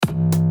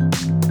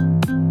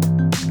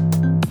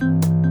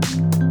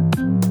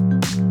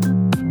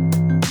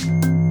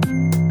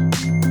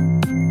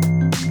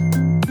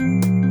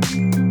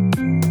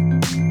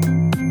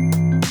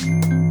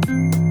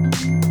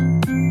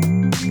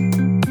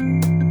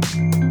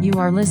You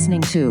are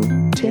listening to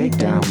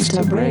Takedowns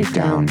to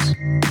Breakdowns.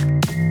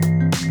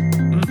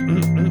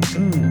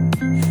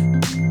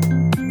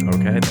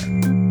 Okay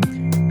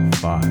then.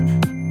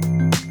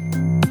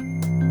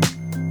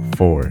 5,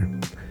 4,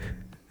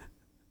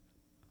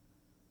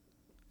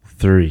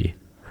 3,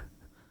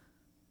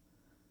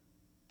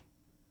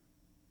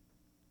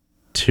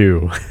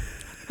 2,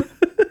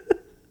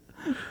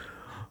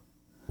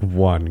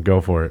 1.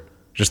 Go for it.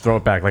 Just throw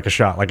it back like a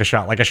shot, like a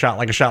shot, like a shot,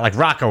 like a shot, like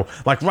Rocco,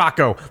 like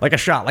a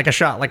shot, like a shot, like a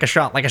shot, like a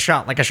shot, like a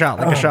shot, like a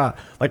shot,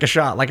 like a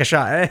shot, like a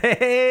shot.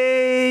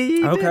 Hey,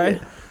 you did Okay.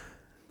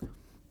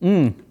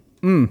 it.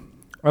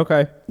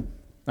 Okay.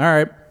 All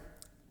right.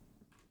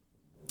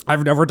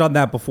 I've never done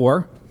that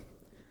before.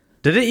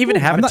 Did it even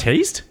have a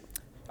taste?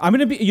 I'm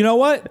gonna be. You know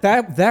what?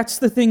 That's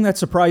the thing that's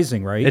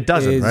surprising, right? It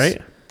doesn't,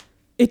 right?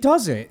 It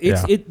doesn't.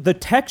 It's Yeah. the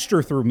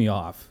texture threw me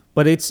off,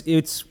 but it's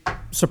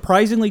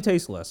surprisingly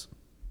tasteless.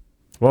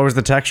 What was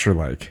the texture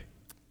like?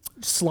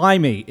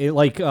 Slimy. It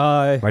Like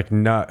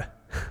nut.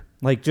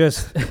 like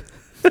just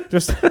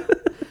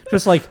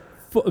like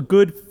a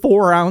good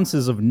 4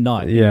 ounces of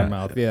nut in your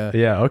mouth. Yeah.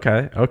 Yeah.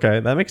 Okay.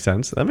 That makes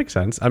sense. I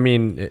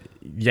mean,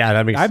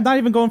 that makes. I'm not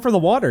even going for the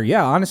water.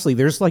 Yeah, honestly,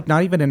 there's like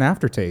not even an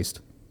aftertaste.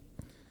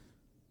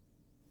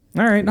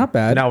 All right, not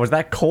bad. Now, was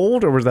that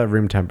cold or was that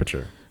room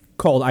temperature?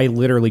 Cold. I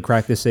literally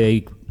cracked this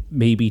egg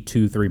maybe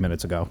 2-3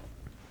 minutes ago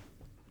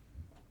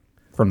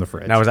from the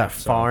fridge. Now, was that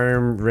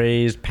farm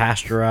raised,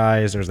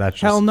 pasteurized, or is that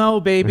just? Hell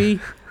no, baby.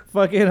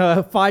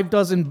 Fucking 5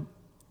 dozen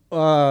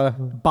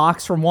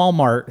box from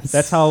Walmart.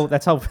 That's how.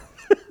 That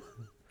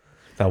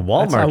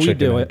Walmart That's how we chicken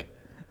do egg.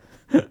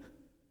 it.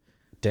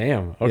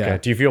 Damn. Okay. Yeah.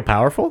 Do you feel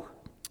powerful?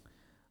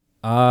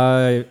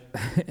 Let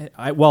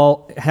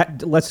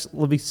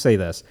me say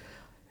this.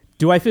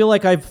 Do I feel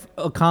like I've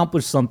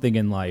accomplished something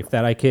in life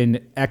that I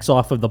can X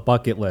off of the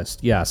bucket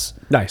list? Yes.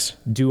 Nice.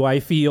 Do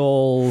I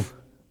feel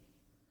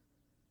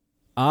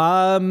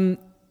no.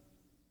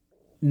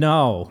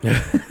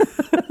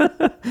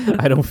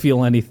 I don't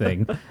feel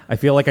anything. I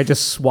feel like I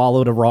just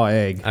swallowed a raw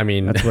egg. I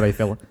mean, that's what I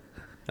feel.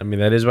 I mean,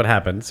 that is what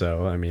happened.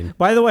 So, I mean,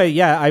 By the way,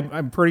 yeah,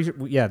 I'm pretty sure.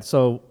 Yeah,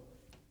 so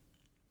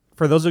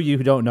for those of you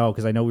who don't know,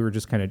 because I know we were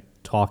just kind of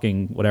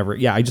talking, whatever.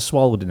 Yeah, I just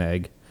swallowed an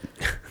egg,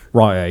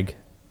 raw egg,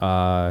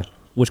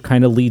 which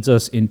kind of leads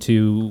us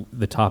into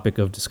the topic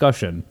of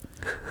discussion.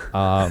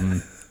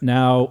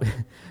 Now,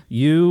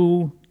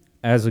 you,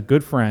 as a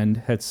good friend,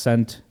 had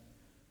sent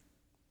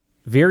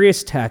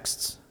various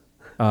texts,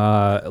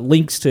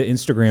 links to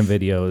Instagram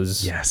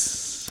videos.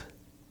 yes.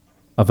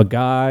 Of a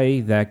guy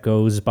that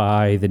goes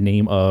by the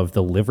name of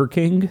the Liver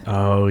King.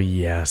 Oh,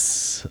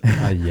 yes.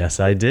 Yes,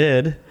 I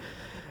did.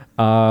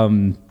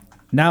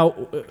 Now,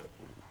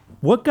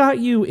 what got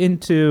you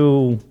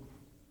into...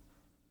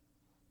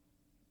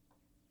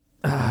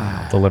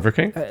 The Liver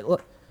King?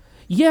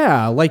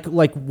 Yeah,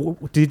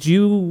 did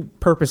you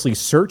purposely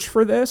search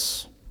for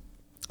this?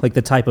 Like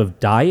the type of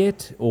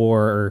diet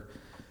or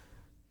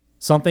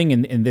something,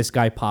 and this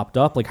guy popped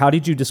up? Like, how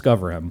did you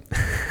discover him?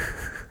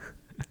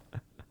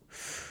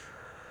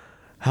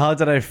 How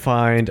did I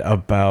find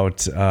about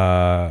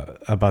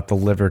the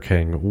Liver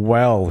King?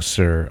 Well,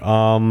 sir,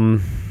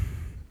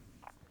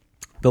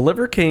 the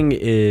Liver King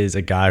is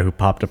a guy who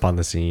popped up on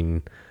the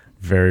scene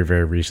very,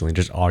 very recently,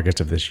 just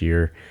August of this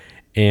year,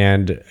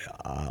 and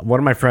one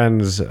of my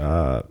friends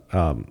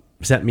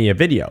sent me a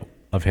video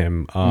of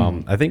him.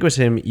 I think it was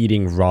him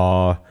eating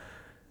raw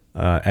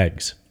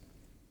eggs,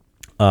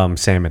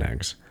 salmon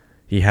eggs.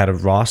 He had a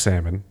raw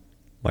salmon,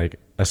 like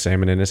a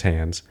salmon in his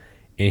hands.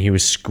 And he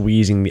was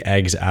squeezing the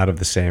eggs out of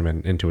the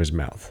salmon into his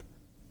mouth.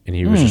 And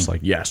he was just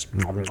like, yes,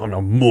 nom, nom,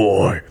 nom,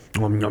 more.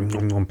 Nom, nom,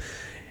 nom, nom.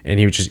 And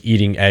he was just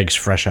eating eggs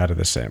fresh out of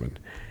the salmon.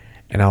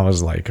 And I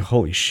was like,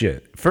 holy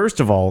shit.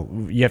 First of all,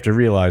 you have to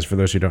realize, for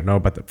those who don't know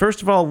about that,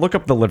 first of all, look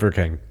up the Liver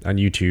King on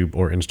YouTube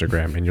or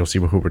Instagram, and you'll see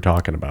who we're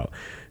talking about.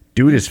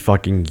 Dude is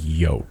fucking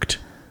yoked.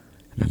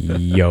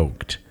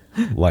 Yoked.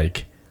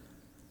 Like,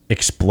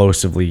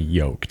 explosively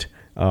yoked.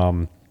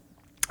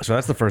 So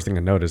that's the first thing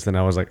I noticed. Then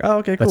I was like, oh,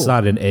 okay, cool. That's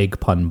not an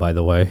egg pun, by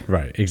the way.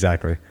 Right,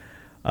 exactly.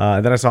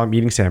 Then I saw him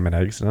eating salmon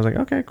eggs, and I was like,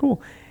 okay,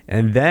 cool.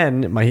 And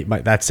then my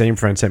that same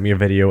friend sent me a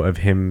video of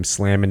him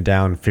slamming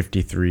down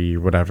 53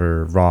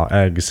 whatever raw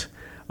eggs.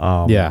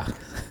 Yeah.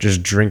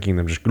 Just drinking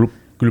them, just gloop,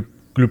 gloop,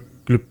 gloop,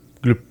 gloop,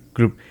 gloop,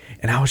 gloop.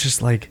 And I was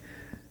just like,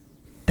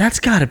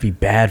 that's got to be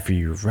bad for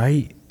you,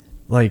 right?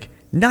 Like,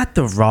 not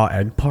the raw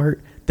egg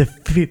part. The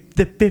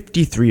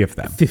 53 of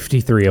them.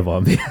 53 of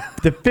them.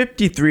 The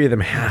 53 of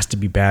them has to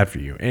be bad for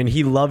you. And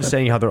he loves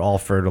saying how they're all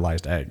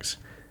fertilized eggs.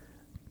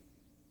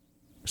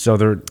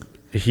 So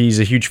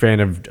he's a huge fan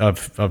of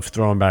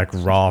throwing back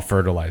raw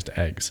fertilized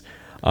eggs.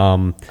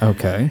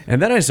 Okay.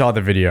 And then I saw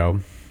the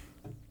video,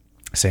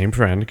 same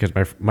friend, because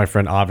my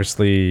friend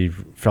obviously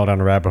fell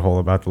down a rabbit hole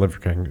about the Liver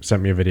King,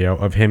 sent me a video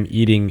of him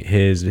eating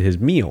his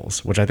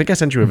meals, which I think I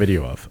sent you a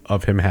video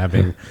of him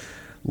having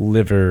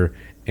liver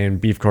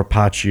and beef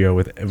carpaccio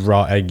with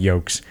raw egg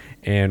yolks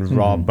and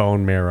raw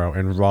bone marrow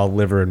and raw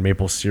liver and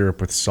maple syrup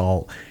with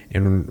salt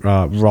and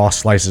raw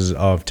slices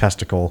of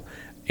testicle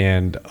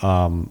and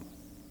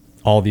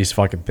all these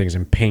fucking things,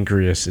 and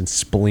pancreas and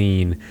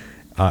spleen,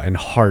 and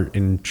heart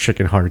and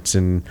chicken hearts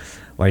and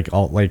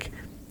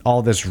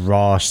all this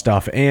raw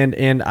stuff.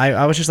 And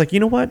I was just like, you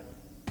know what?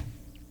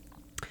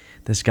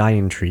 This guy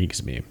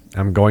intrigues me.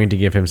 I'm going to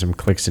give him some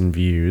clicks and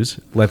views.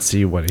 Let's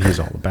see what he's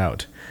all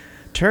about.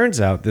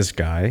 Turns out this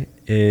guy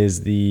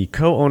is the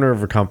co-owner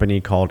of a company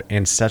called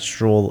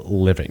Ancestral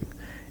Living.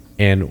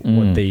 And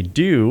what they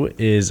do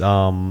is,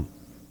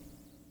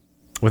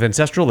 with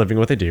Ancestral Living,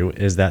 what they do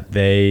is that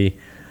they,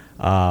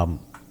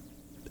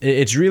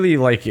 it's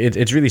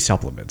really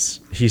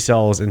supplements. He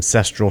sells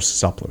ancestral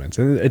supplements.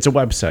 And it's a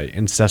website,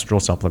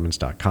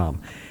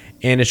 ancestralsupplements.com.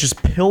 And it's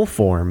just pill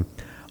form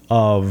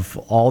of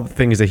all the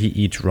things that he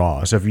eats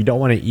raw. So if you don't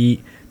want to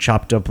eat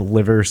chopped up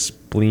liver,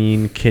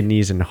 spleen,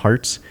 kidneys, and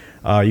hearts,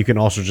 you can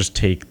also just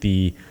take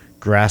the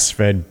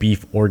grass-fed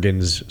beef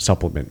organs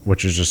supplement,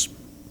 which is just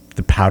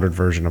the powdered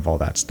version of all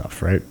that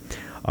stuff, right?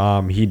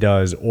 He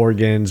does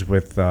organs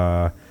with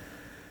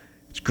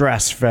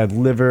grass-fed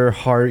liver,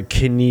 heart,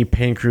 kidney,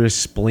 pancreas,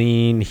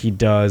 spleen. He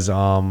does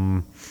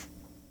what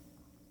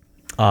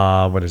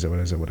is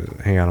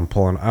it? Hang on,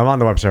 I'm on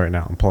the website right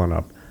now. I'm pulling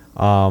up.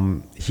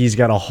 He's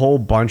got a whole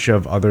bunch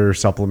of other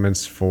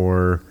supplements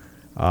for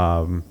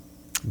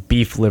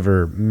beef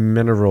liver,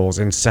 minerals,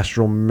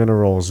 ancestral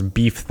minerals,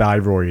 beef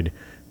thyroid,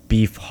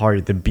 beef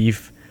heart, the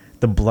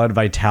blood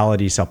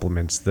vitality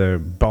supplements,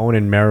 the bone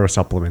and marrow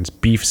supplements,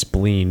 beef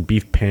spleen,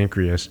 beef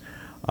pancreas,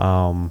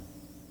 all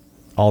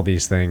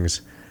these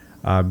things,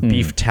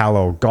 beef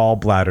tallow,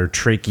 gallbladder,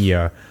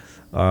 trachea,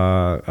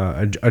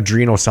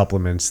 adrenal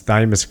supplements,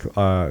 thymus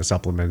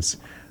supplements,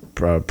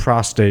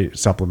 prostate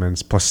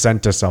supplements,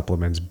 placenta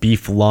supplements,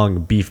 beef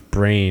lung, beef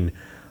brain,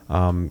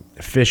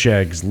 fish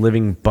eggs,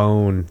 living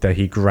bone that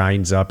he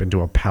grinds up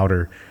into a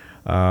powder,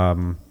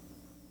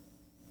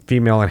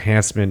 female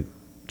enhancement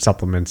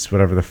supplements,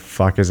 whatever the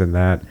fuck is in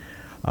that.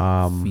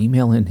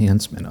 Female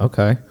enhancement.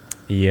 Okay.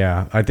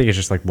 Yeah, I think it's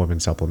just like women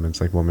supplements,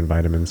 like women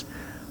vitamins.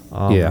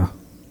 Yeah.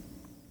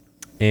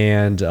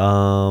 And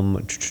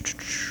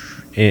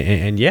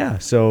yeah,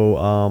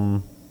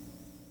 so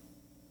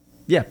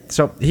yeah,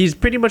 so he's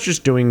pretty much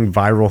just doing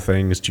viral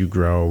things to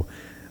grow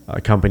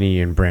company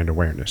and brand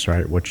awareness,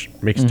 right? Which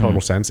makes total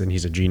sense, and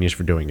he's a genius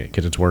for doing it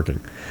because it's working.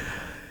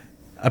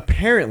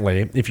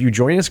 Apparently, if you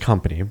join his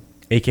company,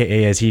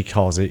 aka as he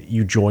calls it,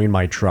 you join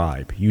my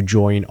tribe. You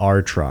join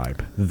our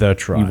tribe, the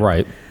tribe.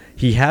 Right.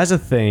 He has a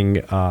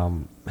thing.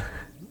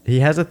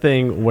 He has a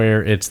thing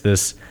where it's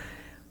this.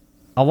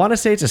 I want to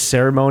say it's a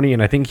ceremony,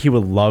 and I think he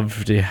would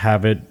love to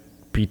have it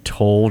be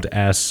told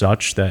as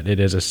such that it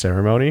is a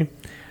ceremony.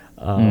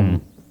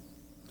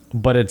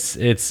 But it's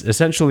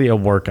essentially a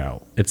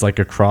workout. It's like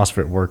a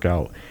CrossFit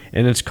workout,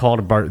 and it's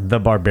called the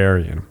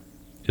Barbarian.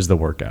 Is the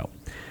workout.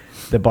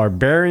 The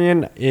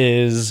Barbarian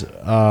is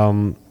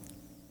a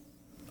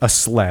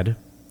sled,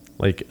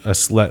 like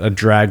a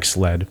drag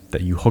sled that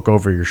you hook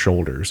over your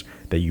shoulders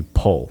that you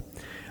pull.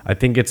 I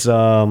think it's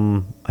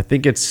you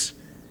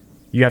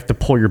have to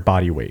pull your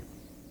body weight.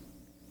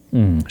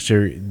 So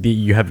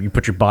you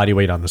put your body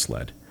weight on the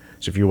sled.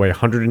 So if you weigh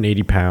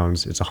 180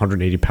 pounds, it's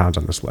 180 pounds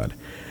on the sled.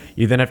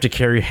 You then have to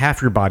carry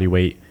half your body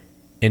weight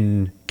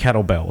in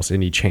kettlebells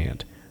in each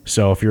hand.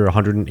 So if you're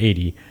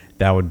 180,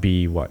 that would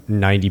be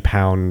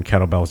 90-pound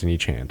kettlebells in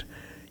each hand.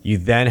 You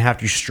then have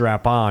to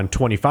strap on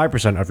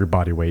 25% of your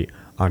body weight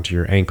onto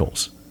your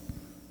ankles.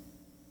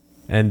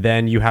 And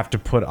then you have to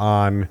put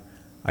on,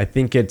 I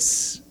think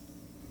it's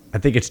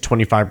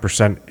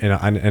 25%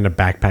 in a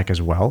backpack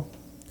as well.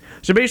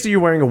 So basically, you're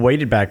wearing a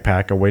weighted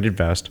backpack, a weighted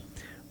vest,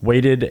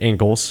 weighted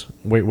ankles,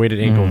 weighted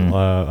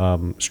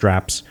ankle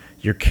straps.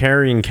 You're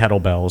carrying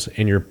kettlebells,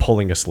 and you're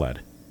pulling a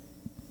sled.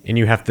 And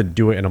you have to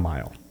do it in a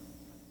mile.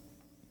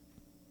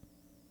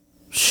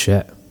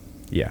 Shit.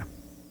 Yeah.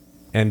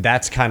 And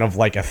that's kind of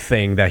like a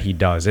thing that he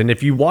does. And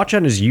if you watch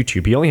on his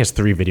YouTube, he only has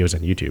 3 videos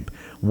on YouTube.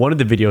 One of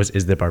the videos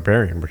is The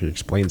Barbarian, where he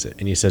explains it.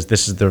 And he says,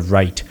 this is the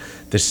rite,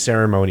 the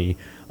ceremony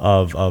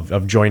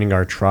of joining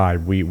our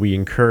tribe. We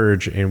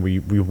encourage and we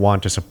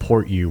want to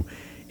support you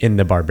in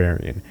The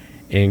Barbarian,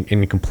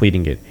 in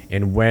completing it.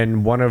 And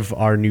when one of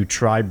our new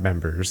tribe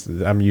members,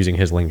 I'm using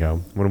his lingo,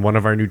 when one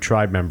of our new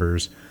tribe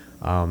members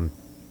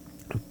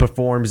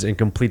performs and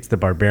completes The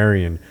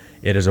Barbarian,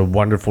 it is a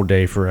wonderful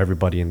day for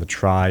everybody in the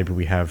tribe.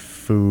 We have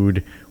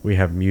food, we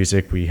have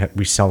music,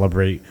 we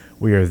celebrate.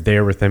 We are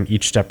there with them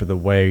each step of the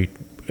way,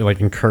 like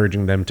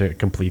encouraging them to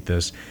complete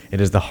this.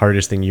 It is the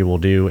hardest thing you will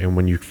do, and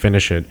when you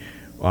finish it,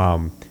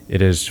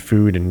 it is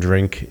food and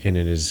drink, and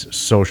it is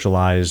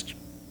socialized,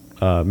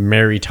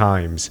 merry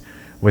times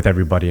with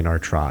everybody in our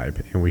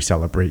tribe, and we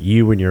celebrate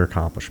you and your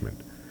accomplishment.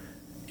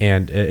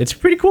 And it's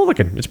pretty cool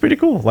looking. It's pretty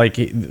cool.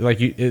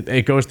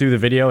 It goes through the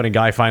video, and a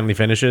guy finally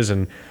finishes,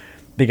 and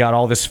they got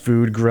all this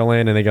food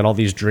grilling, and they got all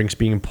these drinks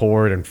being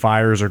poured, and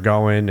fires are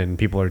going, and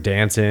people are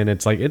dancing.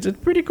 It's like it's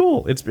pretty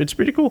cool. It's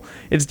pretty cool.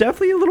 It's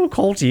definitely a little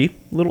culty.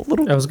 Little.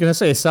 I was gonna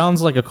say, it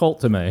sounds like a cult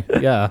to me.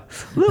 Yeah.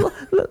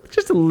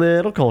 just a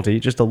little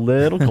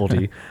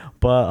culty.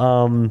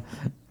 But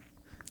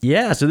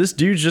yeah. So this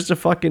dude's just a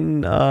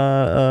fucking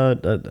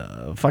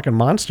fucking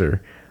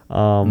monster.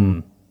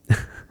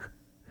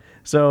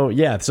 So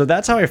yeah, so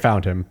that's how I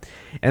found him,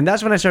 and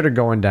that's when I started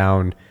going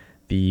down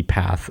the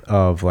path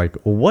of like,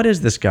 what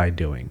is this guy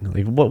doing?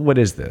 Like, what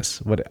is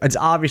this? What? It's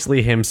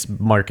obviously him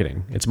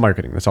marketing. It's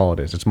marketing. That's all it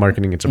is. It's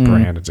marketing. It's a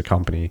brand. It's a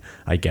company.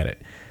 I get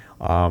it.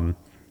 And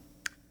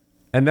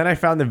then I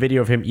found the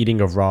video of him eating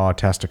a raw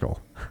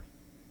testicle,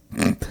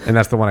 and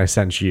that's the one I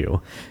sent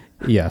you.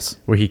 Yes.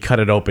 Where he cut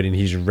it open and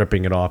he's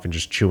ripping it off and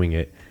just chewing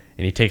it,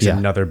 and he takes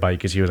another bite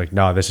because he was like,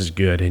 "No, this is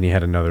good," and he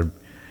had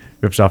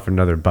rips off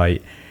another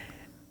bite.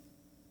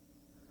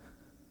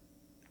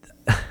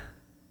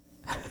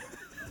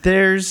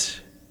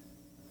 There's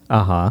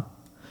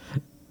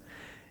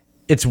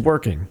it's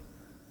working.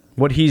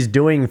 What he's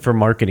doing for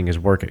marketing is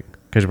working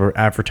because we're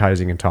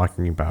advertising and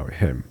talking about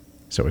him.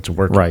 So it's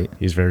working. Right.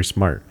 He's very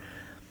smart.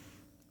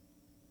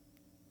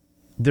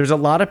 There's a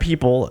lot of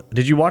people.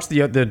 Did you watch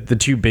the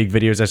two big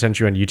videos I sent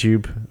you on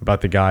YouTube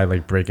about the guy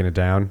like breaking it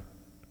down?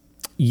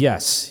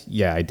 Yes.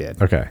 Yeah, I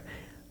did. Okay.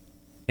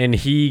 And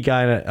he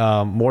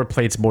got More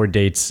Plates, More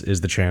Dates is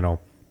the channel.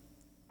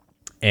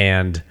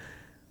 And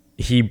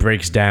he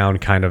breaks down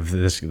kind of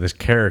this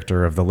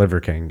character of the Liver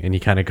King, and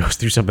he kind of goes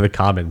through some of the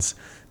comments.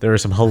 There are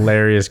some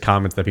hilarious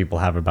comments that people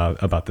have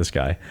about this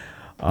guy.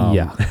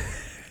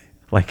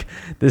 Like,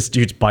 this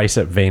dude's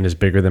bicep vein is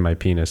bigger than my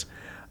penis.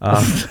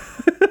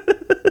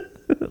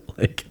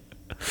 Like,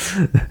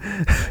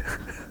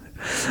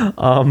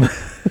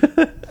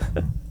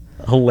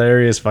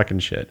 hilarious fucking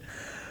shit.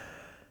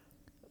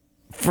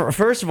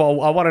 First of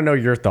all, I want to know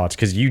your thoughts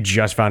because you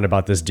just found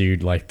about this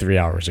dude like 3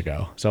 hours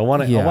ago. So I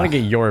want to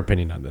get your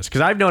opinion on this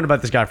because I've known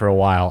about this guy for a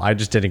while. I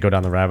just didn't go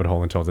down the rabbit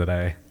hole until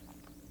today.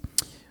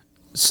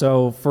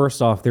 So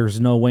first off,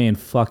 there's no way in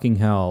fucking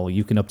hell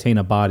you can obtain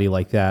a body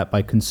like that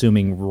by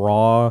consuming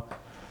raw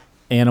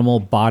animal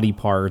body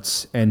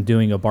parts and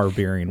doing a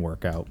barbarian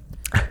workout.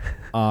 You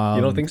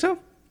don't think so?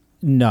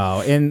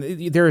 No, and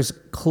there's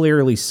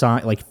clearly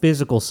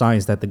physical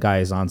signs that the guy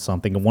is on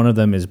something, and one of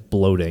them is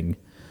bloating.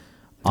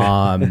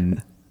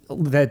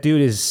 That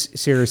dude is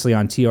seriously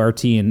on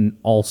TRT and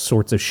all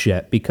sorts of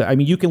shit because I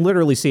mean you can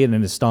literally see it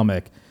in his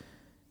stomach.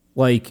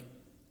 Like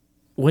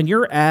when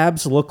your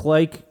abs look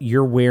like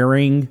you're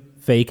wearing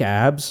fake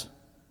abs,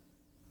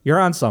 you're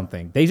on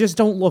something. They just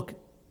don't look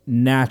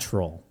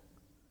natural.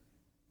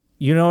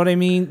 You know what I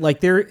mean? Like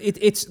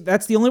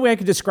that's the only way I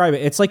could describe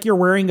it. It's like you're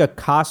wearing a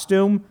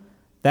costume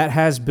that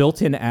has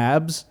built-in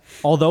abs,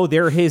 although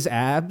they're his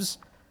abs,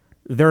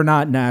 they're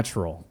not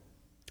natural.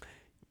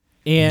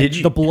 And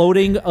the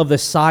bloating of the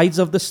sides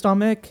of the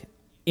stomach,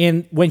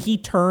 and when he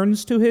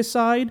turns to his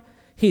side,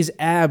 his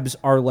abs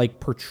are like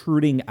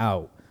protruding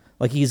out.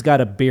 Like he's got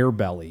a bear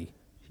belly,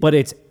 but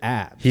it's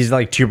abs. He's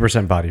like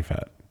 2% body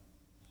fat.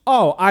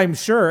 Oh, I'm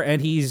sure.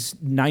 And he's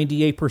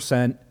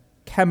 98%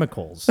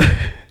 chemicals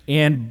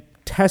and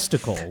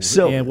testicles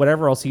and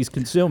whatever else he's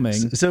consuming.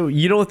 So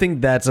you don't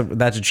think that's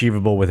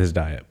achievable with his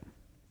diet?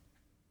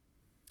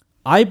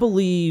 I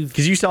believe...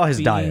 Because you saw his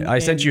diet. I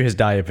sent you his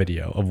diet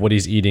video of what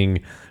he's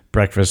eating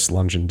breakfast,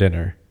 lunch, and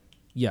dinner.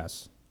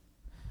 Yes.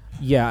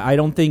 Yeah,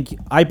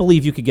 I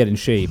believe you could get in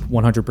shape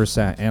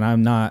 100%.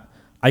 And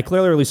I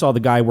clearly saw the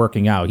guy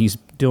working out. He's a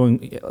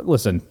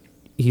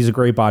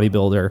great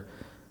bodybuilder,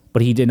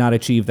 but he did not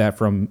achieve that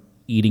from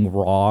eating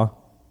raw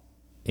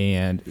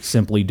and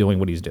simply doing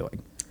what he's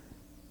doing.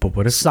 But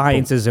what if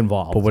science is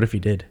involved? But what if he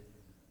did?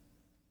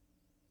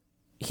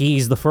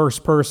 He's the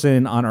first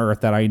person on earth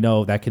that I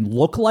know that can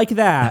look like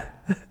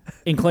that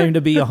and claim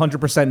to be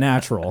 100%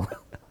 natural.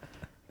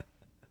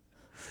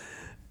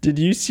 Did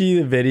you see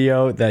the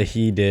video that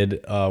he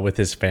did with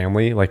his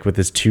family, like with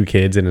his 2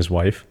 kids and his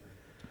wife?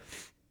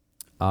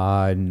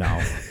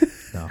 No.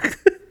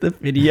 The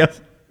video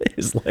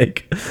is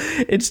like,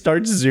 it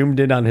starts zoomed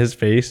in on his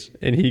face,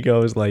 and he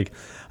goes like,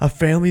 a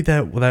family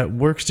that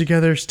works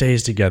together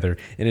stays together,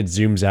 and it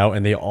zooms out,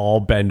 and they all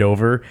bend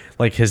over,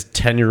 like his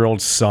 10-year-old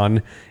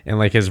son and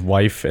like his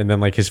wife, and then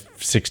like his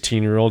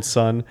 16-year-old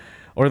son,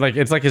 or like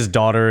it's like his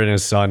daughter and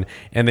his son,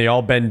 and they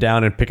all bend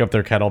down and pick up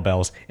their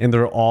kettlebells, and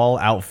they're all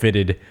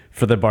outfitted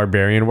for the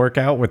barbarian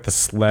workout with the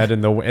sled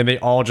and they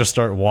all just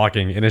start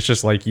walking, and it's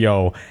just like,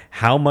 yo,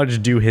 how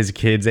much do his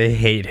kids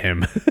hate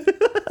him?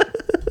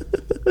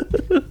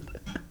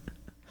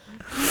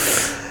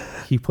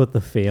 He put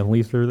the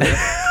family through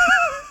that.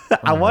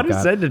 I want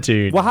to send it to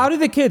you. Well, how do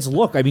the kids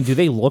look? I mean, do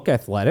they look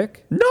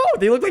athletic? No,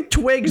 they look like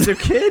twigs. They're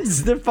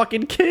kids. They're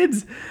fucking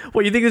kids.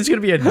 What, you think this is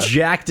going to be a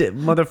jacked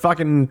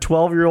motherfucking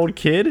 12-year-old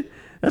kid?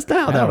 That's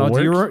not how that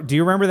works. Do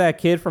you remember that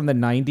kid from the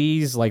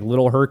 90s, like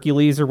Little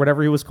Hercules or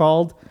whatever he was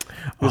called?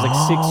 He was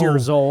like 6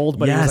 years old,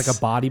 but he was like a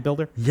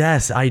bodybuilder.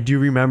 Yes, I do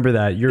remember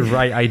that. You're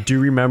right. I do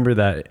remember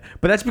that.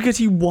 But that's because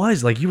he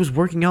was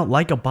working out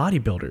like a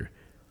bodybuilder.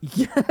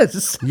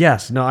 Yes.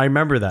 Yes. No, I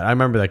remember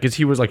that because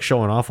he was like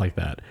showing off like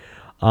that.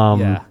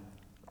 Yeah.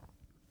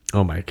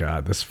 Oh my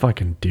God, this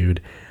fucking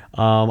dude.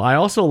 I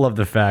also love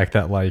the fact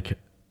that like,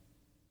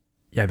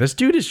 yeah, this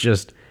dude is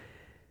just.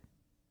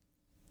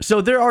 So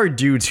there are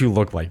dudes who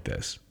look like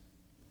this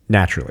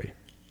naturally.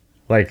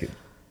 Like,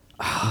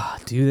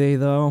 do they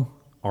though?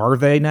 Are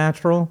they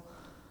natural?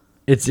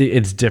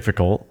 It's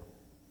difficult.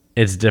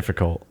 It's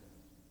difficult.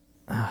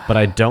 But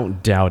I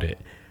don't doubt it.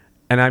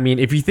 And I mean,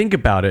 if you think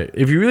about it,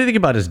 if you really think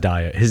about his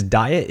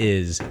diet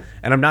is,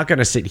 and I'm not going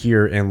to sit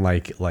here and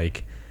like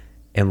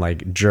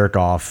jerk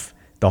off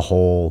the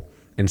whole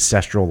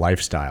ancestral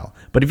lifestyle.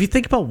 But if you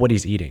think about what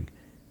he's eating,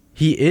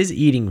 he is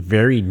eating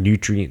very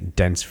nutrient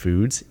dense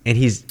foods, and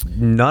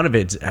none of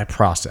it's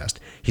processed.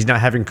 He's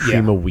not having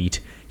cream of wheat.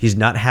 He's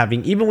not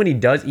having, even when he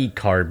does eat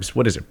carbs,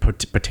 what is it?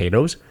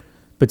 Potatoes?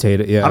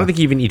 Potato, yeah. I don't think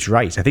he even eats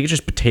rice. I think it's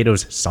just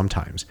potatoes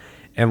sometimes.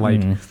 And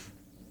like,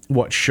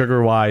 what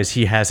sugar wise,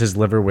 he has his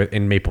liver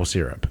in maple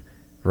syrup,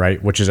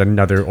 right? Which is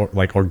another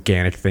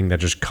organic thing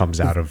that just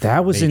comes out of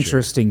that was nature.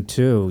 Interesting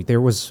too.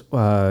 There was,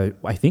 I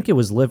think it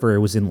was liver. It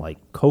was in like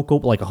cocoa,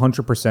 like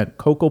 100%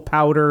 cocoa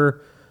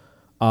powder.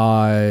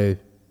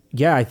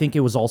 Yeah, I think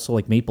it was also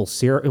like maple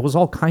syrup. It was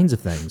all kinds of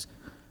things.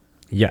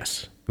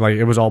 Yes, like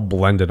it was all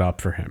blended up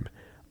for him.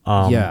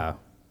 Yeah.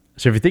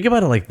 So if you think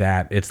about it like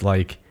that, it's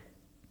like,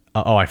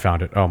 oh, I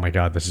found it. Oh my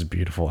God, this is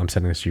beautiful. I'm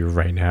sending this to you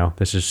right now.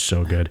 This is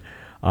so good.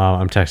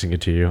 I'm texting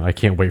it to you. I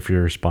can't wait for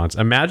your response.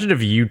 Imagine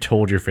if you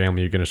told your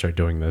family you're going to start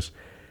doing this.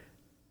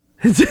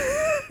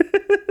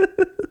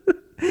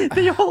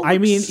 They all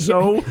look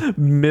so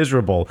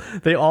miserable.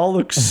 They all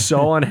look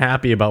so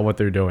unhappy about what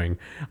they're doing.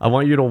 I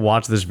want you to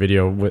watch this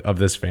video of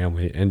this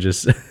family and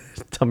just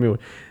tell me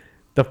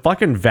the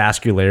fucking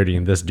vascularity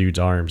in this dude's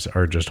arms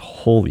are just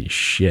holy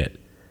shit.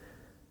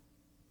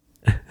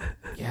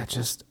 Yeah,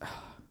 just...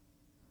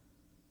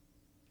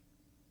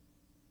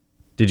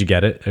 Did you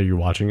get it? Are you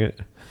watching it?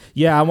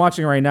 Yeah, I'm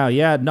watching right now.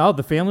 Yeah, no,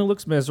 the family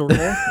looks miserable.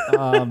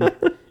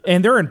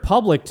 And they're in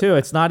public, too.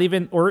 It's not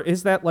even... Or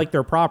is that like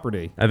their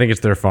property? I think it's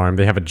their farm.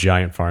 They have a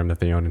giant farm that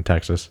they own in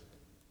Texas.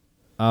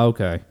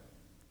 Okay.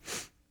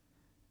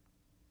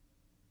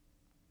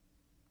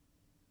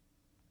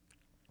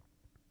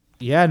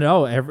 Yeah,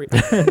 no,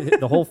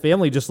 the whole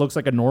family just looks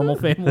like a normal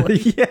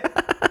family. Yeah.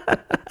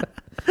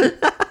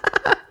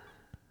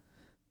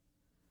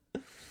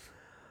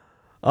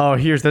 Oh,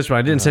 here's this one.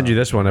 I didn't send you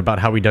this one about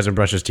how he doesn't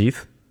brush his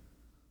teeth.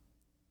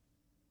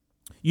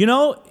 You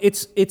know,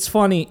 it's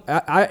funny.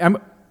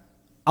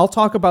 I'll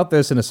talk about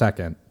this in a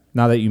second.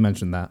 Now that you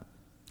mentioned that.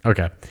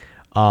 Okay.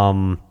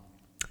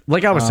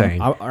 Like I was saying.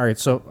 All right.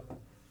 So,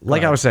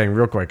 like I was saying,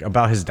 real quick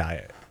about his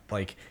diet.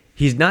 Like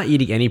he's not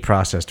eating any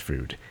processed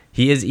food.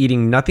 He is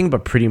eating nothing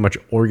but pretty much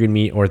organ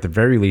meat, or at the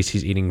very least,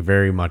 he's eating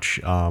very much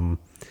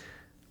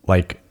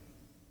like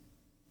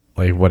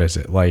what is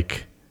it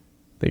like?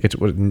 I think it's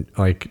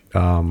like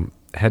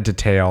head to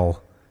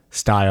tail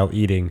style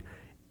eating,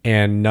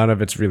 and none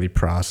of it's really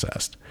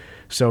processed.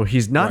 So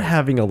he's not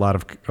having a lot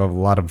of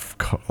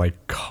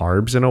like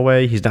carbs in a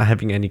way. He's not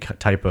having any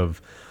type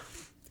of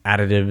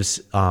additives.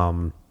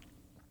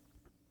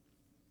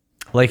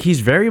 Like he's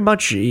very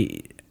much. I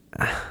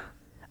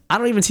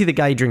don't even see the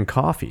guy drink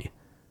coffee.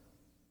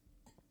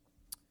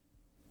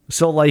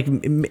 So like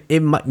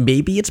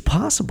maybe it's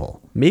possible.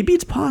 Maybe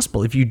it's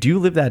possible if you do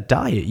live that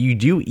diet, you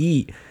do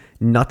eat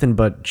nothing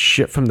but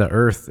shit from the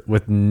earth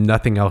with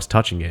nothing else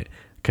touching it.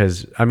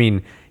 Because, I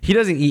mean, he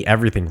doesn't eat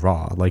everything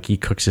raw. Like, he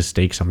cooks his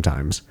steak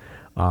sometimes.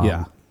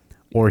 Yeah.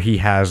 Or he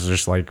has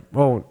just like,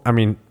 well, I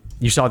mean,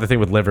 you saw the thing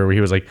with liver where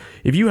he was like,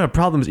 if you have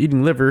problems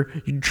eating liver,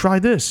 you try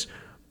this.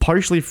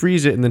 Partially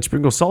freeze it and then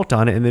sprinkle salt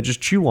on it and then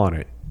just chew on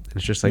it. And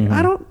it's just like,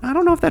 I don't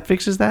know if that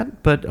fixes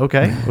that, but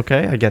okay,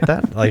 I get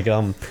that. Like,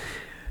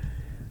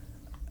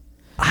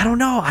 I don't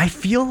know. I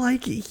feel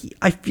like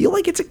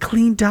it's a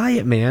clean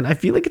diet, man. I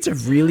feel like it's a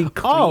really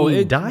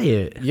clean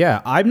diet.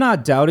 Yeah, I'm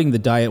not doubting the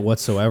diet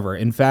whatsoever.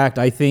 In fact,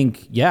 I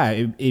think,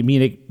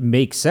 it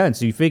makes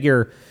sense. You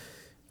figure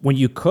when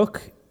you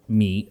cook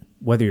meat,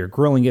 whether you're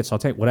grilling it,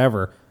 sauteing,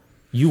 whatever,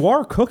 you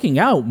are cooking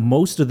out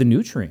most of the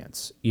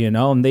nutrients,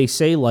 and they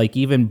say like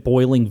even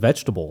boiling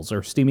vegetables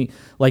or steaming,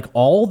 like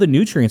all the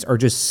nutrients are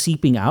just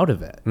seeping out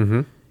of it.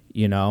 Mm-hmm.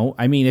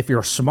 I mean, if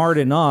you're smart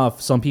enough,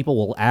 some people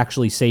will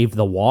actually save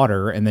the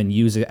water and then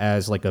use it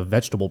as like a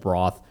vegetable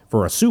broth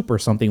for a soup or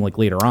something like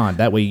later on.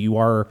 That way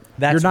you're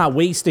not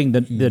wasting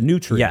the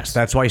nutrients. Yes,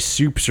 that's why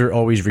soups are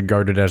always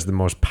regarded as the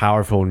most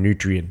powerful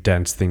nutrient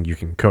dense thing you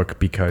can cook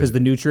because the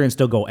nutrients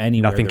don't go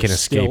anywhere. Nothing can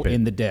escape it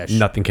in the dish.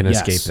 Nothing can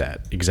escape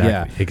that. Exactly.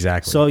 Yeah.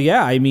 Exactly. So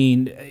yeah, I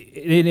mean,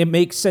 it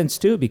makes sense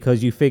too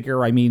because you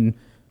figure, I mean,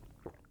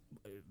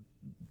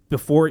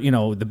 before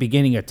the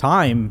beginning of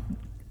time.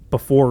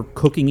 Before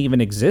cooking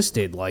even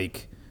existed,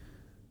 like,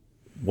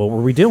 what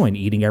were we doing?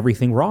 Eating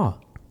everything raw,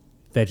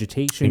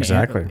 vegetation,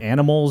 exactly.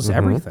 Animals,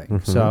 everything.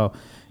 Mm-hmm. So,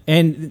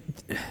 and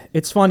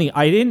it's funny.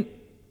 I didn't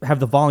have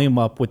the volume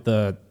up with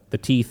the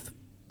teeth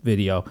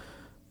video,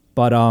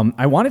 but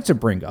I wanted to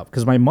bring up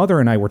because my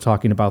mother and I were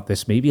talking about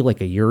this maybe like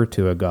a year or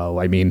two ago.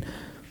 I mean,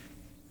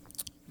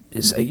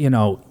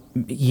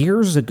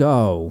 years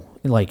ago,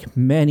 like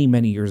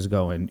many years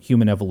ago in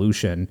human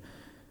evolution,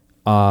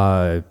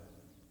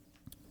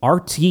 our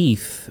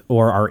teeth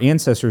or our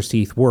ancestors'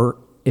 teeth were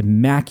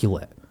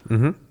immaculate,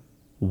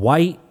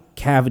 white,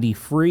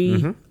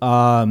 cavity-free.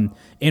 Mm-hmm.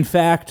 In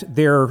fact,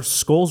 their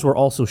skulls were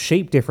also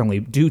shaped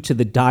differently due to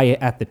the diet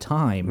at the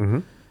time. Mm-hmm.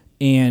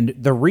 And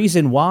the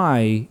reason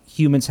why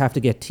humans have to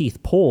get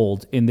teeth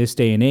pulled in this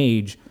day and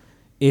age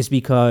is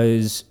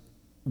because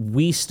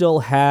we still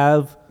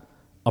have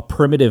a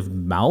primitive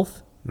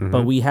mouth,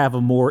 but we have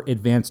a more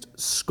advanced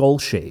skull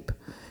shape.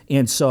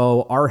 And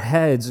so our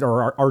heads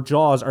or our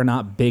jaws are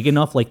not big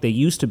enough like they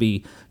used to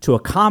be to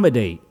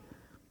accommodate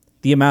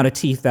the amount of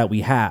teeth that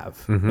we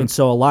have. And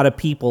so a lot of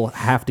people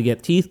have to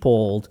get teeth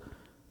pulled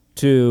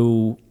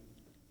to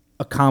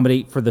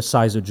accommodate for the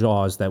size of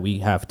jaws that we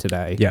have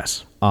today.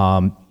 Yes.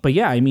 But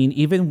yeah, I mean,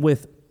 even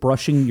with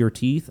brushing your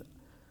teeth,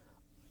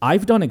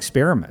 I've done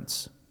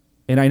experiments.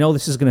 And I know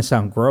this is going to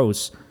sound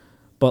gross,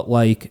 but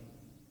like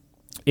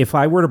if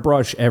I were to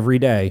brush every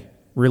day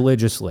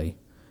religiously,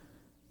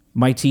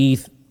 my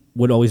teeth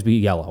would always be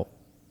yellow,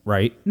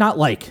 right? Not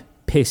like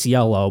piss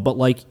yellow, but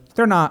like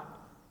they're not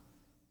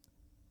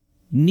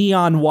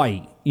neon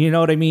white. You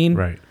know what I mean?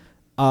 Right.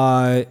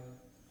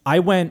 I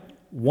went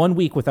 1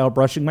 week without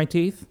brushing my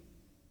teeth,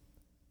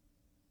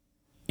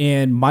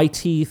 and my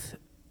teeth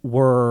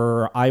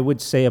were, I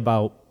would say,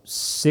 about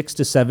 6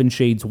 to 7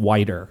 shades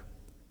whiter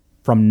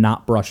from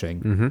not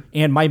brushing.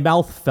 And my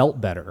mouth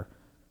felt better.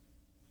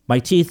 My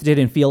teeth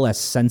didn't feel as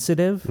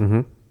sensitive.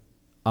 There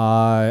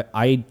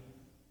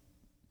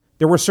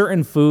were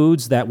certain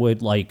foods that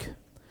would like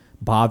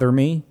bother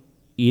me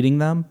eating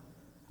them.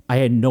 I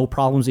had no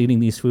problems eating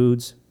these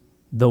foods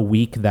the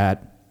week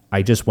that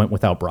I just went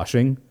without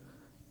brushing.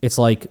 It's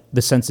like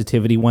the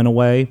sensitivity went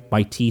away.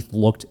 My teeth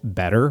looked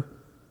better.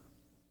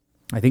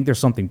 I think there's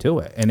something to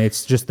it. And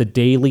it's just the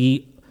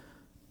daily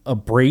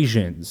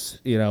abrasions,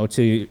 you know,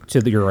 to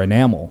your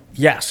enamel.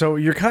 Yeah, so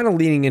you're kind of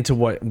leaning into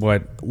what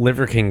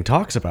Liver King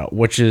talks about,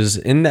 which is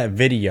in that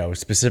video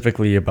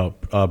specifically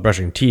about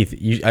brushing teeth.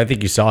 I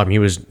think you saw him. He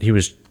was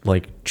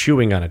like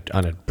chewing on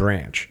a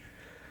branch.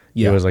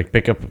 Yeah. It was like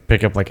pick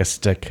up like a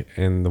stick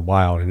in the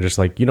wild and just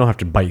like you don't have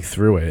to bite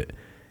through it,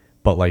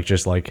 but like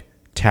just like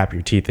tap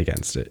your teeth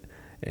against it.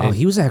 And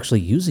he was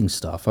actually using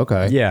stuff.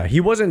 Okay. Yeah,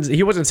 he wasn't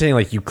saying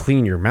like you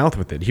clean your mouth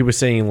with it. He was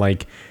saying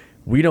like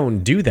we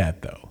don't do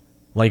that though.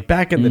 Like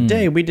back in the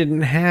day, we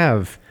didn't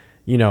have,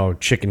 you know,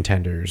 chicken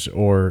tenders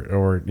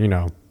or you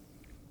know,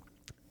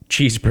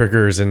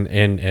 cheeseburgers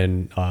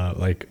and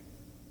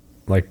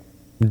like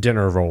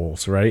dinner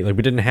rolls, right? Like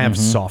we didn't have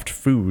soft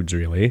foods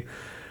really.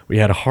 We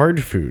had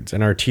hard foods,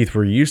 and our teeth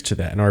were used to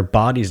that, and our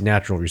body's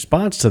natural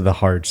response to the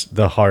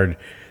hard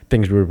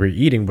things we were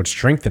eating would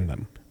strengthen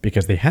them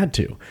because they had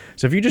to.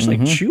 So if you just like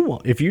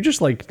if you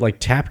just like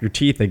tap your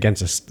teeth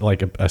against a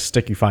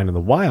stick you find in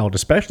the wild,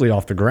 especially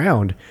off the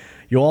ground,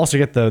 you'll also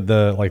get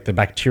the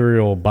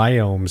bacterial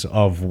biomes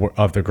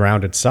of the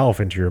ground itself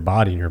into your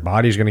body, and your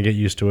body's going to get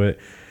used to it.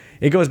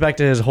 It goes back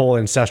to his whole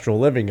ancestral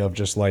living of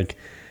just like,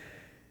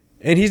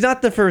 and he's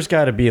not the first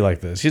guy to be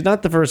like this. He's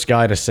not the first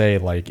guy to say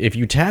like, if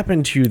you tap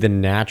into the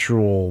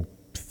natural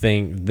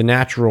thing, the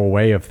natural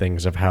way of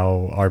things of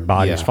how our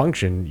bodies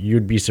function,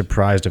 you'd be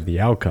surprised of the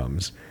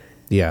outcomes.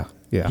 Yeah.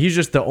 Yeah. He's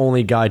just the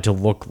only guy to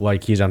look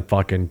like he's on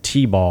fucking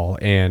T-ball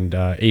and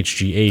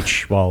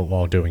HGH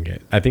while doing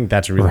it. I think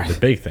that's really the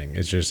big thing.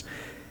 It's just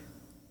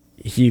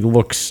he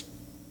looks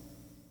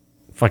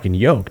fucking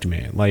yoked,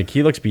 man. Like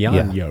he looks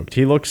beyond yoked.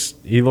 He looks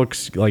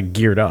like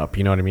geared up.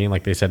 You know what I mean?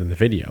 Like they said in the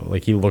video.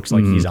 Like he looks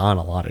like he's on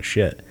a lot of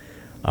shit.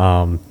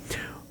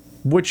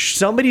 Which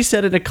somebody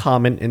said in a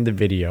comment in the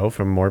video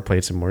from More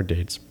Plates and More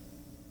Dates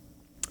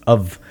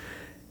of.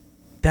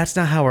 That's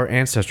not how our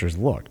ancestors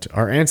looked.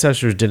 Our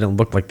ancestors didn't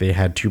look like they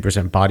had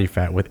 2% body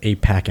fat with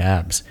 8-pack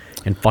abs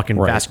and fucking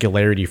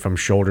vascularity from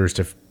shoulders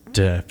to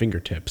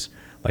fingertips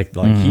like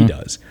he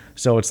does.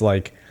 So it's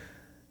like,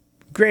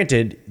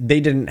 granted, they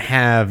didn't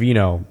have, you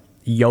know,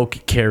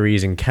 yoke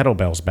carries and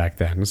kettlebells back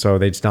then. So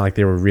it's not like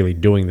they were really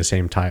doing the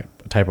same type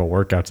of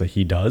workouts that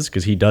he does,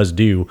 because he does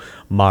do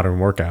modern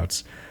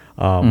workouts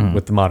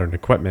with the modern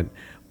equipment.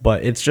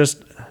 But it's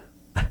just,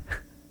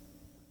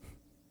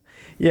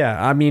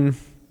 yeah, I mean,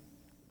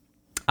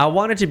 I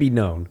want it to be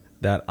known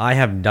that I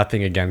have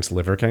nothing against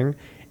Liver King,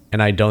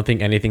 and I don't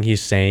think anything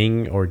he's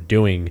saying or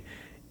doing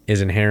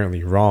is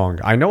inherently wrong.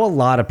 I know a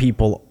lot of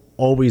people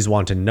always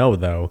want to know,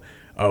 though,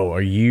 oh,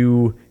 are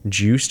you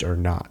juiced or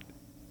not?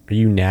 Are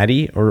you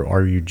natty or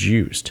are you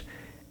juiced?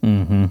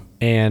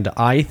 And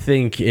I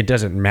think it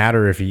doesn't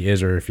matter if he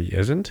is or if he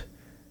isn't,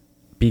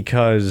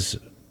 because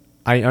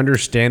I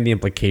understand the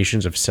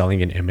implications of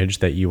selling an image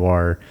that you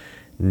are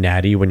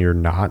natty when you're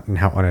not, and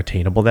how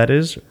unattainable that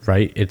is,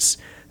 right? It's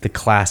the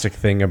classic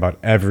thing about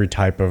every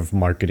type of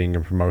marketing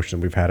and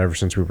promotion we've had ever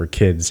since we were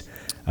kids,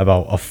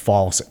 about a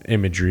false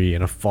imagery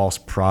and a false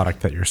product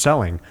that you're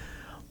selling.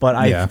 But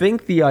I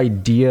think the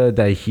idea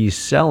that he's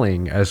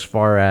selling, as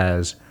far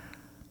as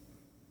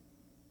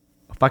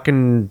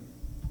fucking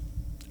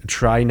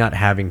try not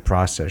having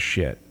processed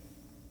shit,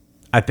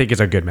 I think is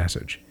a good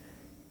message.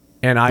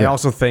 And I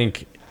also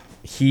think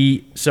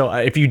so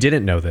if you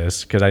didn't know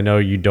this, because I know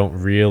you don't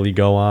really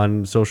go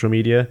on social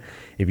media,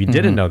 if you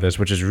didn't know this,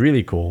 which is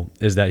really cool,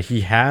 is that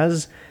he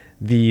has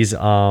these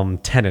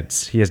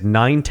tenets. He has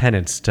 9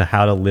 tenets to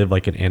how to live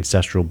like an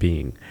ancestral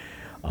being.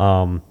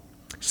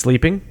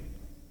 Sleeping,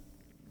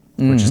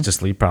 which is to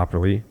sleep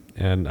properly.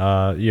 And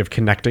you have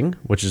connecting,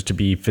 which is to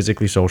be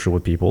physically social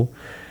with people.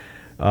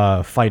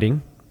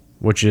 Fighting,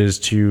 which is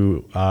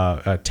to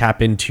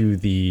tap into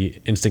the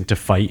instinct to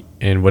fight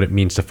and what it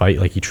means to fight.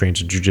 Like he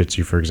trains in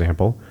jiu-jitsu, for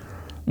example.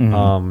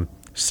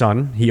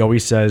 Sun, he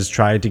always says,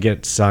 try to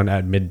get sun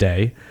at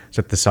midday. So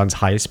at the sun's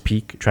highest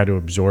peak, try to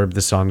absorb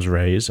the sun's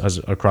rays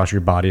across your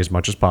body as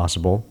much as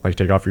possible. Like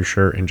take off your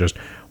shirt and just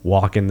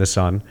walk in the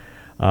sun.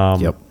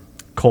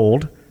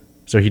 Cold,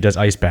 so he does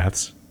ice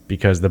baths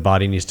because the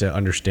body needs to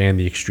understand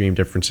the extreme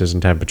differences in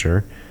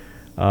temperature.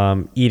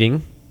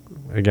 Eating,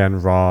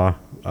 again, raw,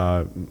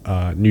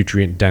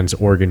 nutrient-dense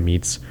organ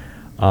meats.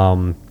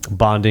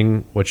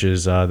 Bonding, which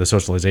is the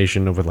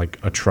socialization of with like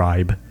a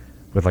tribe,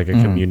 with like a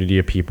community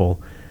of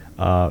people.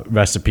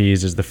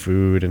 Recipes is the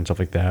food and stuff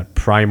like that.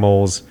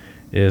 Primals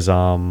is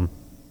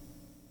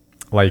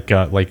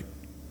like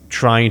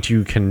trying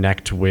to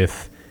connect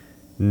with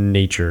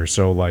nature.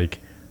 So like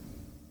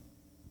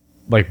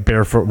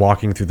barefoot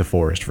walking through the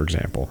forest, for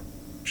example,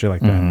 shit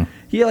like that.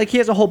 He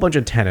has a whole bunch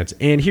of tenets.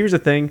 And here's the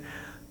thing: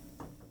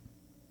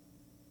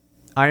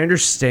 I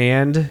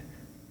understand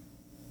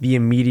the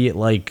immediate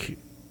like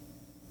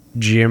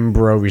gym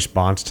bro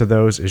response to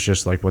those is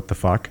just like, what the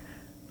fuck?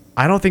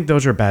 I don't think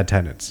those are bad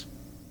tenets.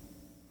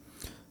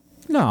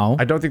 No,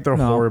 I don't think they're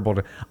horrible.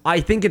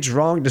 I think it's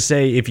wrong to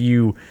say if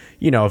you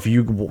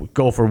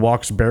go for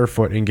walks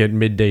barefoot and get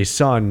midday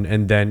sun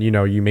and then,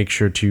 you make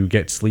sure to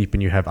get sleep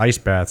and you have ice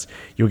baths,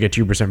 you'll get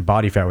 2%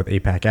 body fat with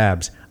 8-pack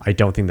abs. I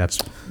don't think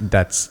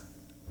that's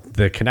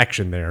the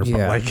connection there.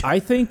 Yeah, but I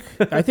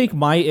think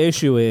my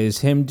issue is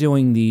him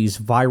doing these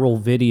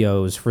viral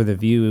videos for the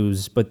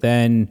views, but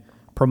then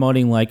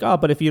promoting like, oh,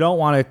 but if you don't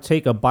want to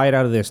take a bite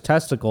out of this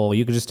testicle,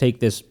 you could just take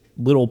this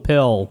little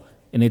pill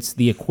and it's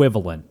the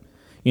equivalent.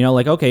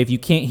 Like, okay, if you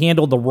can't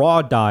handle the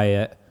raw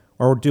diet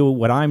or do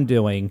what I'm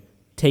doing,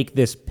 take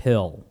this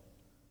pill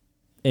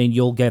and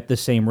you'll get the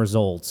same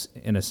results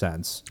in a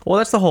sense. Well,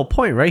 that's the whole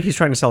point, right? He's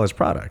trying to sell his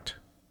product.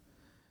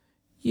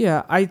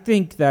 Yeah, I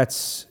think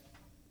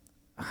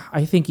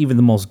even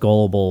the most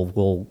gullible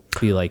will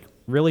be like,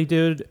 really,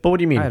 dude? But what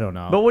do you mean? I don't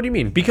know. But what do you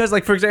mean? Because,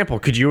 like, for example,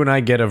 could you and I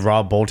get a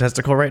raw bull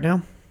testicle right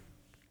now?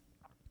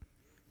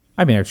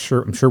 I mean, I'm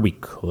sure we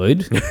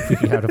could.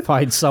 We have to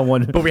find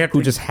someone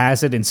who just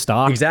has it in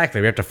stock. Exactly.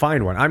 We have to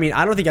find one. I mean,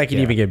 I don't think I can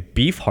even get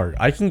beef heart.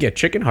 I can get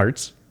chicken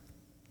hearts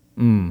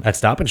at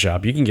Stop and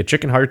Shop. You can get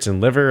chicken hearts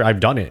and liver. I've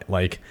done it.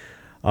 I've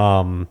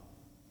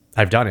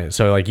done it.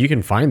 So, like, you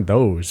can find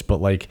those. But,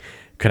 like,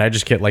 could I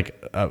just get, like,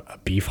 a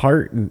beef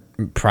heart?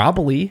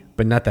 Probably,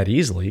 but not that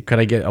easily. Could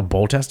I get a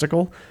bull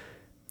testicle?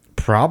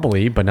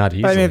 Probably, but not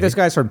easily. I mean, if this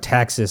guy's from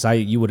Texas,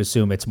 you would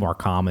assume it's more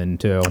common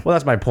too. Well,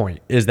 that's my point,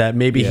 is that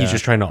maybe he's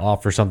just trying to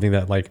offer something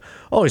that like,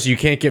 oh, so you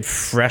can't get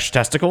fresh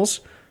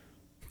testicles?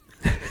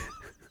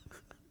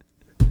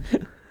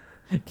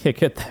 Can't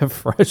get that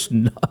fresh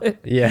nut?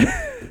 Yeah.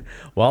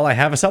 Well, I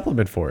have a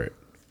supplement for it.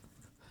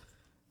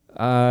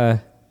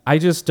 I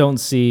just don't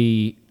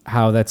see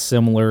how that's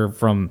similar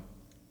from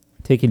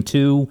taking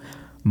 2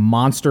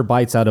 monster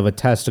bites out of a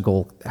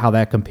testicle, how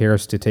that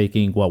compares to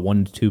taking,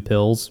 1 to 2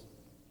 pills?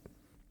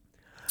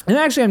 And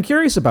actually, I'm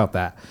curious about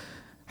that.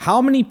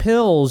 How many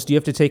pills do you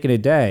have to take in a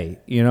day?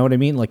 You know what I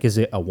mean? Like, is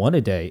it a 1 a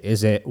day?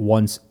 Is it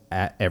once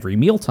at every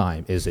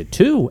mealtime? Is it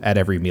 2 at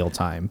every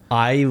mealtime?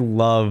 I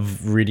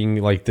love reading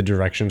like the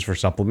directions for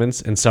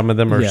supplements, and some of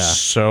them are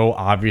so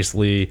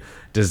obviously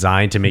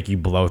designed to make you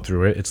blow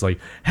through it. It's like,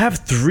 have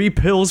 3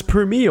 pills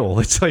per meal.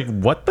 It's like,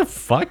 what the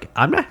fuck?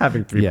 I'm not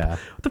having 3. Yeah.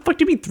 What the fuck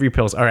do you mean 3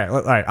 pills? All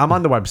right. I'm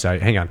on the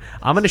website. Hang on.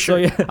 I'm gonna share.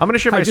 I'm gonna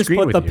share my screen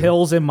with you. I just put the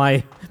pills in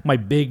my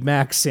Big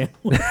Mac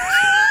sandwich.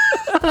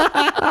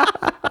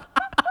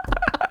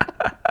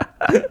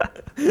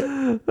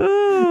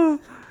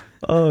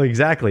 Oh,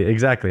 exactly.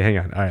 Hang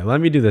on. All right,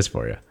 let me do this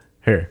for you.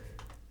 Here.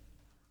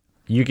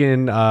 You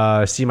can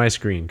see my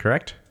screen,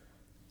 correct?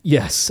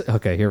 Yes.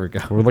 Okay, here we go.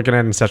 We're looking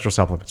at ancestral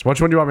supplements.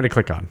 Which one do you want me to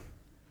click on?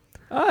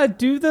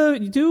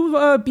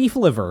 Do beef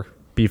liver.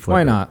 Beef liver.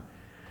 Why not?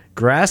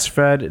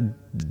 Grass-fed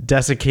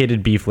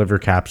desiccated beef liver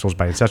capsules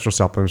by Ancestral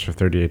Supplements for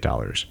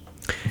 $38.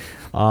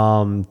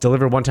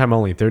 Delivered one time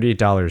only,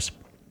 $38.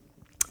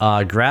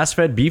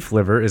 Grass-fed beef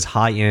liver is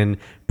high in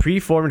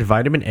preformed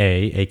vitamin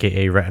A,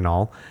 aka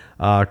retinol,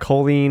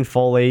 choline,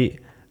 folate,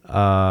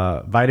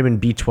 vitamin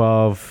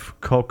B12,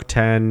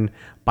 CoQ10,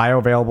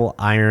 bioavailable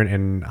iron,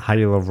 and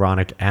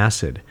hyaluronic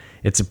acid.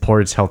 It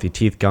supports healthy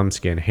teeth, gum,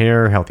 skin,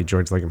 hair, healthy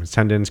joints, ligaments,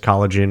 tendons,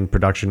 collagen,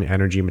 production,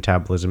 energy,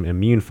 metabolism,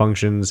 immune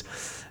functions,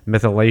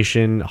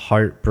 methylation,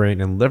 heart, brain,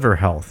 and liver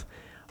health.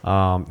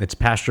 It's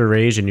pasture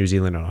raised in New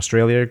Zealand and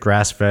Australia,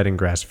 grass fed and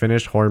grass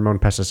finished, hormone,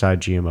 pesticide,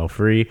 GMO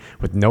free,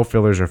 with no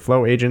fillers or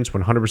flow agents,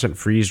 100%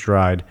 freeze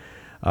dried,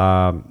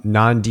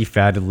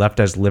 non-defatted, left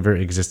as liver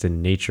exists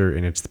in nature,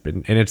 and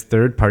it's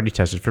third party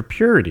tested for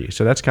purity.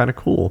 So that's kind of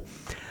cool.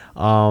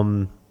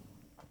 I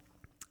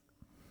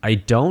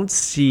don't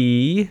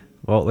see.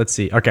 Well, let's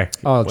see. Okay.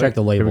 Oh, I'll check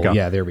the label. Here we go.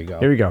 Yeah, there we go.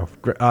 Here we go.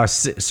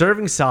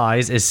 Serving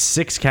size is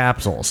 6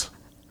 capsules.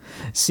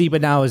 See,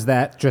 but now is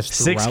that just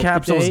 6 throughout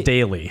capsules the day?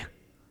 daily.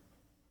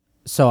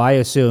 So I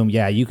assume,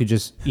 yeah, you could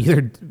just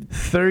either.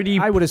 30,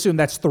 I would assume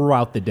that's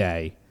throughout the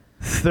day.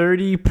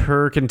 30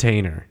 per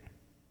container.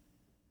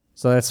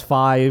 So that's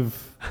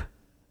five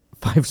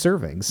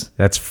servings.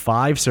 That's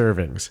 5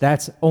 servings.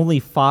 That's only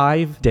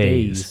 5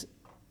 days.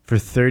 For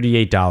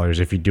 $38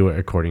 if you do it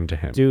according to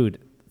him. Dude,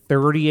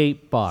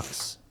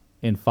 $38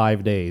 in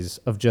 5 days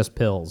of just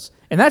pills.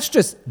 And that's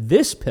just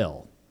this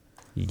pill.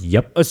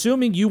 Yep.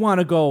 Assuming you want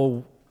to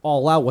go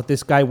all out, what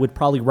this guy would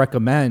probably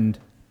recommend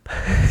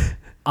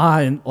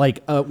on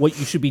like what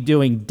you should be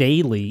doing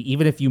daily,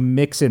 even if you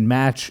mix and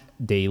match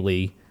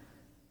daily.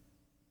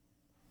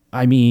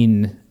 I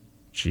mean,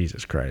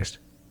 Jesus Christ.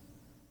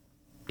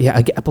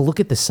 yeah, but look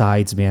at the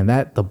sides, man.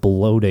 The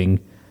bloating.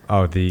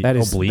 Oh, the That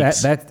is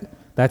obliques.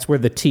 that's where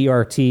the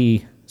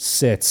TRT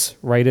sits,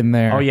 right in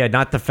there. Oh yeah,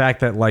 not the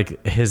fact that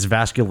like his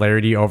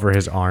vascularity over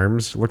his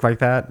arms look like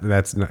that.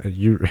 That's not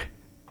you.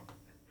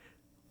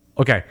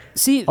 Okay.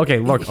 See. Okay.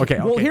 Look. Okay.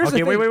 Well, okay. here's okay.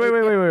 the Wait. thing.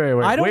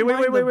 Wait. I don't wait.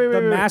 mind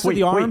the mass of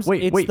the arms.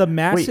 It's the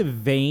massive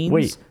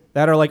veins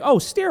that are like, oh,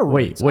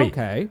 steroids. Wait.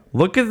 Okay.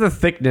 Look at the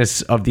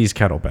thickness of these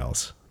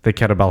kettlebells. The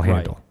kettlebell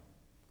handle.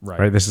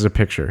 Right. This is a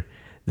picture.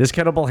 This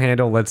kettlebell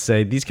handle. Let's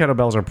say these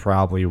kettlebells are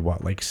probably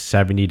what, like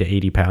 70 to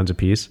 80 pounds a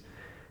piece.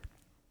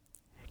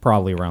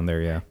 Probably around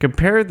there. Yeah.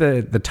 Compare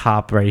the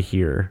top right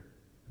here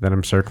that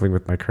I'm circling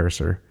with my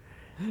cursor,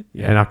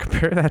 and I'll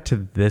compare that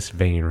to this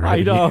vein right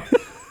I know. here.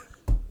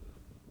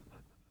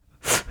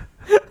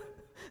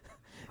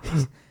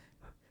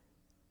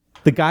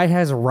 The guy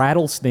has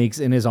rattlesnakes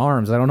in his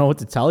arms. I don't know what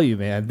to tell you,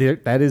 man.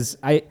 That is,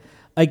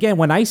 again,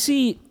 when I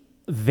see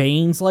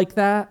veins like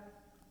that,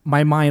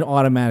 my mind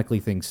automatically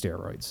thinks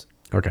steroids.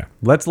 Okay,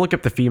 let's look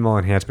up the female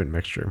enhancement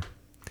mixture.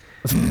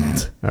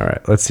 All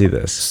right, let's see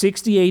this.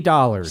 $68.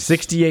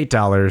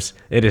 $68.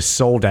 It is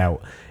sold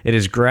out. It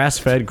is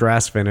grass-fed,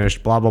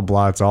 grass-finished, blah, blah,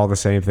 blah. It's all the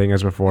same thing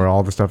as before.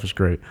 All the stuff is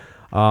great.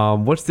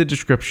 What's the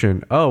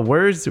description? Oh,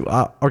 where's...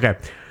 okay.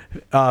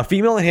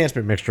 Female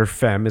enhancement mixture,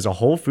 FEM, is a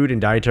whole food and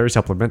dietary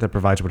supplement that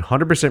provides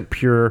 100%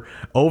 pure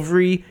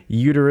ovary,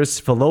 uterus,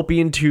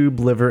 fallopian tube,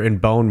 liver,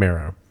 and bone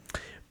marrow.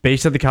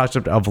 Based on the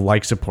concept of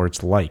like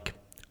supports like.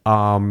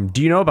 Do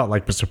you know about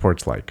like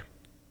supports like?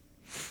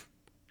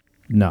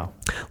 No.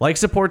 Like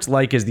supports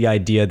like is the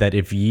idea that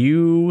if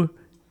you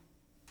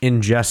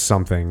ingest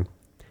something,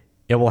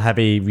 it will have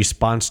a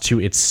response to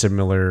its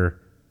similar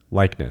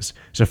likeness.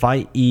 So if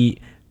I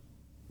eat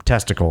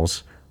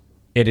testicles,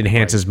 it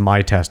enhances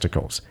my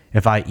testicles.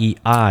 If I eat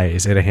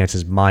eyes, it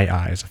enhances my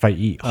eyes. If I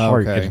eat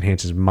heart, it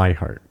enhances my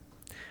heart.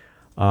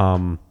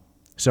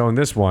 So in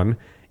this one,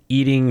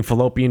 eating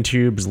fallopian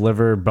tubes,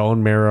 liver,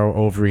 bone marrow,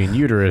 ovary, and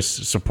uterus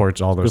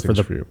supports all those things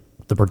for you.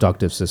 The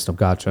productive system.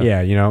 Gotcha.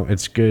 Yeah, you know,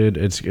 it's good.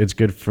 It's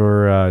good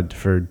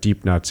for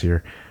deep nuts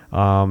here.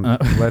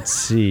 Let's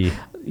see.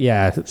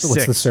 Yeah.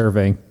 What's the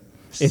serving?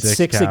 It's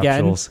 6 again.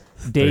 Capsules,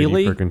 30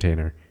 daily per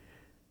container.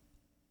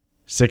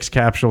 6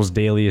 capsules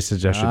daily is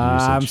suggested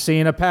usage. I'm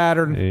seeing a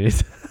pattern.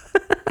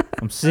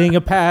 I'm seeing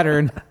a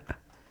pattern.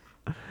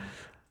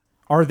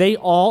 Are they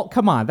all?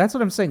 Come on, that's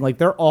what I'm saying. Like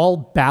they're all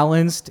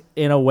balanced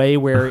in a way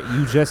where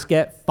you just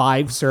get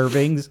 5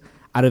 servings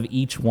out of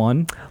each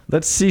one.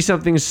 Let's see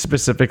something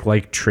specific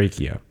like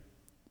trachea.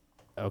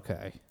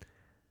 Okay.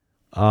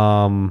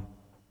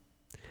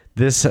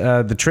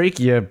 The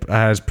trachea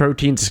has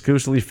proteins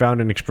exclusively found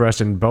and expressed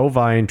in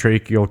bovine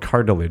tracheal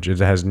cartilage. It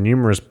has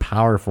numerous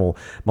powerful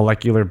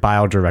molecular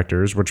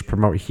biodirectors which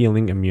promote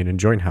healing, immune, and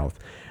joint health.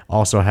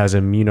 Also has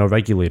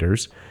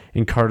immunoregulators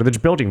and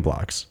cartilage building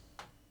blocks,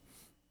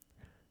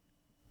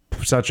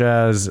 such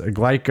as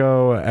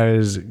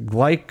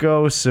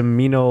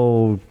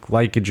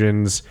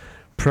glycosaminoglycogens,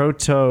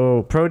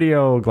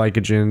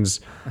 proteoglycogens,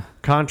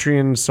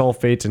 chondroitin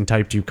sulfates, and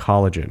type 2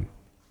 collagen.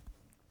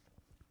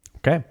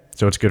 Okay,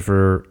 so it's good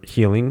for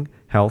healing,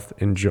 health,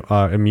 and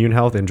immune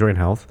health, and joint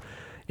health,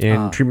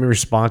 and treatment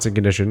response and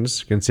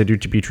conditions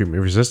considered to be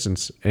treatment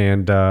resistance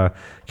and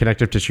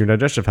connective tissue and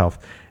digestive health.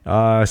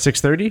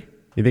 6:30.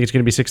 You think it's going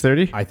to be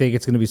 6:30? I think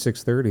it's going to be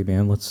 6:30,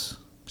 man.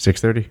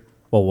 6:30.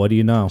 Well, what do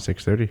you know?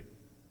 6:30.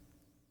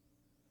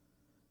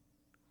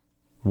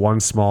 One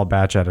small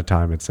batch at a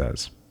time. It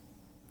says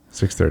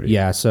 6:30.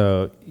 Yeah.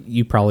 So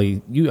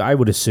I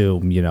would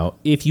assume,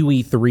 if you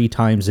eat 3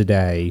 times a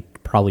day,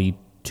 probably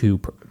 2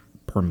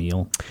 per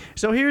meal.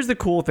 So here's the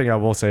cool thing I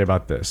will say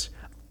about this.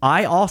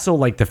 I also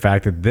like the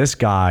fact that this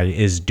guy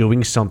is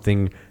doing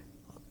something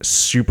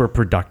super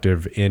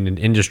productive in an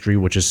industry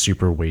which is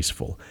super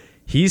wasteful.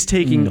 He's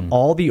taking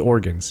all the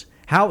organs.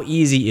 How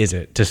easy is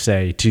it to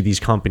say to these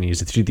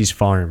companies, to these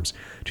farms,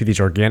 to these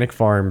organic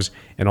farms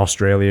in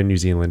Australia and New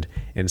Zealand,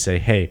 and say,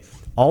 hey,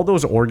 all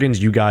those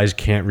organs you guys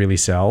can't really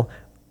sell,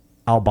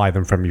 I'll buy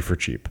them from you for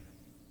cheap.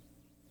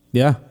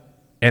 Yeah.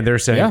 And they're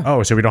saying,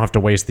 oh, so we don't have to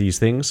waste these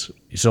things.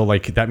 So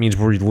like that means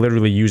we're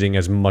literally using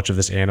as much of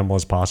this animal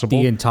as possible.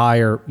 The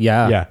entire,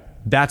 Yeah.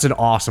 That's an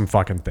awesome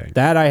fucking thing.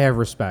 That I have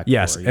respect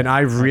Yes. for. And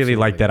I really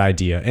like that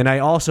idea. And I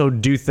also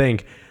do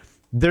think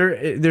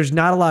there's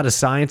not a lot of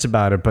science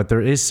about it, but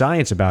there is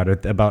science about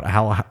it, about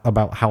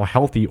how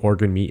healthy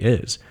organ meat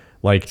is.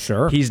 Like,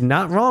 Sure. he's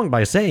not wrong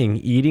by saying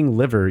eating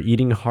liver,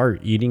 eating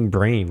heart, eating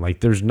brain. Like,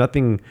 there's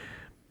nothing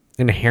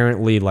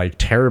inherently like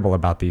terrible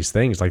about these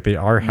things. Like, they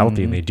are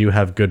healthy and they do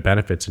have good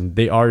benefits and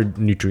they are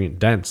nutrient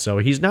dense. So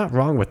he's not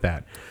wrong with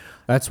that.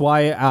 That's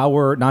why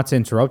not to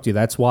interrupt you,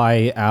 that's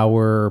why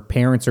our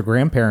parents or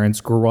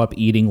grandparents grew up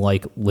eating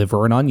like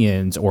liver and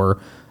onions or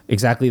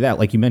exactly that,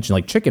 like you mentioned,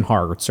 like chicken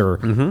hearts or,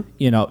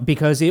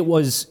 because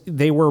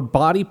they were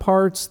body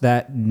parts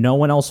that no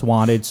one else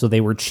wanted, so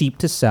they were cheap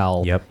to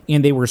sell. Yep.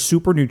 And they were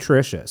super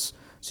nutritious.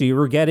 So you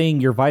were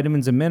getting your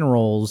vitamins and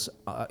minerals,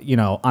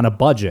 on a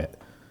budget.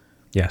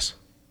 Yes.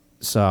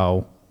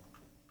 So.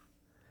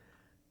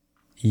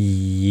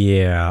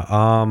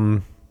 Yeah.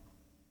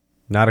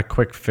 Not a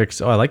quick fix.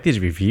 Oh, I like these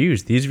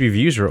reviews. These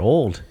reviews are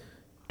old.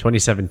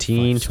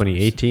 2017,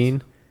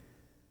 2018.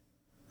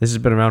 This has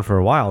been around for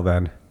a while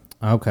then.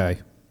 Okay.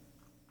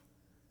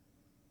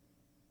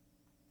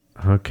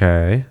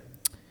 Okay.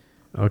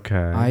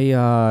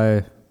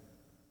 I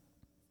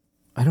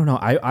don't know.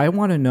 I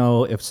want to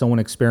know if someone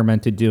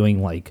experimented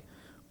doing like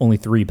only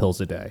 3 pills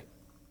a day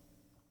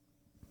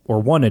or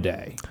 1 a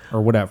day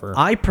or whatever.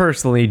 I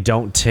personally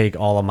don't take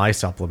all of my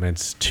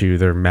supplements to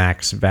their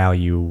max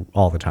value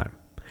all the time.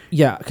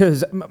 Yeah,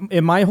 because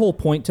my whole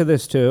point to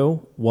this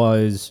too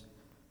was,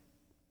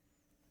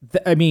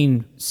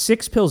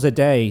 6 pills a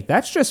day,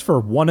 that's just for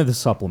one of the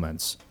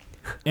supplements.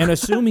 And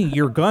assuming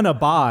you're going to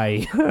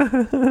buy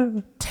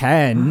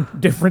 10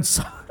 different,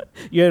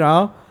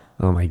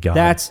 Oh my God.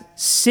 that's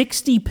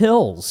 60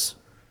 pills.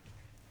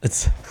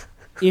 It's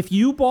If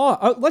you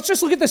bought, let's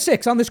just look at the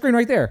 6 on the screen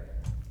right there.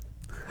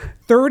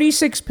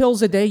 36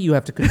 pills a day you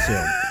have to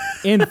consume.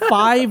 And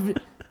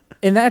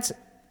that's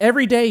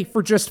every day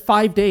for just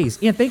 5 days.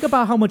 And think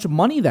about how much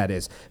money that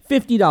is.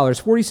 $50,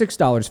 $46,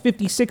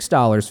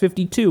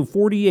 $56, $52,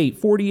 $48,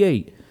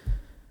 $48.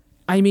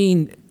 I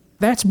mean,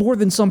 that's more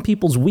than some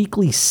people's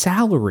weekly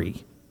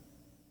salary.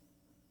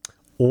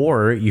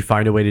 Or you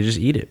find a way to just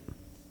eat it.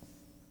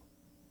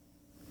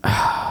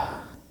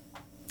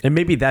 And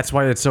maybe that's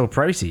why it's so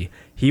pricey.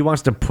 He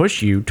wants to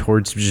push you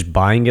towards just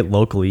buying it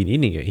locally and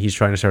eating it. He's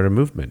trying to start a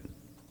movement.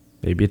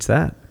 Maybe it's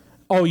that.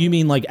 Oh, you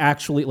mean like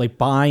actually like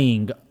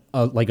buying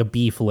like a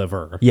beef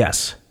liver?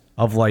 Yes.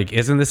 Of like,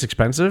 isn't this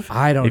expensive?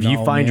 I don't know. If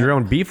you find man. your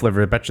own beef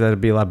liver, I bet you that'd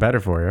be a lot better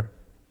for you.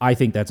 I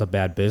think that's a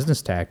bad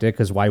business tactic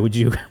because why would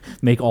you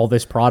make all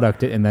this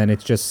product and then it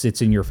just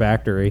sits in your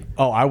factory?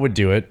 Oh, I would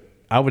do it.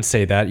 I would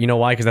say that. You know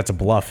why? Because that's a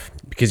bluff.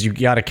 Because you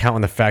got to count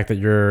on the fact that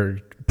your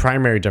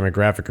primary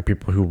demographic are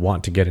people who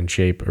want to get in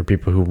shape or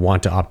people who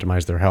want to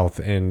optimize their health.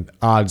 And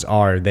odds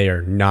are they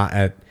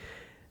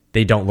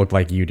don't look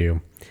like you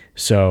do.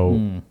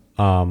 So,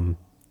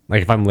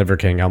 like if I'm Liver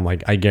King, I'm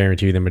like, I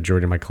guarantee you the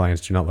majority of my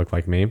clients do not look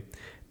like me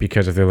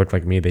because if they look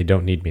like me, they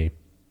don't need me.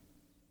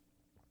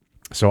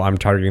 So I'm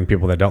targeting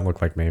people that don't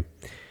look like me.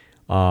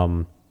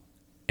 And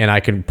I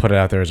can put it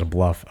out there as a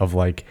bluff of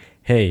like,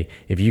 hey,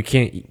 if you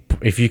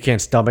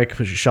can't stomach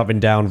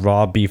shoving down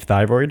raw beef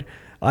thyroid,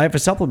 I have a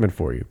supplement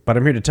for you. But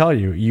I'm here to tell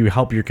you, you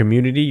help your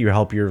community, you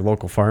help your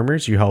local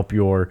farmers, you help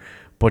your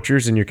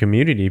butchers in your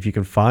community if you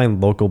can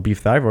find local beef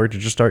thyroid to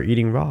just start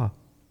eating raw.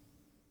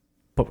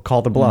 But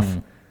call the bluff.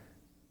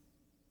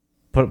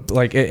 But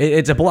like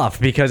it's a bluff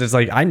because it's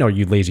like, I know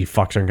you lazy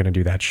fucks aren't going to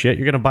do that shit.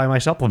 You're going to buy my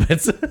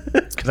supplements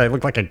because I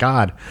look like a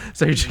god.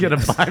 So you're just going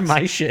to buy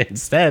my shit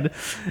instead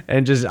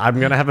and just I'm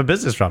going to have a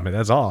business from it.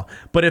 That's all.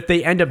 But if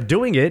they end up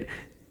doing it,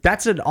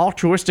 that's an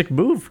altruistic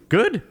move.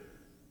 Good.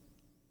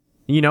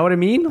 You know what I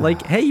mean?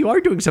 Like, hey, you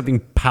are doing something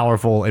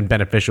powerful and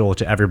beneficial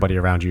to everybody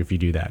around you if you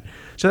do that.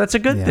 So that's a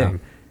good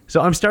thing. So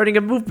I'm starting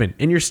a movement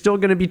and you're still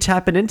going to be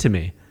tapping into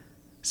me.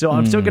 So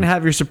I'm still going to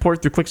have your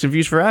support through clicks and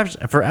views for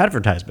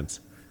advertisements.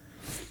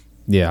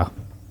 Yeah.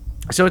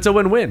 So it's a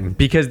win-win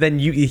because then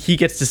he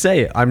gets to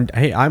say,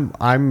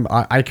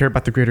 I care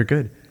about the greater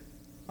good.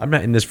 I'm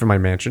not in this for my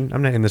mansion.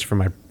 I'm not in this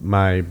for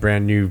my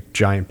brand new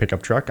giant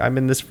pickup truck. I'm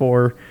in this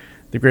for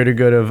the greater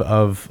good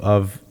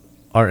of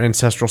our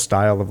ancestral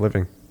style of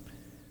living.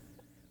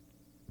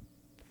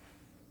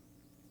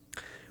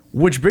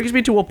 Which brings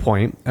me to a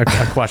point, a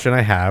question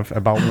I have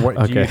about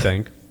what do you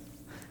think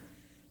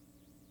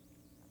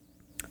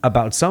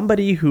about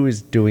somebody who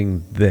is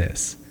doing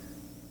this?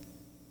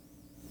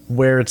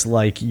 Where it's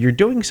like you're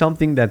doing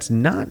something that's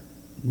not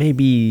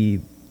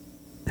maybe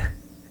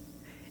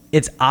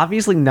it's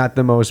obviously not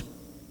the most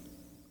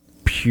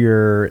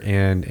pure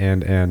and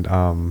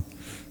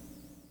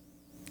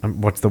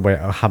what's the way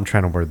I'm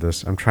trying to word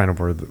this? I'm trying to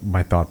word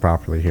my thought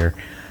properly here.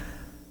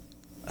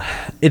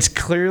 It's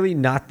clearly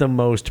not the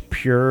most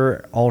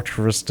pure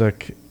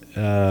altruistic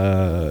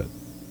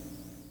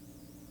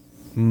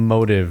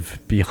motive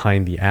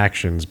behind the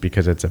actions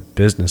because it's a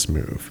business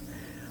move.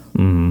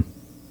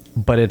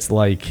 But it's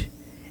like,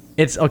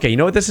 it's okay. You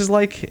know what this is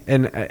like?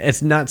 And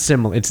it's not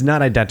similar. It's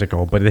not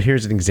identical, but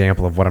here's an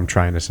example of what I'm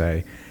trying to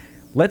say.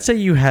 Let's say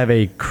you have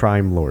a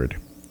crime lord,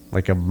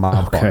 like a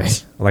mob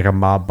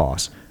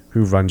boss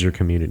who runs your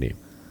community.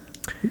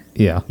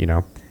 Yeah. You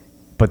know,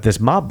 but this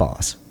mob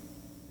boss,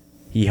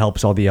 he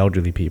helps all the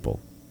elderly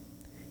people.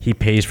 He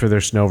pays for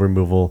their snow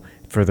removal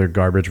for their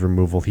garbage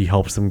removal. He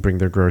helps them bring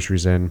their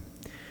groceries in.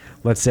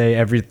 Let's say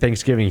every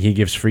Thanksgiving he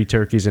gives free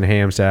turkeys and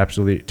hams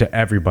to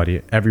everybody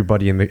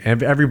in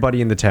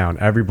the town.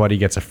 Everybody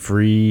gets a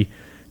free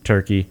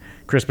turkey.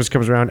 Christmas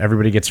comes around,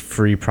 everybody gets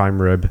free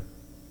prime rib.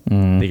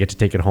 They get to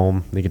take it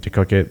home. They get to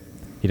cook it.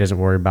 He doesn't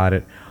worry about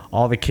it.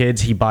 All the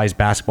kids, he buys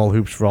basketball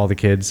hoops for all the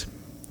kids.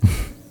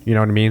 You know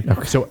what I mean?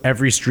 Okay. So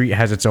every street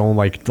has its own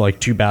like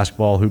 2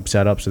 basketball hoop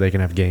setup so they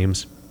can have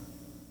games.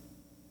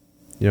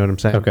 You know what I'm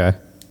saying? Okay.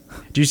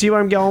 Do you see where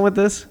I'm going with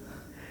this?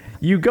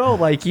 You go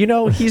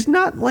he's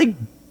not like,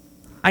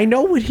 I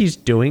know what he's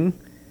doing,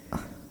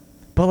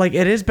 but like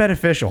it is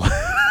beneficial.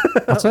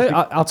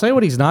 I'll tell you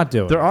what he's not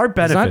doing. There are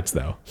benefits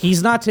though.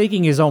 He's not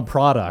taking his own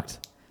product.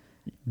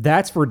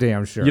 That's for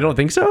damn sure. You don't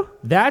think so?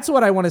 That's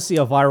what I want to see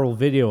a viral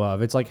video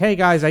of. It's like, hey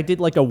guys, I did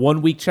like a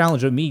 1-week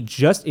challenge of me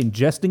just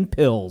ingesting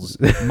pills,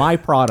 my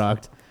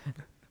product.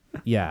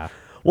 Yeah.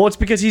 Well, it's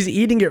because he's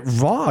eating it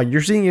raw.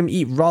 You're seeing him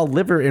eat raw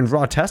liver and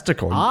raw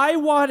testicle. I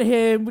want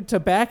him to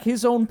back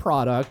his own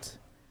product,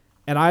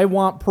 and I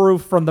want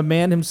proof from the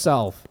man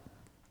himself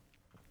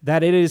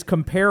that it is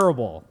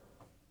comparable.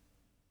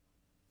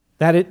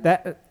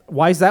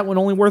 Why is that one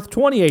only worth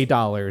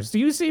 $28? Do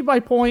you see my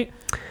point?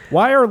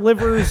 Why are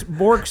livers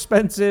more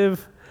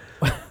expensive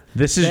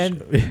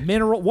than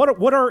mineral?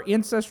 What are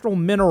ancestral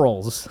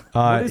minerals?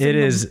 It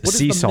is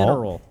sea salt.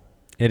 Mineral?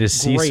 It is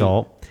sea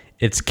salt.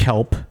 It's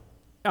kelp.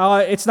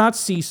 It's not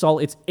sea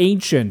salt. It's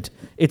ancient.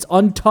 It's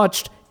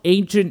untouched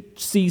ancient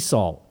sea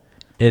salt.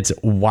 It's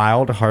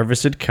wild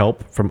harvested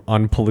kelp from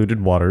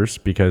unpolluted waters,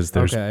 because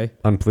there's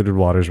unpolluted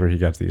waters where he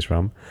gets these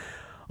from.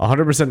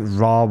 100%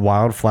 raw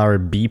wildflower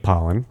bee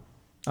pollen.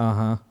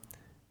 Uh-huh.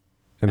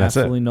 And that's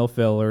absolutely it. No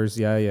fillers.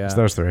 Yeah. It's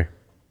those 3.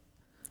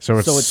 So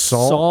it's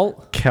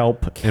salt,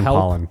 kelp, and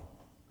pollen.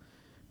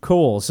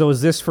 Cool. So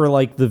is this for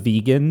like the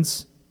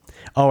vegans?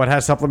 Oh, it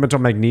has supplemental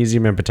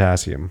magnesium and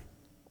potassium.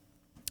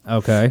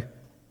 Okay.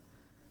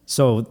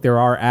 So there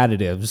are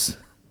additives.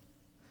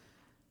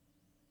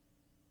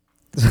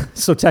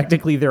 So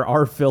technically there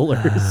are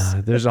fillers.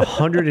 There's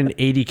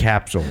 180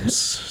 capsules,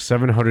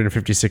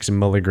 756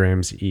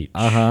 milligrams each.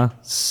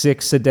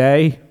 6 a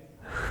day?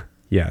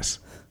 Yes.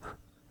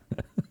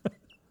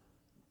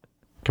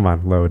 Come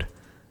on, load.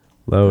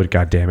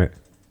 God damn it.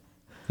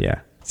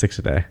 Yeah, 6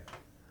 a day.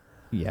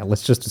 Yeah,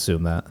 let's just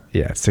assume that.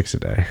 Yeah, it's 6 a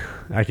day.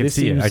 I can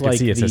see it. I can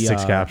see it says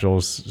 6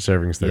 capsules,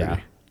 servings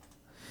 30.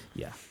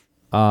 Yeah.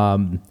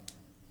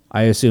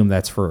 I assume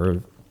that's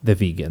for the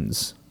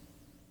vegans.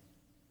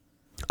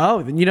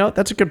 Oh,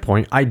 that's a good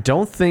point. I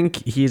don't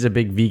think he's a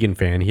big vegan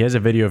fan. He has a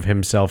video of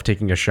himself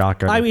taking a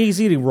shotgun. I mean, he's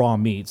eating raw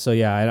meat, so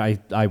yeah,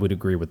 I would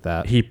agree with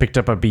that. He picked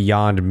up a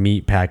Beyond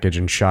Meat package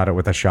and shot it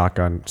with a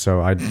shotgun.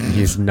 So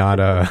he's not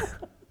a...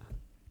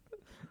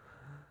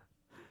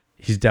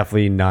 He's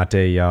definitely not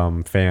a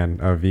fan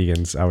of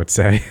vegans, I would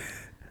say.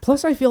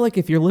 Plus, I feel like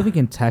if you're living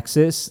in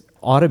Texas,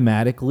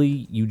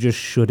 automatically you just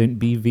shouldn't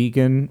be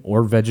vegan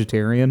or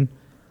vegetarian.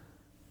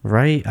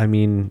 Right? I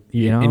mean,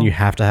 and you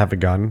have to have a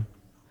gun.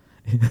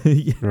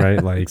 Yeah,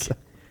 right? Like,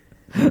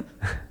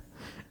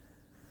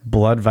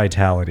 blood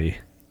vitality.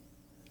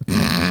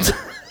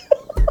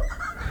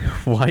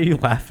 Why are you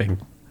laughing?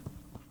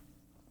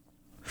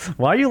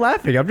 Why are you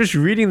laughing? I'm just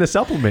reading the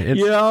supplement.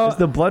 It's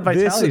the blood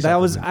vitality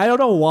supplement. I don't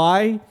know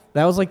why.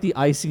 That was like the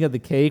icing of the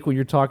cake when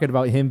you're talking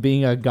about him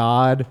being a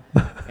god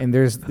and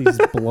there's these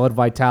blood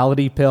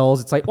vitality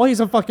pills. It's like, well, he's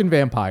a fucking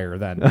vampire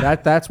then.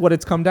 That's what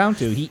it's come down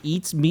to. He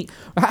eats meat.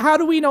 How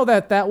do we know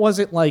that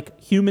wasn't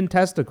like human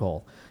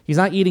testicle? He's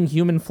not eating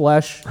human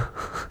flesh.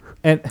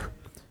 And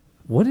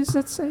what does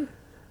that say?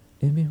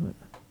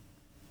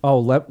 Oh,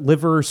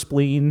 liver,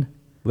 spleen.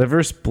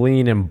 Liver,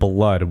 spleen, and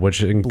blood,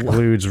 which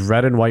includes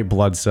red and white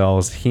blood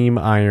cells,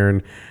 heme,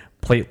 iron,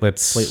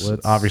 platelets.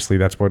 Obviously,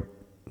 that's what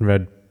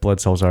red blood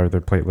cells are.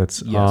 They're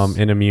platelets. Yes.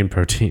 And immune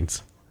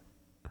proteins.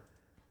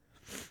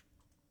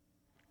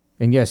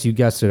 And yes, you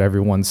guessed it,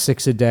 everyone.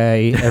 6 a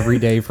day, every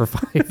day for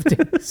 5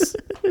 days.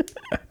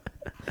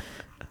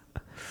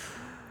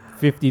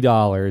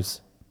 $50.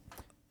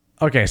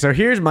 Okay, so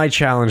here's my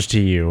challenge to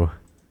you.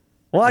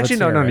 Well, actually,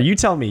 no. You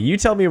tell me. You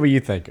tell me what you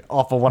think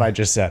off of what I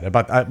just said.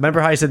 Remember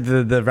how I said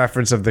the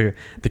reference of the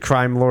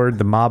crime lord,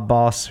 the mob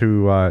boss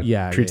who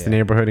treats the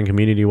neighborhood and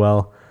community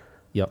well?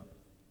 Yep.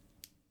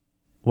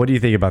 What do you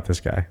think about this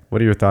guy?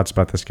 What are your thoughts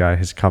about this guy,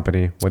 his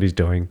company, what he's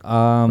doing? What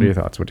are your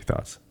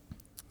thoughts?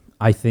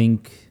 I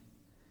think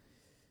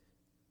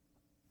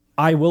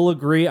I will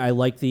agree. I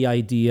like the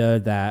idea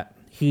that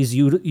he's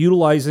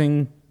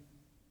utilizing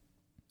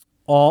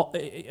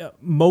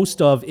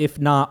most of, if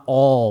not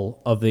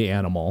all of the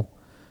animal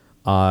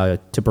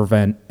to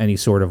prevent any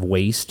sort of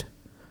waste.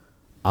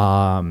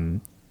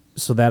 So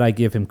that I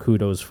give him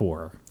kudos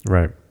for.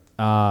 Right.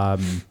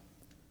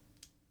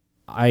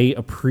 I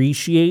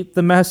appreciate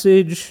the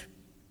message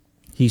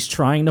he's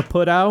trying to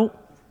put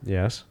out.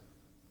 Yes.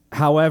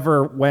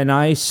 However, when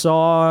I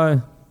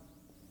saw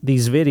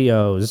these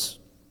videos,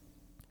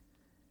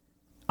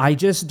 I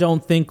just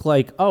don't think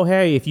like, oh,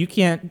 hey, if you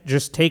can't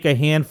just take a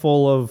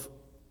handful of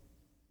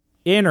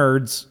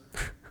innards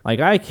like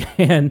I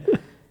can,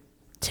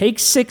 take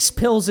 6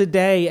 pills a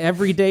day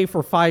every day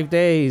for 5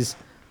 days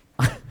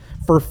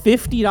for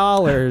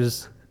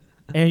 $50,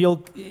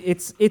 and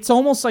it's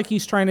almost like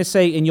he's trying to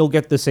say, and you'll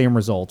get the same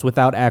results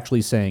without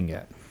actually saying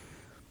it.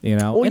 You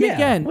know, Well, and yeah.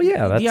 again, Well,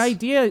 yeah, the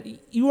idea,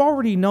 you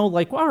already know,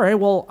 like, all right,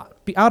 well,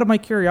 out of my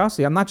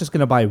curiosity, I'm not just going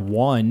to buy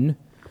one.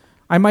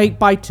 I might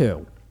buy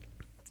 2.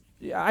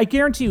 I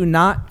guarantee you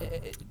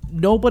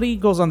nobody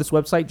goes on this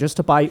website just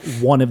to buy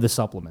one of the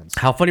supplements.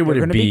 How funny would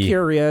They're it going to be? be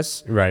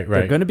curious. Right.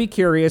 They're going to be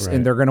curious, Right.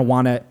 and they're going to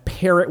want to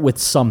pair it with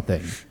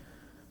something.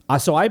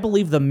 So I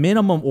believe the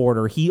minimum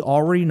order, he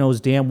already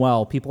knows damn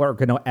well people are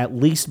going to at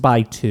least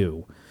buy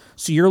 2.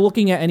 So you're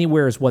looking at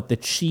anywhere is what the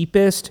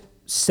cheapest,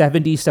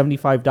 $70,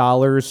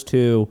 $75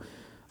 to,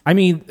 I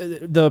mean,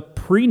 the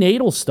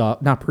prenatal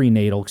stuff, not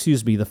prenatal,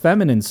 excuse me, the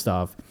feminine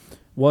stuff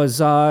was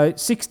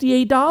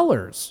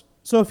 $68.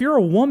 So if you're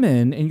a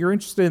woman and you're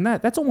interested in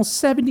that, that's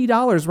almost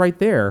 $70 right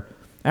there.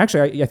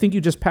 Actually, I think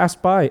you just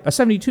passed by a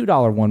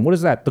 $72 one. What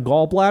is that? The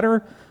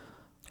gallbladder?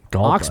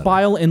 Ox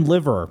bile and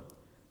liver.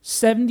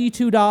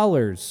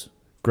 $72.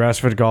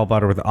 Grass-fed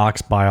gallbladder with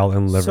ox bile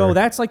and liver. So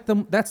that's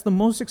the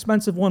most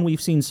expensive one we've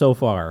seen so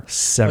far.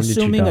 $72.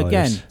 Assuming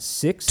again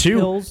 6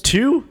 pills,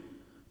 2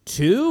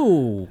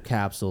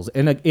 capsules,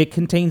 and it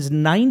contains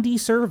 90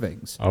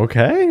 servings.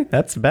 Okay,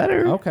 that's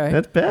better. Okay,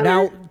 that's better.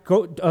 Now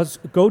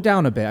go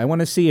down a bit. I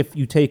want to see if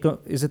you take.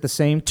 Is it the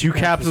same? 2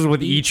 capsules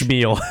with each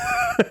meal.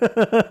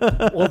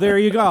 Well, there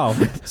you go.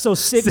 So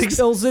 6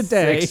 pills a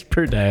day. 6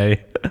 per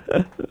day.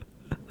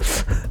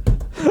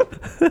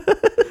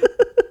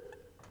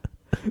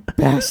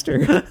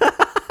 Bastard.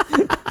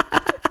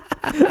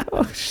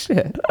 Oh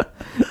shit.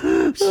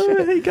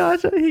 He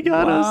got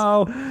us.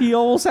 Wow, he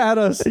almost had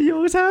us. He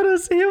almost had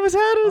us.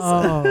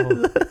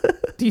 Oh.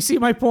 Do you see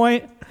my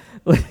point?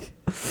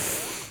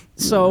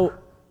 So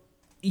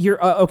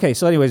you're okay.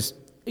 So, anyways,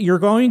 you're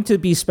going to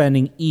be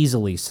spending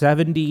easily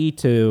 $70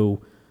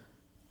 to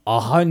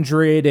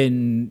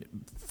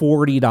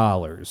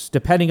 $140,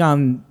 depending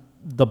on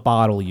the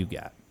bottle you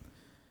get.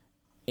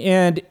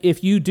 And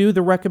if you do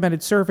the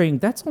recommended serving,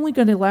 that's only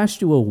going to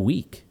last you a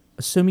week,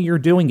 assuming you're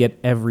doing it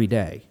every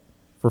day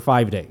for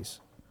 5 days.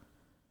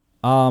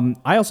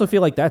 I also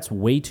feel like that's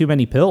way too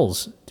many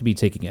pills to be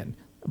taking in.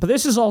 But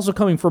this is also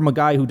coming from a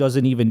guy who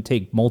doesn't even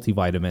take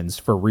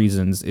multivitamins for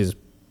reasons is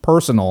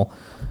personal.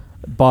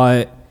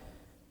 But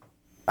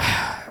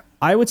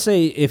I would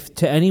say if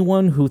to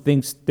anyone who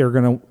thinks they're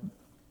going to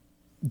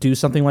do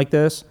something like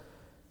this,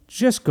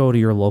 just go to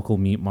your local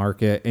meat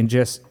market and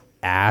just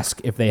ask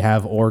if they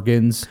have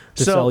organs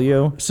to sell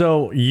you.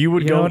 So you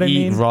would know go what I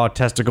eat mean? raw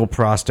testicle,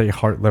 prostate,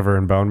 heart, liver,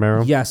 and bone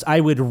marrow? Yes,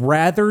 I would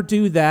rather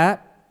do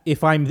that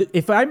if I'm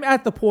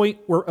at the point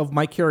of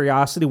my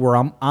curiosity where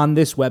I'm on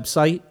this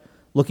website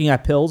looking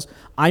at pills.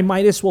 I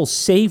might as well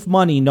save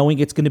money knowing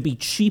it's going to be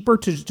cheaper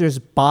to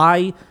just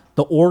buy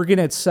the organ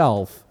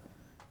itself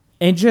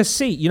and just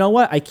see. You know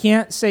what? I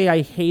can't say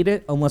I hate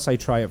it unless I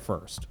try it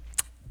first.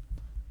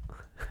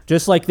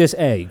 Just like this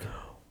egg.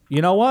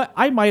 You know what?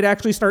 I might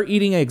actually start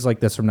eating eggs like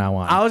this from now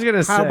on. I was going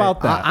to say. How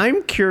about that?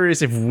 I'm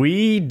curious if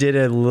we did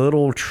a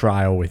little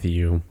trial with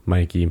you,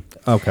 Mikey.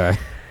 Okay.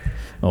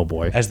 Oh,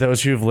 boy. As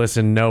those who've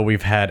listened know,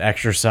 we've had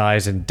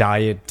exercise and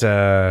diet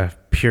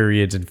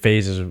periods and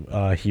phases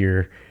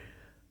here.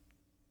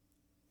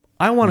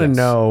 I want to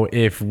know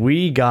if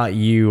we got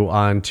you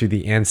onto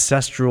the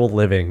Ancestral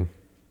Living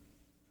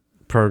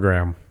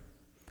program,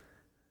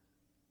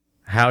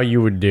 how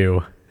you would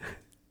do.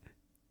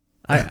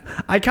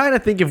 I kind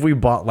of think if we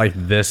bought like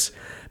this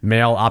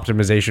male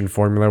optimization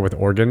formula with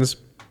organs,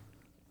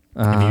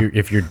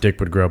 if your dick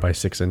would grow by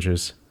 6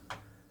 inches.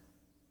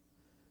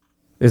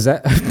 Is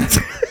that?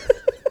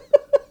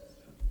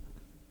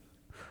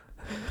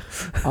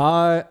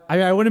 I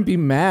mean, I wouldn't be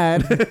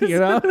mad, you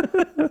know?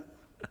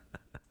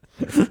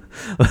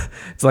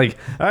 It's like,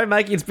 all right,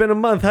 Mikey, it's been a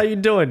month. How you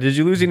doing? Did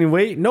you lose any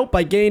weight? Nope,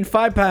 I gained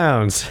 5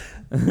 pounds.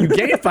 You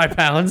gained 5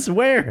 pounds?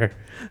 Where?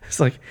 It's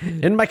like,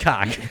 in my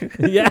cock.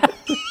 Yeah.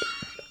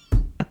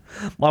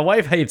 My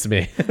wife hates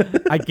me.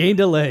 I gained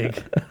a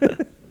leg.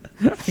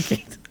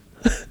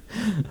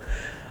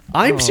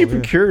 I'm super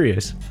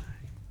curious.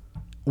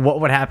 What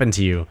would happen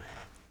to you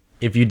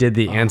if you did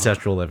the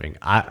ancestral living?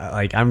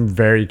 I'm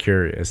very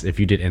curious if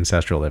you did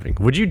ancestral living.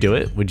 Would you do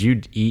it? Would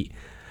you eat?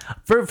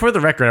 For the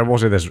record, I will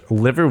say this: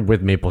 liver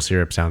with maple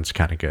syrup sounds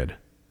kind of good.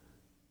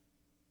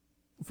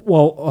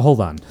 Well, hold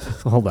on.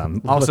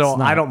 Also,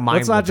 I don't mind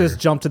Let's not liver. just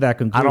jump to that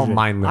conclusion. I don't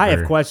mind liver. I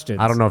have questions.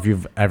 I don't know if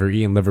you've ever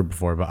eaten liver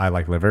before, but I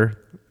like liver.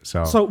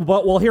 So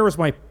well, here was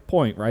my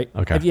point, right?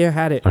 Okay. Have you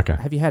had it? Okay.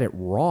 Have you had it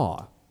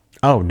raw?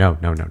 oh no.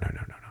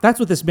 That's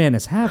what this man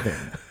is having.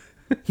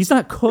 He's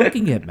not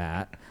cooking it,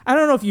 Matt. I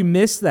don't know if you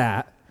missed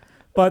that,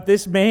 but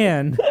this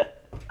man,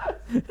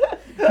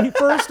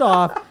 first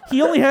off,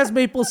 he only has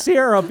maple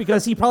syrup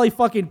because he probably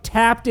fucking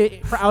tapped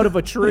it out of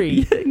a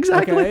tree. Yeah,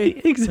 exactly.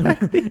 Okay?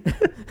 Exactly.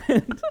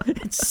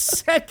 And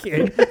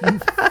second, you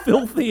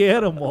filthy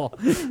animal.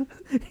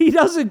 He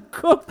doesn't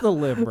cook the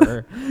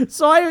liver.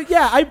 So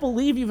I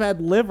believe you've had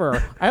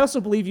liver. I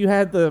also believe you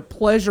had the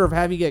pleasure of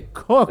having it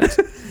cooked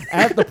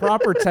at the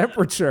proper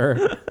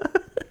temperature.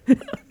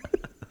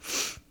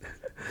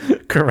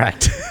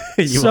 Correct.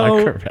 You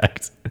are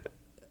correct.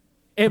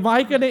 Am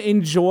I going to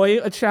enjoy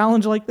a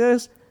challenge like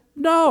this?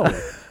 No.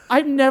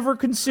 I've never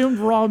consumed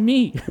raw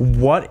meat.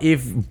 What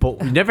if you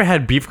never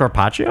had beef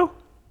carpaccio?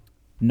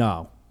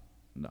 No.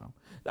 All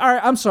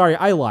right, I'm sorry.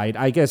 I lied.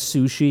 I guess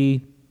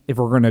sushi, if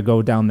we're going to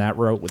go down that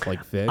route with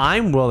like fish.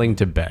 I'm willing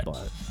to bet.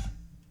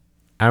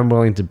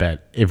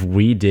 If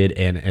we did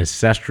an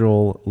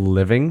ancestral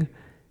living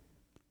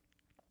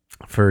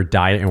for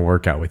diet and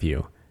workout with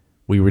you,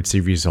 we would see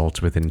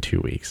results within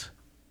 2 weeks.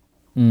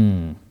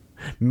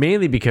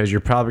 Mainly because you're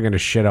probably going to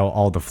shit out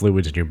all the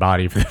fluids in your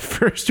body for the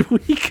first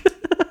week.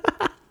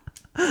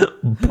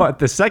 But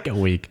the second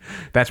week,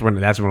 that's when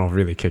it'll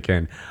really kick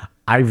in.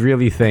 I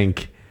really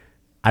think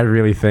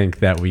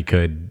that we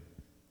could.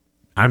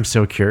 I'm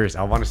so curious.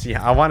 I want to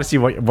see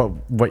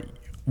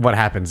what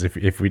happens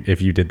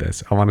if you did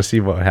this. I want to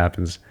see what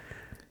happens.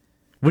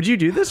 Would you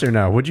do this or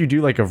no? Would you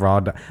do like a raw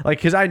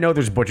because I know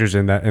there's butchers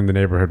in the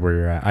neighborhood where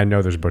you're at. I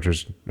know there's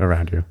butchers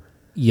around you.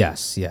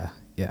 Yes, yeah.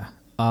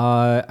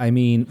 I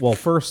mean, well,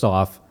 first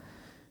off,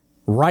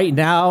 right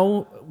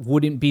now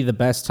wouldn't be the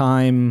best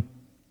time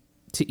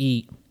to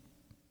eat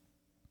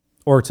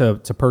or to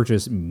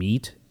purchase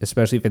meat,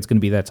 especially if it's going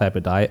to be that type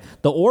of diet.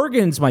 The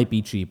organs might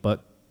be cheap,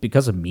 but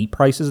because of meat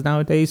prices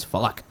nowadays,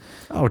 fuck.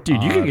 Oh,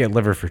 dude, you can get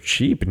liver for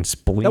cheap and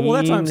spleen. Well,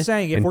 that's what I'm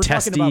saying. If we're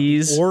testes, talking about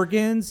the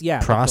organs,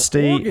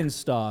 prostate, like the organ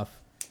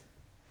stuff,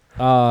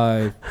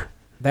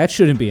 that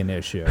shouldn't be an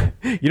issue.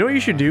 You know what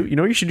you should do? You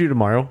know what you should do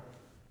tomorrow?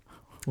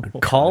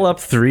 Call up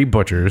 3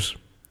 butchers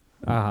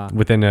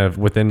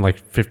within like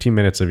 15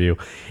 minutes of you,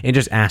 and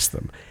just ask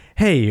them,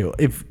 "Hey,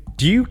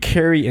 do you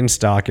carry in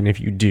stock? And if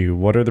you do,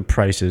 what are the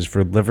prices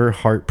for liver,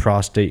 heart,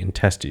 prostate, and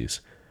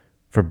testes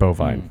for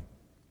bovine?"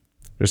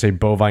 Just say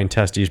bovine,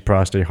 testes,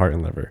 prostate, heart,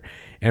 and liver,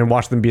 and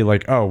watch them be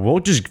like, "Oh, we'll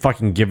just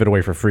fucking give it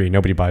away for free.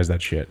 Nobody buys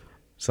that shit."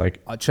 It's like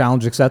a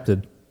challenge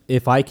accepted.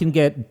 If I can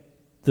get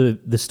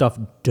the stuff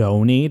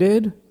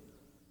donated,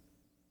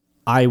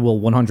 I will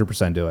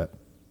 100% do it.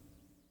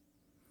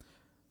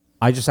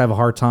 I just have a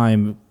hard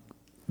time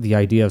the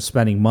idea of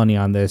spending money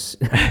on this,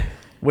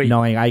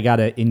 knowing I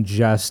gotta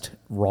ingest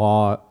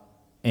raw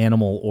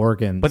animal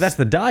organs. But that's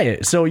the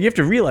diet. So you have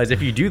to realize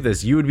if you do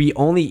this, you would be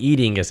only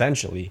eating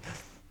essentially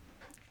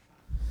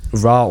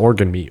raw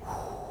organ meat.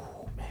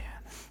 Oh,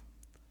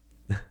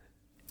 man.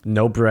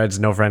 No breads,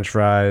 no French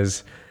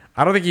fries.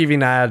 I don't think he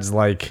even adds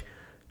like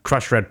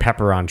crushed red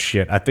pepper on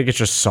shit. I think it's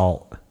just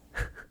salt.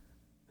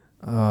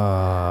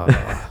 God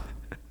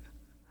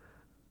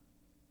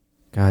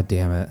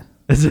damn it.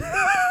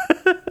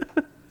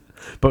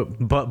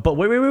 But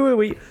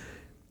wait.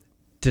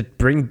 To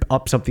bring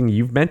up something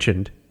you've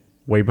mentioned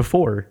way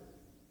before,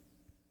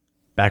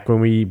 back when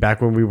we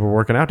were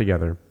working out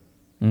together,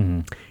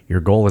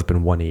 your goal has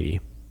been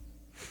 180,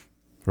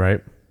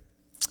 right?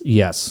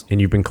 Yes.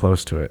 And you've been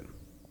close to it.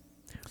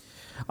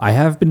 I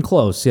have been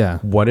close, yeah.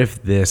 What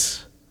if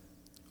this...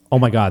 Oh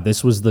my God,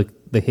 this was the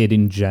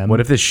hidden gem. What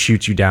if this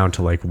shoots you down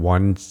to like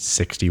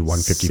 160,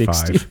 155?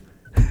 60.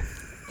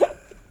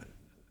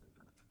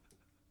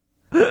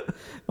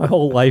 My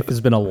whole life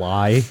has been a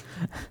lie.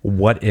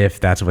 What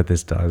if that's what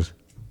this does?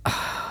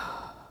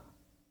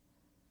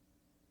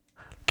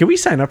 Can we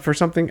sign up for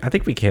something? I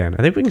think we can.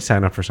 I think we can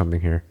sign up for something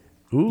here.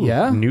 Ooh,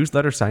 yeah?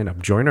 Newsletter sign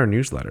up. Join our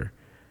newsletter.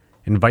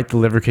 Invite the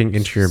Liver King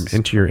into your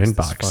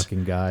inbox. This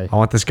fucking guy. I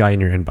want this guy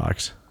in your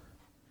inbox.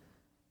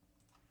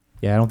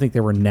 Yeah, I don't think they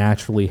were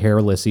naturally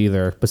hairless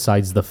either,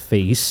 besides the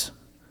face.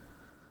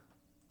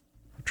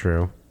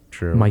 True.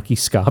 Mikey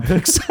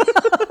Scopics.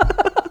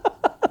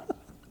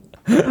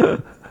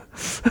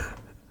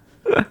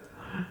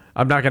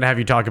 I'm not going to have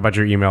you talk about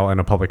your email in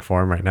a public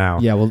forum right now.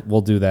 Yeah,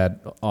 we'll do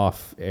that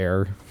off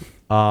air.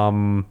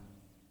 Yeah,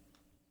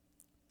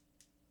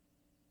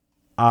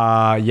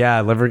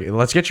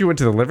 let's get you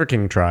into the Liver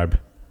King tribe.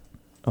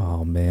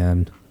 Oh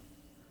man.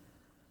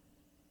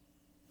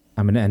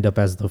 I'm going to end up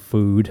as the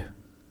food.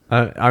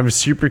 I'm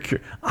super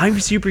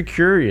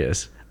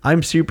curious.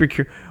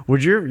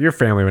 Would your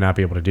family would not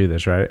be able to do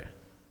this, right?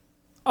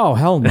 Oh,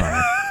 hell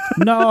no.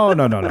 No.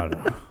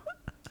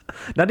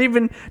 Not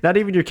even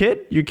your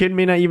kid? Your kid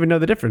may not even know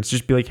the difference.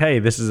 Just be like, hey,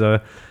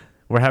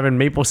 we're having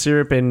maple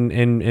syrup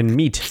and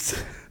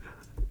meat.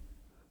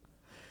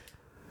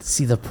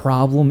 See, the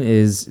problem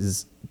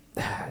is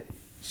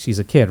she's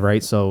a kid,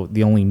 right? So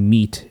the only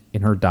meat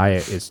in her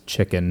diet is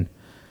chicken,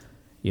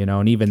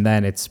 and even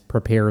then it's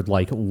prepared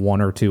like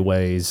one or two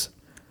ways.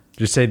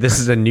 Just say, this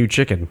is a new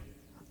chicken.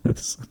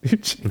 This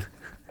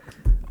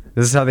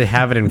is how they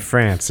have it in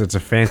France. It's a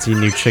fancy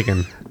new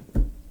chicken.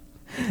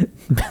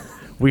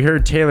 We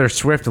heard Taylor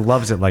Swift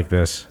loves it like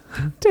this.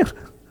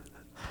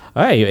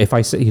 Hey, if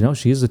I say,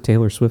 she's a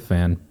Taylor Swift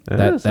fan,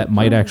 that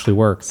might actually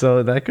work.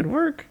 So that could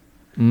work.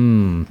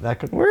 That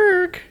could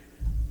work.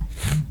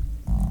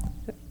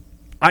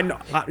 I know.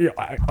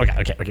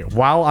 Okay.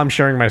 While I'm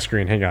sharing my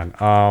screen, hang on.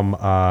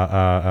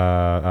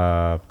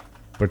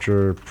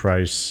 Butcher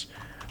price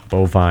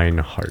bovine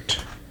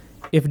heart.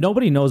 If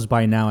nobody knows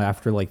by now,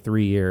 after like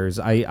 3 years,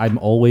 I'm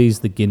always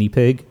the guinea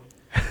pig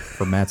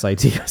for Matt's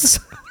ideas.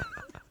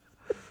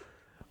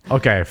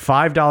 Okay,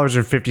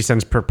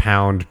 $5.50 per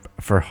pound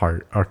for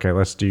heart. Okay,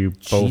 let's do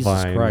bovine.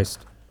 Jesus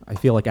Christ. I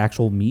feel like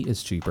actual meat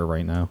is cheaper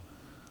right now.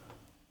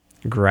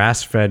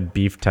 Grass-fed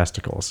beef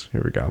testicles.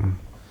 Here we go.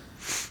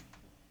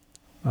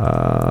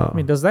 I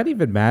mean, does that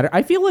even matter?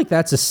 I feel like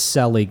that's a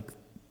selling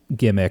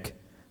gimmick.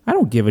 I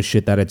don't give a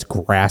shit that it's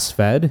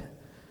grass-fed.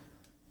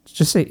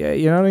 Just say,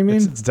 you know what I mean?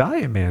 It's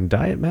diet, man.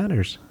 Diet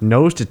matters.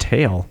 Nose to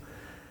tail.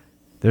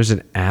 There's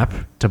an app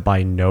to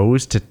buy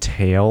nose to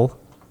tail.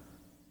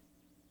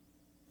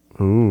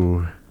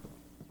 Ooh.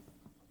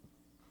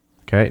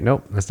 Okay,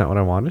 nope, that's not what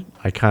I wanted.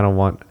 I kind of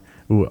want...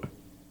 Ooh.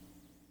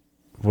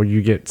 Well,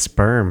 you get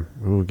sperm.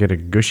 Ooh, get a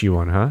gushy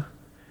one, huh?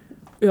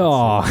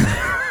 Oh.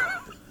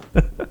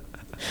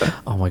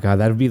 Oh my god,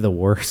 that would be the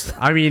worst.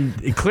 I mean,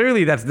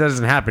 clearly that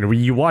doesn't happen. When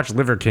you watch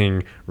Liver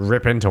King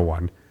rip into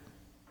one.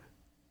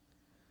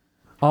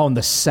 Oh, and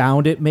the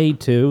sound it made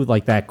too,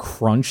 like that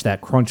crunch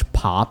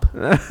pop.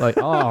 Like,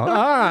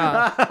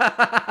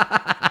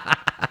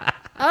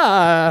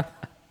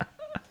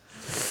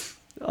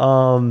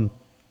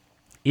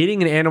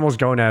 Eating an animal's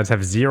gonads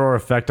have zero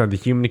effect on the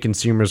human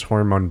consumer's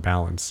hormone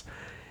balance.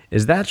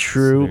 Is that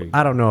true?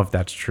 I don't know if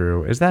that's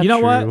true. Is that true? You know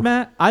what,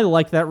 Matt? I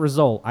like that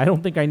result. I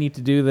don't think I need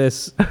to do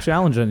this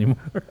challenge anymore.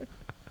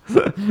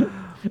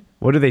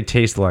 What do they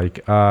taste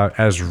like?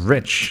 As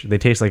rich. They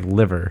taste like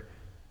liver.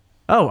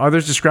 Oh,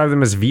 others describe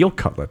them as veal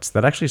cutlets.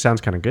 That actually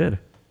sounds kind of good.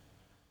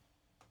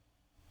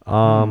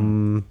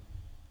 Hang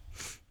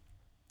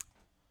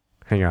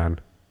on.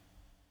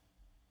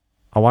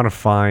 I want to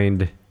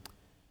find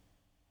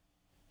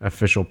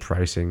official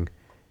pricing.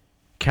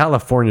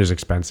 California's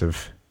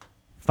expensive.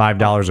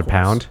 $5 a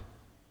pound.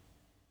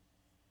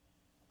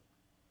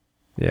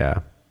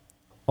 Yeah.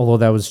 Although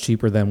that was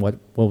cheaper than what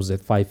was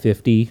it,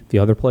 $5.50 the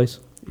other place?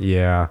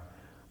 Yeah.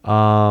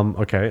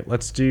 Okay,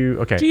 let's do...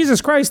 Okay.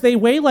 Jesus Christ, they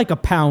weigh like a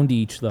pound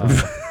each, though.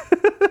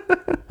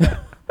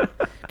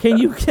 Can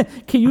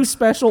you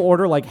special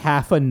order like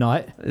half a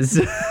nut?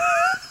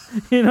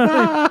 You know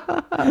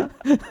what I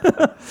mean?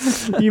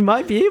 You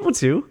might be able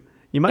to.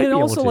 You might And be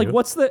also, able to. like,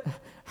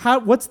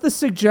 what's the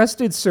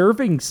suggested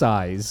serving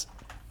size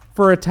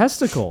for a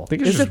testicle?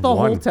 think it's Is just it the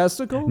one. whole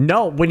testicle?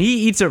 No, when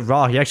he eats it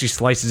raw, he actually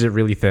slices it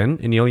really thin,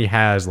 and he only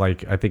has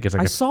like I think it's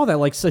like I saw that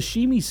like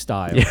sashimi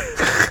style.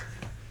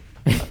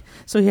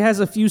 So he has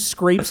a few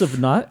scrapes of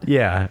nut.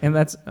 yeah, And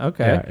that's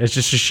okay. yeah. It's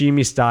just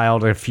sashimi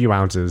styled, a few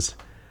ounces.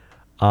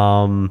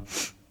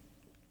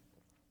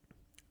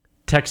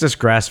 Texas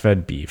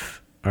grass-fed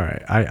beef. All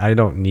right, I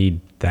don't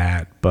need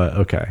that, but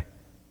okay.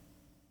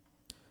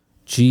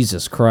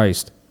 Jesus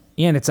Christ.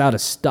 And it's out of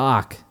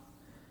stock.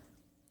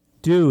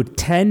 Dude,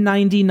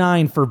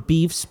 $10.99 for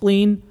beef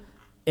spleen.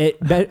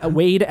 It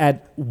weighed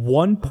at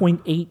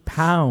 1.8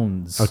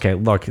 pounds. Okay,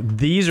 look,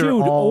 these are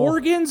Dude, all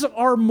organs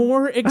are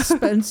more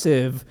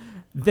expensive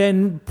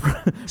than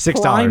prime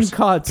 $6,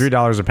 cuts.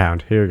 $3 a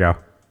pound. Here we go.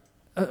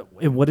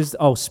 And what is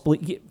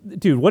split?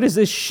 Dude, what is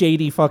this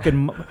shady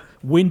fucking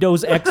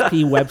Windows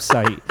XP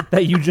website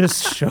that you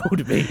just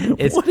showed me?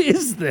 What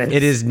is this?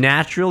 It is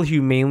natural,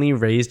 humanely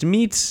raised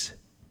meats.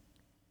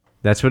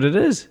 That's what it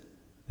is.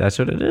 That's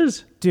what it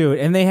is. Dude,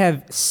 and they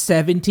have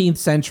 17th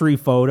century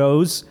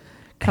photos.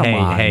 Come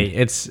on. Hey,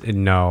 it's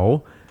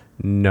no.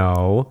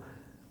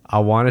 I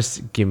want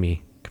to give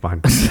me. Come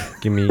on,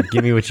 give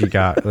me what you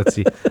got. Let's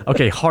see.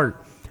 Okay,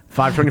 heart,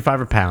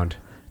 $5.25 a pound.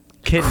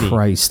 Kidney,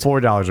 Christ.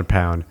 $4 a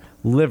pound.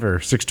 Liver,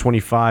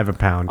 $6.25 a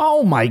pound.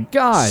 Oh my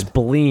God.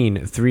 Spleen,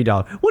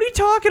 $3. What are you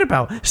talking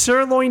about?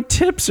 Sirloin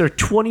tips are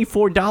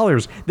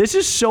 $24. This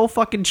is so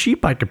fucking cheap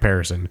by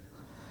comparison.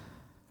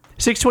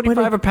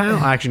 $6.25 a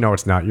pound. Actually, no,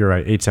 it's not. You're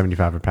right.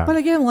 $8.75 a pound. But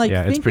again, like,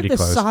 yeah, it's think pretty of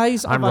the close.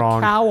 size of I'm a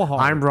wrong. cow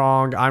heart.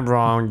 I'm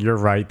wrong. You're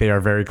right. They are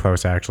very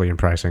close actually in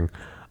pricing.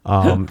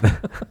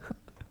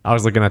 I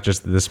was looking at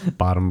just this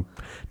bottom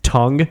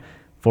tongue,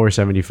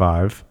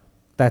 $4.75.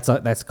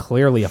 That's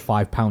clearly a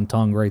 5-pound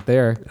tongue right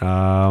there.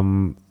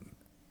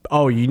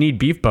 Oh, you need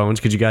beef bones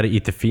because you got to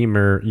eat the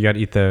femur. You got to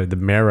eat the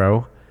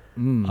marrow.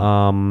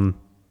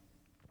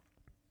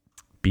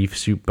 Beef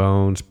soup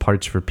bones,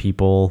 parts for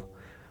people.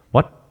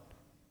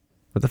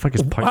 What the fuck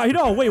is parts? I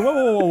know. Wait,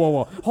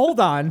 whoa. Hold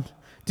on.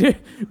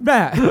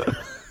 Matt,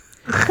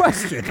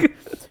 question.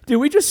 Did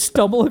we just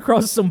stumble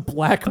across some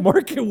black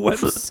market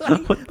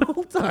website?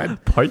 Hold on.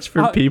 Parts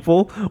for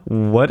people?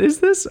 What is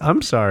this?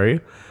 I'm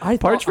sorry.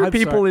 Parts for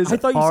people is I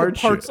thought you said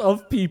parts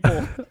of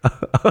people.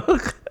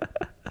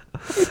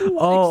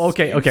 Oh,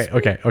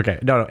 okay.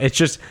 No. It's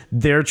just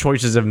their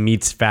choices of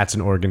meats, fats,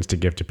 and organs to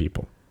give to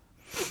people.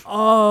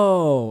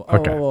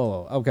 Okay.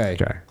 Okay.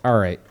 Okay. All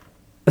right.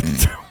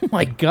 Oh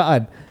my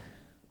God.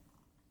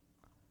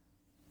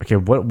 Okay,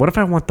 what if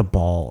I want the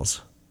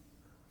balls?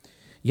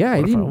 Yeah,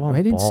 I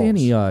didn't see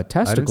any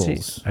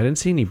testicles. I didn't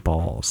see any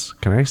balls.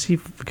 Can I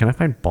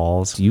find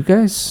balls? Do you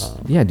guys?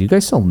 Do you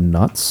guys sell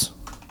nuts?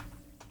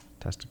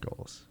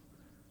 Testicles.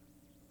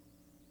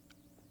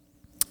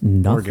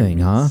 Nothing,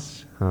 huh?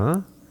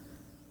 Huh?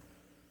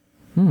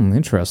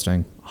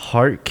 Interesting.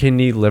 Heart,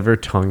 kidney, liver,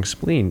 tongue,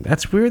 spleen.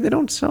 That's weird. They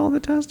don't sell the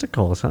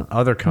testicles, huh?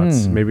 Other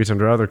cuts. Maybe it's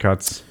under other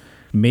cuts.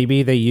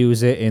 Maybe they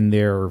use it in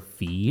their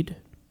feed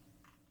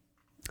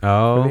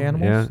Oh, for the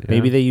animals. yeah.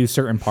 Maybe they use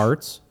certain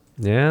parts.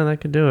 Yeah, that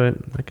could do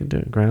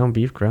it. Ground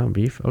beef.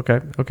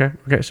 Okay.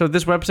 So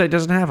this website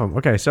doesn't have them.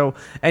 Okay, so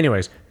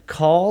anyways,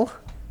 call.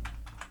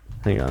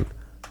 Hang on.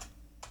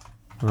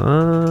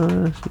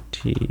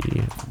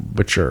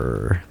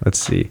 Butcher. Let's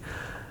see.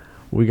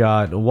 We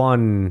got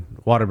one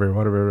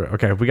Waterbury.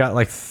 Okay, we got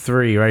like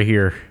 3 right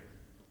here.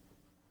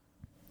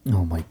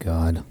 Oh my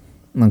god.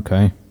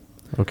 Okay.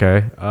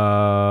 Okay.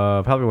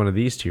 Probably one of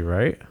these 2,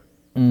 right?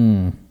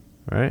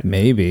 Right?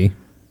 Maybe.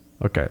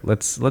 Okay,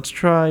 let's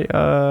try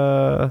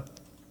La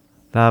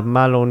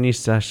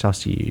Malonista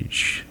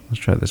Sausage. Let's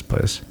try this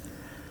place.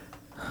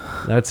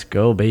 Let's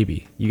go,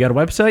 baby. You got a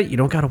website? You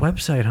don't got a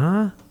website,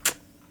 huh?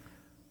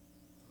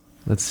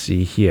 Let's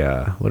see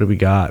here. What do we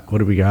got?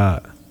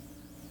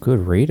 Good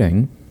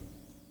rating.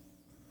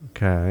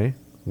 Okay.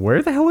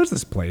 Where the hell is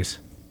this place?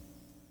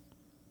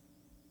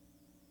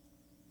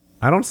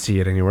 I don't see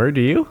it anywhere,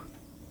 do you?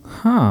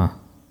 Huh.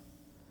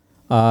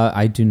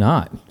 I do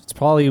not. It's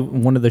probably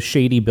one of the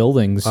shady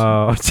buildings.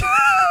 Oh.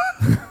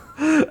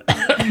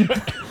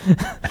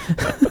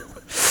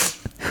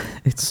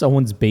 It's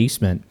someone's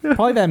basement.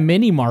 Probably that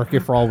mini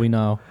market for all we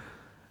know.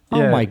 Oh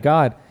Yeah. my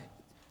god.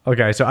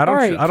 Okay, so I don't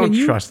All right, I don't can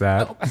you- trust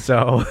that.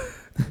 So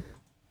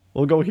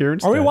we'll go here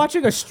instead. Are we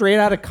watching a Straight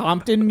Outta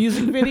Compton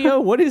music video?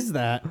 What is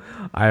that?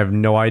 I have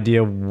no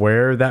idea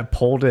where that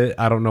pulled it.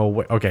 I don't know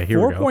what. Okay, here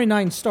we go.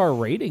 4.9 star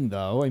rating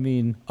though. I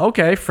mean,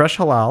 Okay, fresh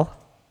halal.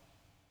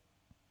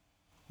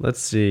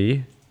 Let's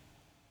see.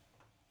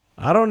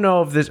 I don't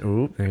know if this.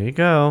 Ooh, there you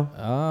go.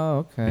 oh,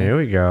 okay. Here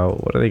we go.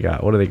 What do they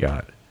got?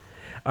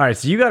 All right,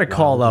 so you got to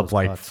call up those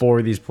like cuts. 4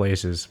 of these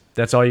places.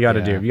 That's all you got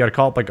to do. Yeah. You got to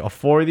call up like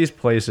 4 of these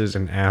places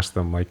and ask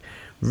them like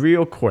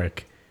real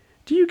quick.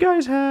 Do you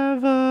guys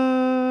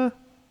have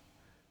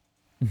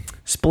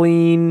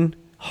spleen,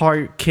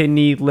 heart,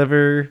 kidney,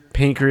 liver,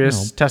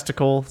 pancreas,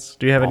 testicles?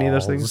 Do you have any of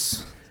those things?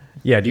 Balls.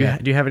 Yeah. Do you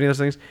have any of those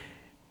things?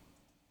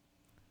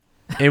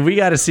 And we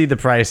got to see the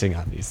pricing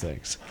on these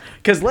things.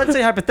 Because let's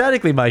say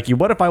hypothetically, Mikey,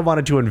 what if I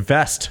wanted to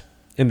invest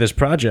in this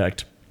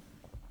project?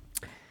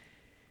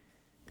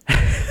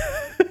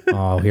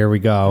 Oh, here we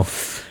go.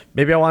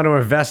 Maybe I want to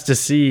invest to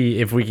see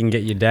if we can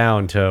get you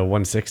down to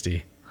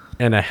 160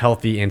 and a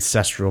healthy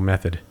ancestral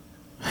method.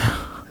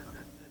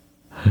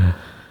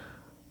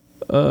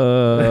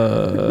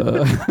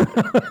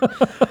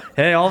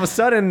 Hey, all of a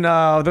sudden,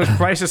 those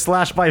prices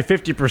slashed by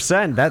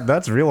 50%.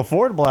 That's real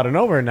affordable out of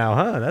nowhere now,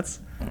 huh?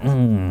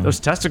 Those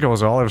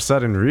testicles are all of a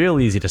sudden real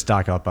easy to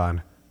stock up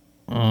on.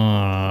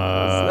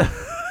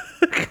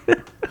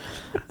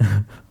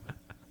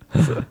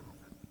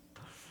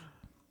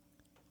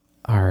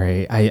 All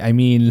right. I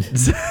mean,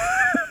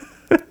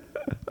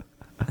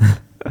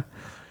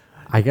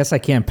 I guess I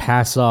can't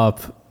pass up,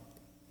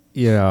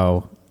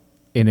 an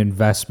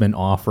investment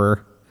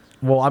offer.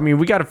 Well, I mean,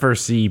 we got to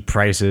first see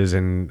prices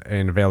and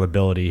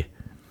availability.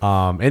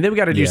 And then we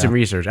got to do Yeah. some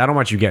research. I don't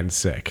want you getting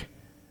sick.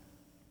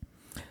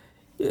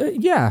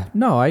 Yeah.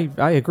 No,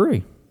 I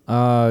agree.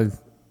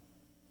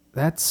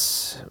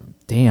 That's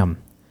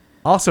damn.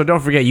 Also, don't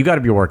forget, you got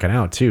to be working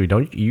out too.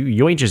 Don't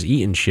you ain't just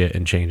eating shit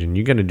and changing.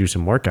 You're gonna do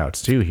some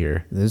workouts too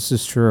here. This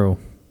is true.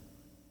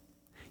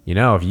 You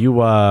know, if you're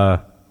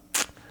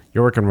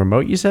working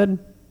remote, you said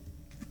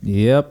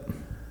Yep.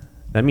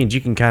 that means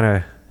you can kind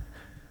of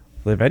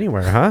live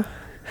anywhere, huh?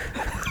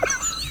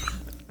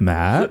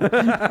 Matt?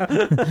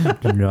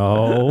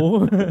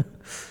 No.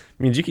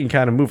 Means you can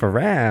kind of move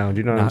around.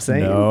 You know what I'm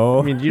saying? no.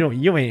 I mean,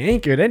 you ain't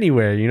anchored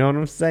anywhere. You know what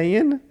I'm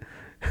saying?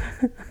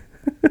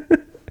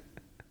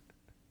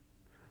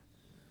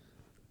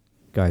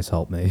 Guys,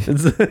 help me.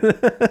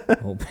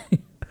 Help me.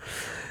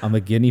 I'm a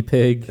guinea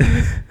pig.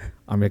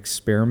 I'm an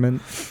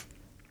experiment.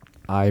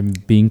 I'm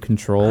being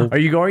controlled. Are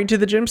you going to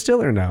the gym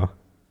still or no?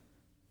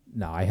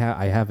 No, I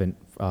haven't.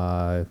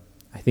 I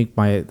think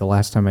the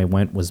last time I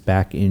went was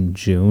back in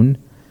June.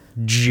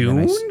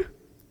 June?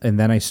 And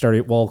then I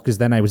started, because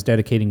then I was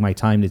dedicating my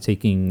time to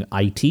taking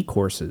IT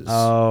courses.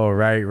 Oh,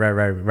 right.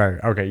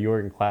 Okay, you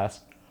were in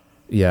class.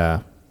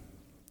 Yeah.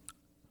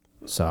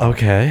 So.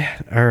 Okay.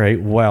 All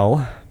right.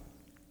 Well,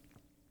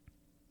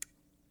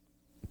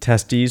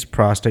 testes,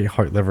 prostate,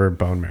 heart, liver,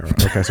 bone marrow.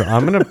 Okay, so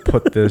I'm gonna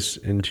put this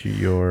into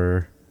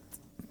your.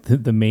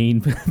 The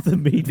main.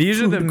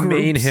 These are the food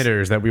main groups.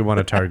 hitters that we want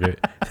to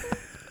target.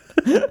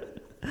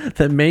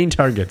 The main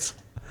targets.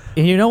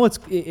 And you know what's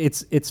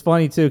it's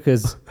funny too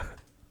because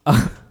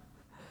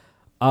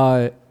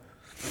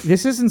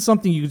this isn't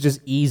something you just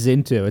ease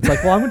into. It's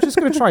like, well, I'm just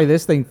gonna try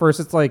this thing first.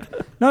 It's like,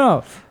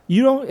 no,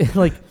 you don't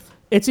like.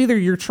 It's either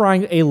you're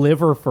trying a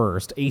liver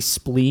first, a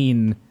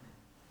spleen,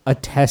 a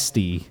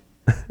testy.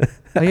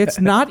 Like, it's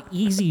not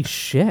easy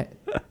shit.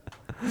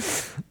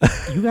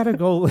 You gotta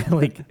go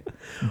like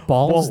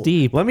balls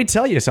deep. Let me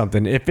tell you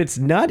something. If it's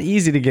not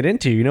easy to get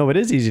into, you know what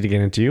is easy to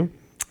get into?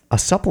 A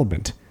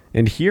supplement.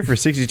 And here for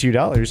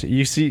 $62,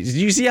 you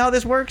see how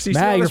this works? You see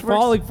how Matt, you're this works?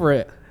 falling for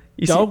it.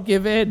 Don't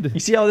give in. You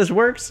see how this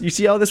works? You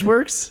see how this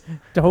works?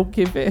 Don't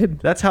give in.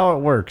 That's how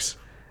it works.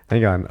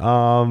 Hang on.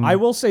 I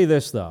will say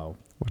this though.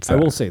 What's I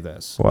that? will say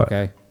this. What?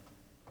 Okay.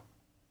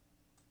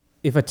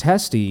 If a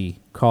testy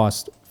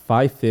cost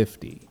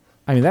 $550,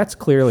 I mean that's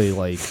clearly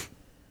like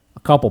a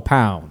couple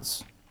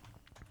pounds.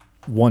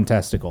 One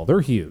testicle.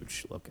 They're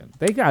huge looking.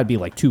 They gotta be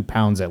like 2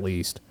 pounds at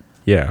least.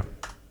 Yeah.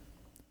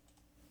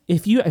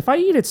 If I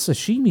eat it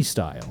sashimi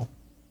style,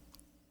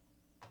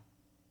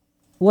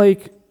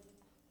 like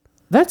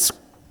that's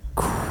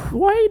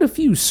quite a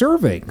few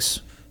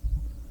servings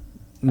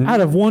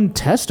out of one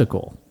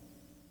testicle.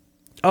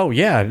 Oh,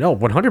 yeah. No,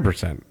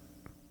 100%.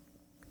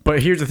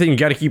 But here's the thing. You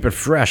got to keep it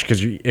fresh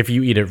because if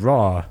you eat it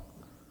raw.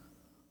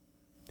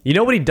 You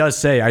know what he does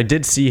say? I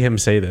did see him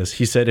say this.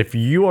 He said if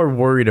you are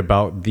worried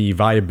about the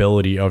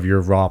viability of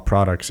your raw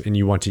products and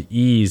you want to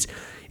ease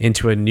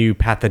into a new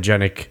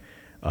pathogenic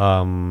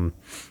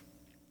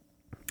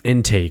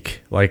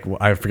intake, like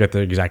I forget the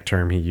exact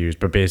term he used,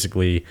 but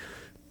basically,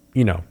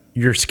 you know,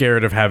 you're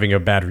scared of having a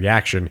bad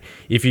reaction.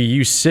 If you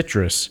use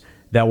citrus,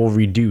 that will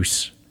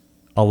reduce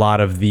a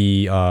lot of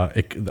the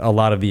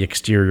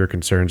exterior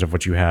concerns of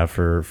what you have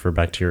for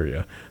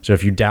bacteria. So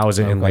if you douse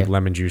it in like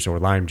lemon juice or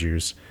lime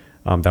juice,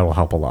 that will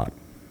help a lot.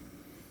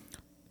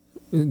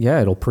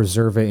 Yeah, it'll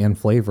preserve it and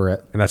flavor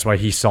it. And that's why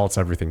he salts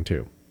everything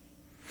too.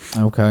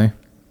 Okay.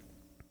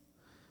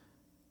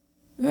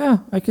 Yeah,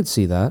 I could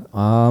see that.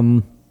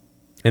 And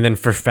then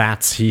for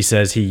fats, he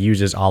says he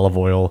uses olive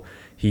oil.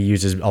 He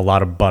uses a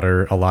lot of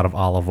butter, a lot of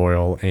olive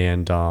oil,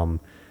 and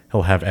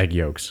he'll have egg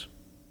yolks.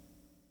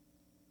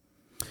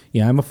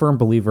 Yeah, I'm a firm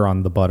believer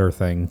on the butter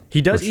thing.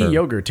 He does eat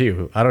yogurt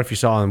too. I don't know if you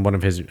saw in one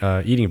of his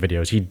eating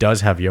videos. He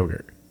does have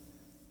yogurt.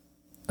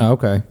 Oh,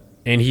 okay.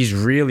 And he's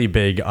really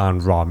big on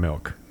raw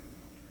milk.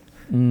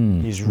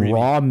 He's really,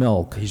 Raw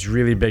milk. He's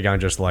really big on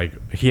just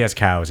like, he has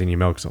cows and he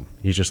milks them.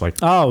 He's just like,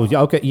 Oh,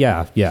 yeah, okay.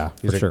 Yeah, for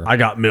he's like, sure. I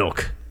got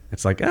milk.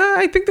 It's like,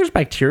 I think there's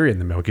bacteria in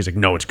the milk. He's like,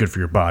 no, it's good for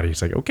your body.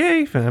 He's like,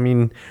 okay. I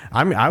mean,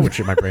 I would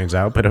shit my brains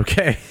out, but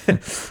okay.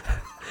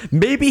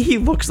 Maybe he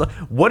looks like,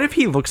 what if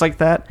he looks like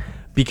that?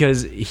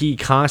 Because he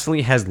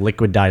constantly has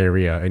liquid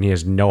diarrhea and he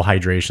has no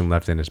hydration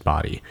left in his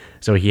body.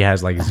 So he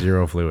has like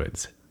zero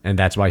fluids. And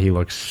that's why he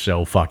looks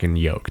so fucking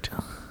yoked.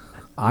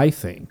 I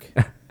think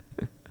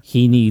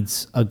he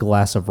needs a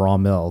glass of raw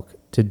milk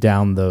to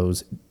down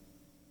those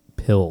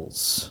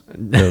pills,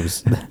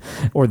 those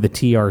or the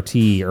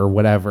TRT or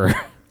whatever.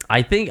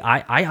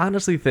 I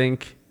honestly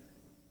think,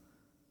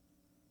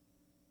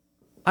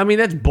 I mean,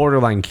 that's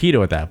borderline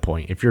keto at that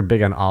point. If you're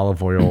big on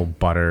olive oil,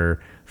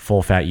 butter,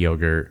 full fat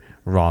yogurt,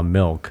 raw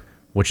milk,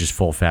 which is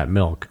full fat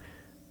milk,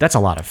 that's a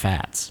lot of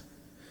fats.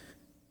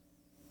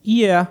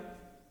 Yeah.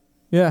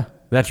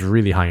 That's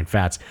really high in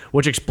fats,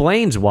 which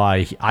explains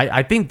why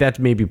I think that's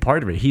maybe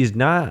part of it. He's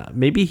not,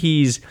 maybe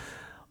he's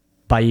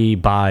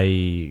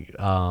by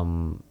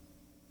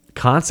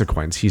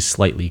consequence, he's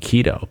slightly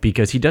keto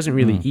because he doesn't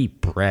really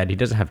eat bread. He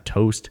doesn't have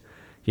toast.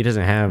 He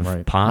doesn't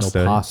have pasta.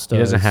 No pasta. He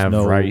doesn't have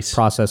no rice.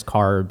 Processed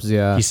carbs.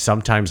 Yeah. He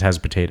sometimes has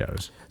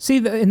potatoes.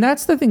 See, and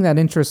that's the thing that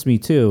interests me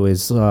too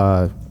is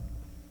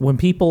when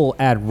people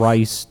add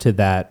rice to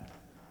that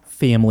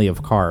family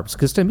of carbs.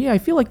 Because to me, I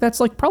feel like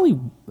that's like probably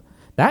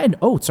that and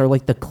oats are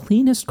like the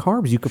cleanest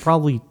carbs you could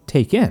probably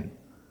take in.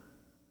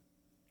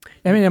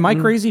 I mean, am I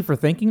crazy for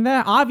thinking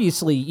that?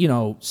 Obviously, you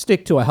know,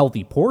 stick to a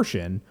healthy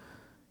portion.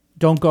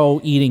 Don't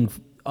go eating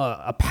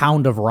a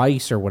pound of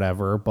rice or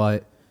whatever.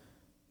 But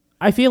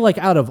I feel like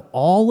out of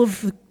all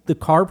of the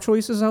carb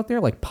choices out there,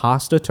 like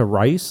pasta to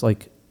rice,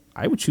 like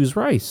I would choose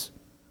rice.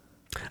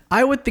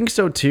 I would think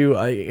so too.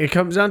 It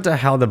comes down to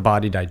how the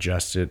body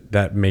digests it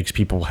that makes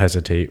people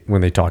hesitate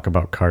when they talk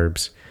about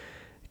carbs.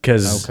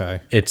 Because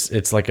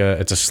it's like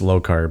a slow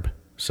carb,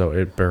 so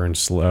it burns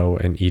slow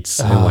and eats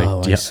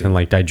and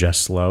like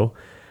digests slow.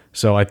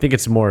 So I think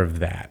it's more of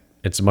that.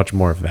 It's much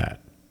more of that.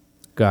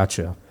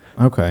 Gotcha.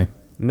 Okay.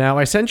 Now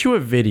I sent you a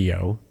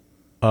video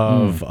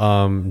of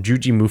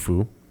Juji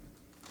Mufu.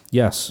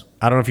 Yes.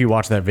 I don't know if you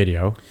watched that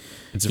video.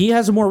 He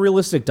has a more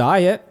realistic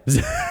diet.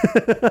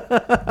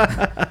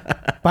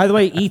 By the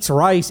way, eats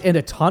rice and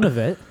a ton of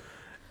it.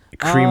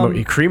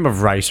 Cream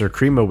of rice or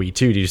cream of wheat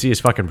too. Did you see his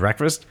fucking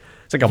breakfast?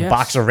 It's like a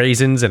box of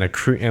raisins and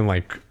cream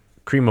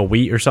of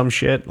wheat or some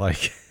shit.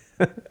 Like,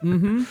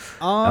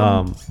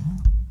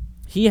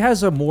 he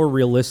has a more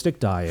realistic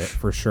diet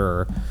for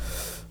sure.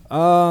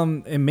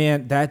 And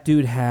man, that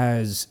dude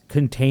has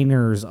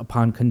containers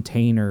upon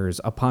containers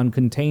upon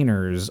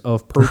containers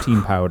of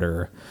protein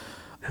powder.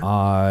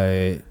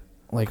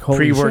 Like holy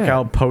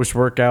pre-workout, shit.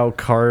 post-workout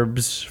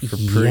carbs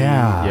for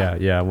Yeah.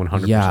 Yeah,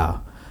 100%. Yeah.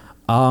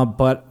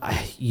 But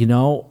you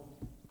know,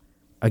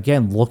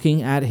 again,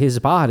 looking at his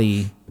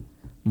body,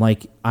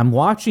 like I'm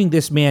watching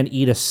this man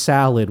eat a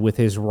salad with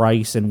his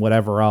rice and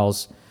whatever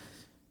else,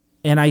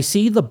 and I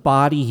see the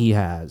body he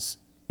has,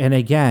 and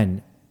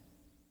again,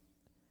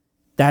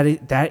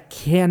 that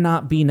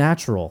cannot be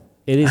natural.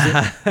 It is,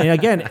 and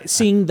again,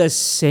 seeing the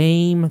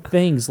same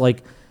things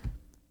like.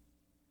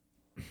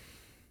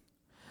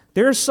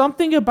 There's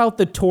something about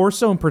the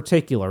torso in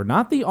particular,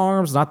 not the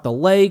arms, not the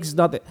legs,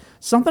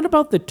 something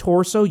about the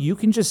torso. You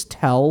can just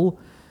tell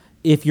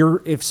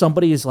if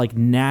somebody is like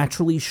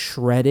naturally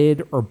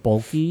shredded or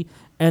bulky,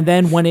 and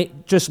then when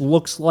it just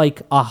looks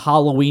like a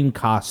Halloween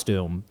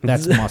costume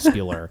that's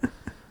muscular.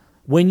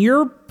 When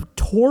your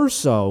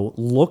torso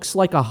looks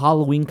like a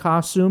Halloween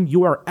costume,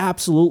 you are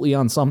absolutely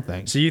on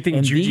something. So you think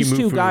and Juji these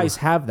two Mufu- guys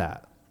have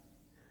that?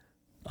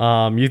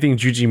 You think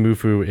Juji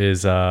Mufu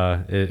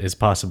is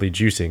possibly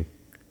juicing?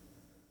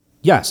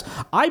 Yes,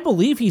 I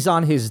believe he's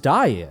on his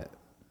diet,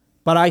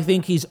 but I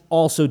think he's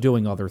also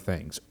doing other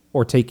things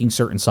or taking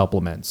certain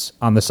supplements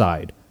on the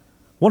side.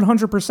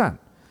 100%.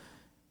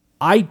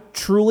 I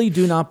truly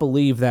do not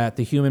believe that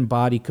the human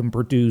body can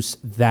produce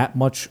that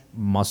much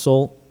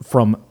muscle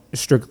from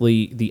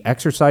strictly the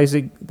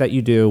exercising that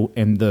you do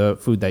and the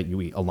food that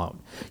you eat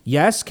alone.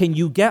 Yes, can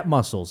you get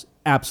muscles?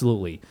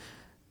 Absolutely.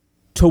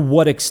 To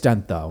what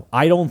extent, though?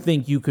 I don't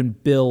think you can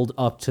build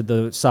up to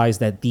the size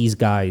that these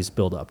guys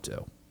build up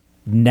to.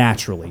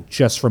 Naturally,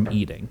 just from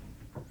eating.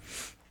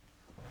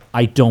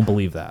 I don't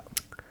believe that.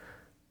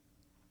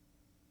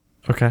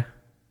 Okay.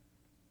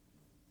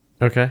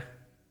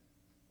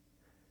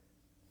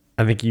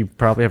 I think you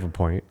probably have a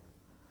point.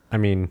 I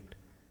mean,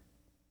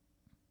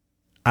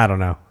 I don't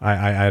know.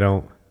 I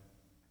don't.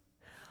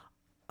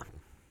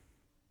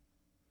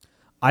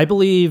 I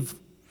believe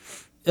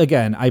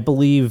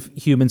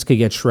humans could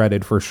get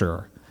shredded for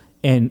sure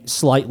and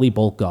slightly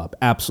bulk up.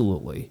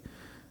 Absolutely.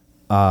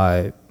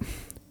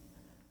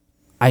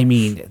 I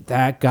mean,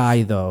 that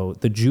guy, though,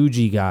 the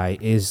Juji guy,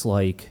 is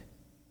like...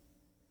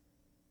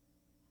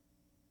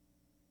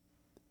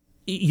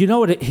 You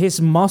know what?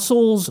 His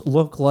muscles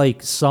look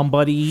like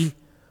somebody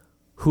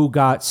who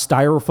got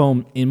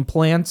styrofoam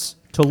implants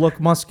to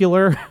look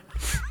muscular.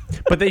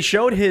 But they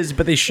showed his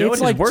It's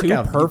like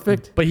workout. too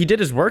perfect. But he did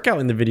his workout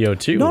in the video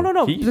too.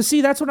 No.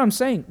 See, that's what I'm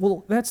saying.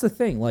 Well, that's the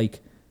thing. Like,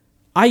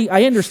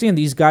 I understand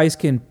these guys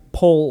can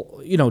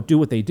pull, do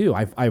what they do.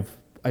 I've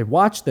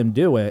watched them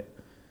do it.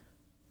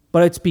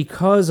 But it's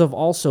because of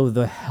also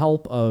the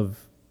help of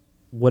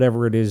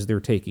whatever it is they're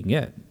taking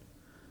in.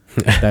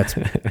 That's,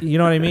 you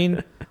know what I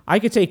mean? I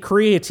could take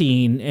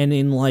creatine and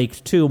in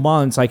like 2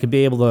 months I could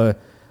be able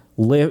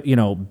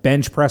to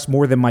bench press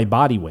more than my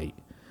body weight.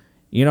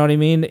 You know what I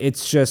mean?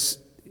 It's just,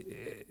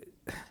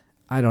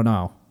 I don't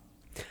know.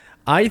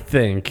 I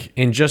think,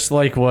 and just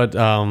like what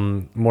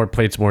More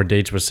Plates, More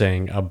Dates was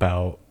saying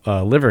about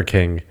Liver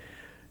King,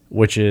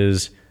 which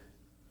is,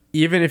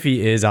 even if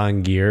he is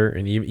on gear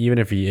and even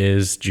if he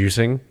is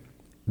juicing,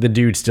 the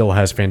dude still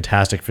has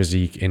fantastic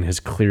physique and has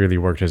clearly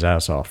worked his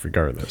ass off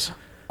regardless.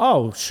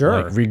 Oh,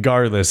 sure. Like,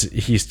 regardless,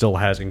 he still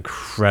has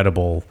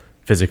incredible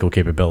physical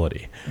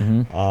capability.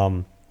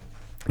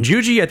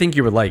 Juji, I think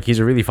you would like. He's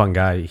a really fun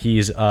guy.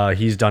 He's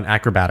done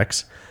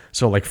acrobatics,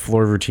 so like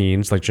floor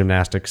routines, like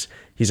gymnastics.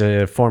 He's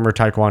a former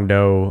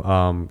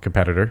Taekwondo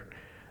competitor.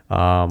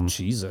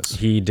 Jesus.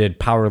 He did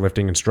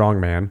powerlifting and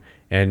strongman.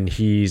 And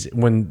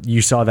when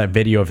you saw that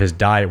video of his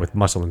diet with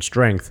muscle and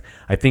strength,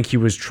 I think he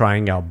was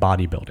trying out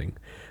bodybuilding.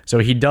 So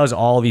he does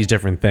all these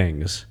different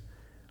things,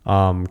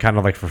 kind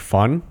of like for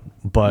fun,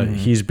 but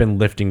he's been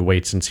lifting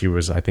weights since he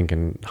was, I think,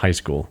 in high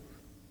school.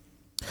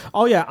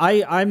 Oh, yeah.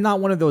 I'm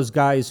not one of those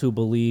guys who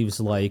believes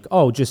like,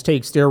 oh, just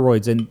take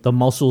steroids and the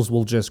muscles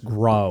will just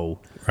grow.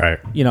 Right.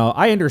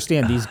 I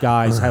understand these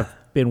guys have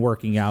been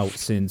working out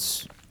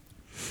since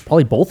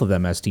probably both of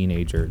them as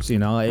teenagers,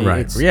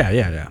 Right.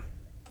 Yeah.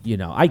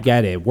 I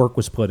get it. Work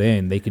was put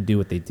in. They could do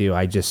what they do.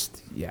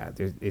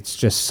 It's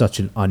just such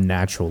an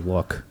unnatural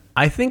look.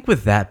 I think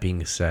with that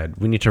being said,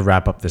 we need to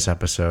wrap up this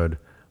episode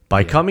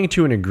by coming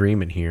to an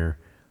agreement here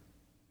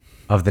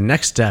of the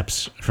next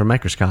steps for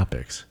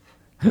Microscopics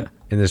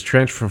in this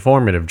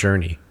transformative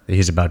journey that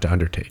he's about to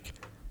undertake.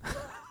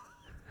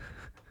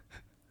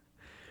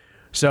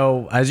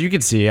 So, as you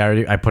can see,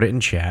 I put it in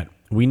chat.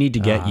 We need to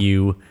get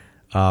you...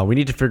 we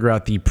need to figure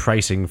out the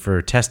pricing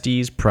for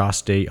testes,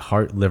 prostate,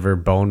 heart, liver,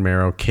 bone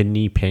marrow,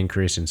 kidney,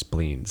 pancreas, and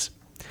spleens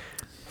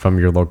from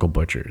your local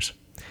butchers.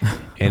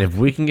 And if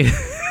we can get...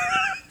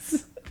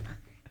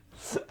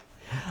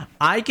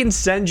 I can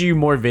send you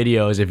more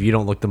videos if you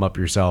don't look them up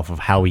yourself of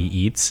how he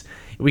eats.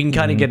 We can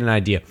kind of get an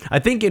idea. I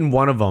think in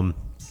one of them,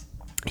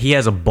 he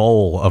has a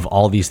bowl of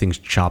all these things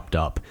chopped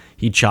up.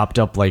 He chopped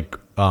up like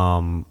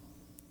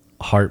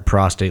heart,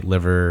 prostate,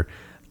 liver,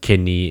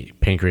 kidney,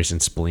 pancreas,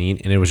 and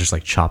spleen, and it was just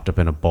like chopped up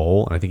in a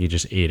bowl, and I think he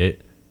just ate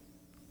it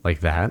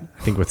like that.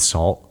 I think with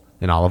salt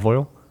and olive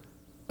oil.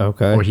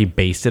 Okay. Or he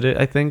basted it,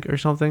 I think, or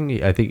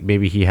something. I think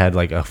maybe he had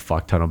like a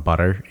fuck ton of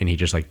butter, and he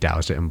just like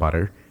doused it in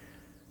butter.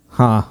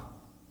 Huh.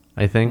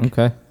 I think.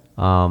 Okay.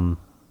 I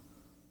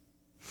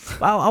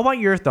want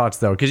your thoughts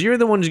though, because you're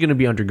the one who's going to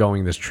be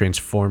undergoing this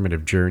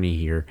transformative journey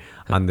here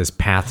on this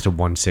path to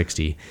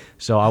 160.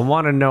 So I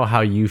want to know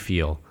how you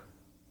feel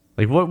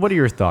Like, what are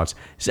your thoughts?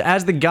 So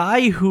as the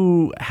guy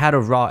who had a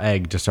raw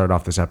egg to start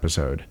off this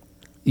episode,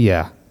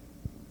 Yeah.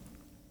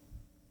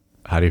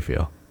 how do you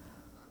feel?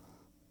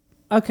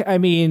 Okay, I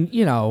mean,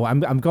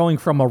 I'm going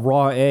from a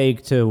raw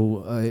egg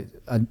to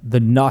the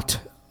nut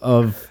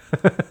of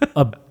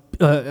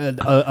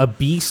a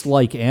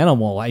beast-like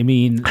animal. I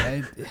mean,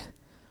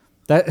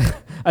 that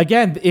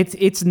again,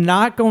 it's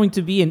not going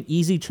to be an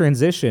easy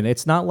transition.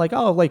 It's not like,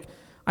 oh, like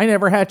I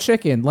never had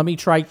chicken, let me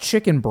try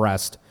chicken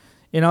breast.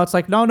 It's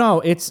like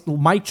no, it's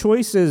my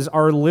choices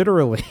are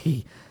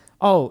literally.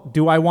 Oh,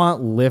 do I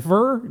want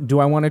liver? Do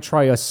I want to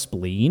try a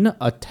spleen,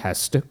 a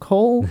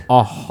testicle,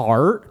 a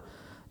heart?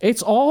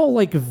 It's all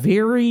like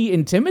very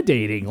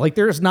intimidating. Like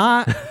there's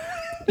not,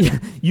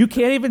 you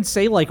can't even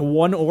say like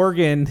one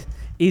organ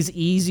is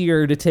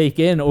easier to take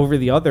in over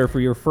the other for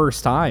your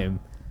first time.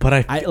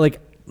 But I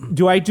like,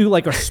 do I do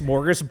like a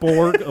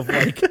smorgasbord of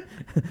like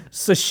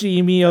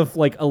sashimi of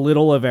like a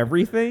little of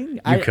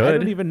everything? I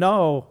don't even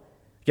know.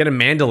 Get a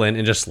mandolin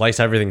and just slice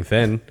everything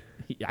thin.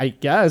 I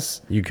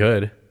guess. You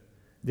could.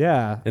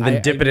 Yeah. And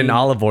then dip it in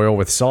olive oil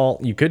with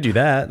salt. You could do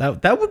that.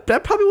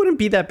 That probably wouldn't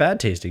be that bad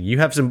tasting. You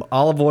have some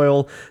olive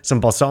oil, some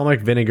balsamic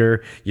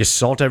vinegar. You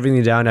salt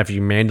everything down after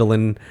you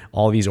mandolin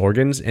all these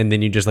organs, and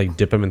then you just like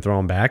dip them and throw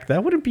them back.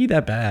 That wouldn't be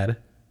that bad.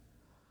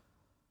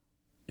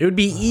 It would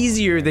be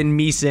easier than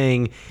me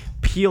saying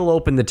peel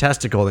open the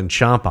testicle and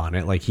chomp on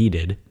it like he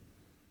did.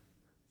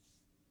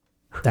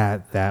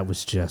 That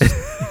was just...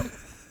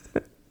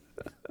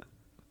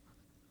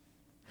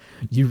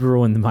 You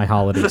ruined my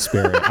holiday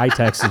spirit. I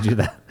texted you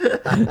that.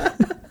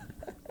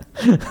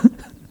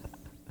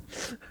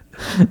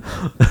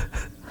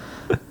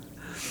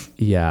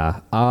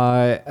 Yeah.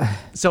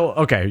 So,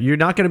 okay, you're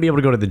not going to be able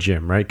to go to the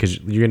gym, right? Because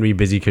you're going to be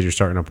busy because you're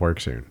starting up work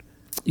soon.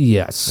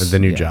 Yes. The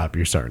new job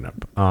you're starting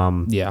up.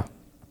 Yeah.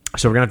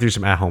 So we're going to have to do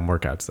some at-home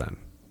workouts then.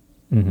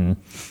 Mm-hmm.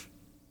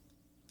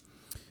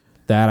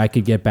 That I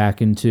could get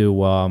back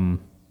into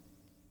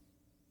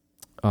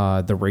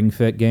the Ring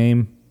Fit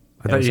game.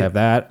 I have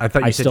that. I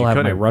thought you said still you have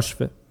my couldn't. Rush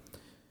Fit.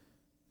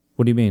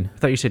 What do you mean? I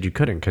thought you said you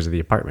couldn't because of the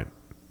apartment,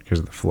 because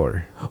of the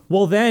floor.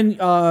 Well, then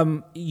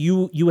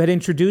you had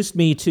introduced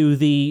me to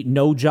the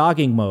no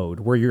jogging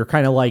mode, where you're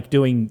kind of like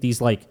doing these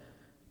like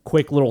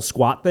quick little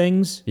squat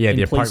things Yeah, in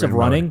the place of apartment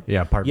running. mode.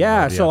 Yeah, apartment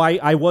yeah. mode, So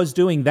I was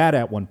doing that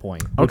at one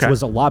point, which Okay.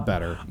 was a lot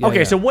better. Yeah, Okay,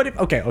 yeah. so what if...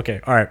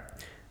 Okay, all right.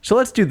 So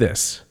let's do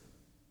this.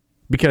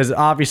 Because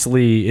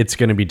obviously it's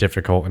going to be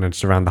difficult and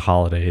it's around the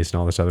holidays and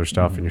all this other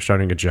stuff and you're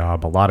starting a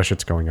job. A lot of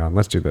shit's going on.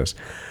 Let's do this.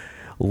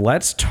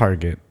 Let's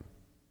target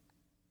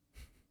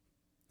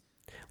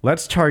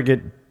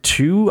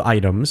 2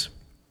 items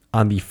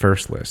on the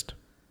first list.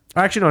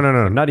 Actually,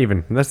 no. Not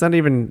even. Let's not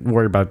even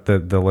worry about the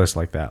list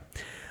like that.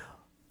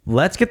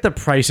 Let's get the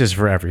prices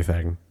for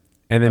everything.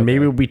 And then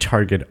maybe we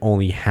target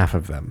only half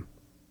of them.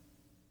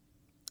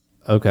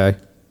 Okay.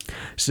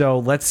 So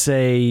let's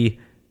say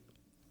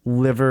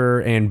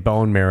liver and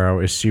bone marrow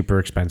is super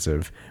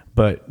expensive,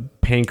 but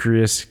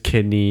pancreas,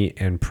 kidney,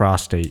 and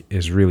prostate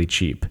is really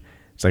cheap.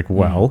 It's like,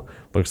 well,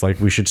 looks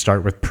like we should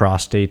start with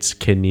prostates,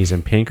 kidneys,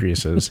 and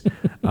pancreases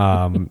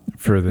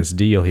for this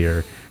deal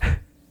here.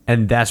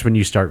 And that's when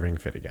you start Ring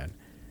Fit again.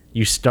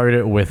 You start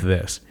it with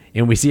this,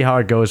 and we see how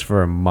it goes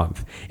for a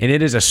month. And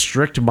it is a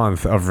strict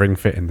month of Ring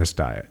Fit in this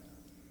diet.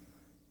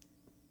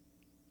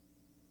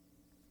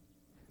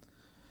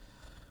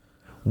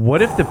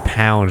 What if the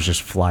pounds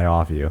just fly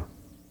off you?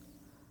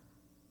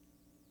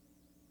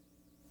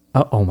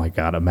 Oh my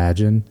God!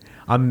 Imagine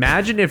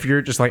Imagine if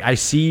you're just like, I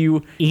see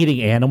you.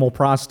 eating animal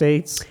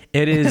prostates.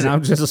 It is. And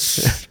I'm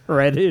just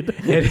shredded.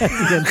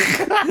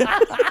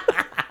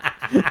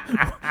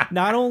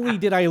 Not only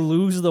did I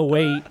lose the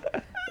weight,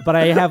 but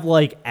I have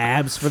like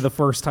abs for the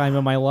first time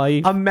in my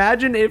life.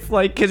 Imagine if,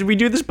 like, because we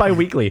do this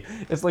bi-weekly.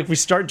 It's like we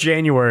start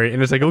January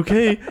and it's like,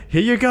 okay,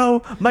 here you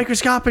go.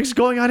 Microscopic's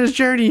going on his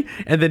journey.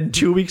 And then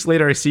 2 weeks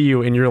later, I see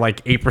you and you're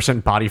like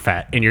 8% body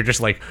fat and you're just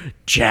like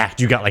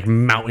jacked. You got like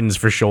mountains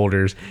for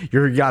shoulders.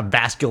 You got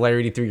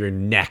vascularity through your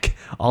neck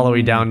all the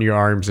way down to your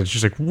arms. It's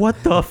just like,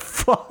 what the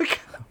fuck?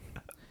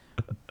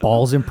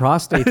 Balls and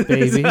prostates,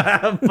 baby.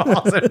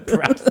 Balls and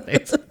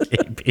prostates,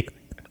 baby.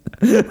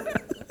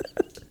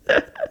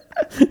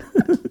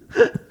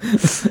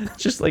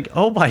 Just like,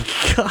 oh my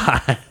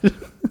God.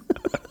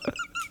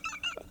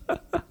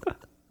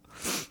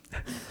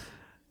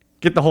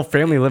 Get the whole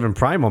family living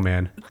primal,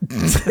 man.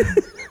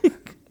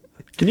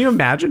 Can you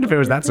imagine if it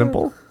was that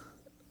simple?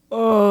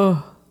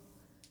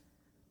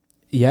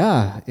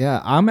 Yeah.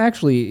 I'm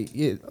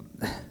actually.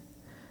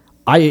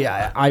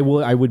 I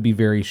would be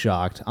very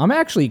shocked. I'm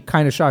actually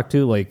kind of shocked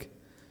too, like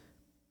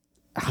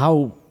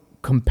how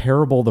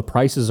comparable the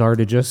prices are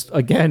to just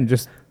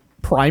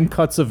prime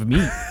cuts of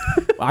meat.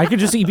 I could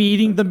just be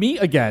eating the meat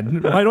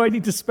again. Why do I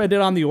need to spend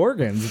it on the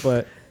organs?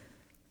 But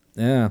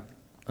yeah.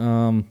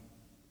 Oh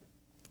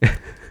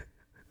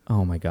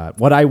my God.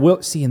 What I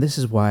will see, and this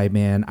is why,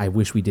 man, I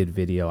wish we did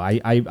video.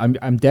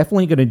 I'm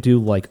definitely gonna do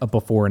like a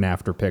before and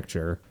after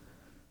picture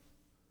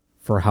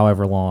for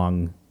however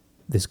long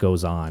this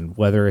goes on.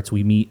 Whether it's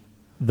we meet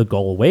the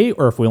goal weight,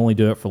 or if we only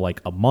do it for like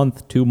a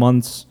month, 2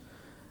 months,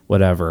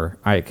 whatever.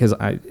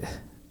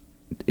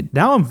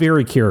 Now I'm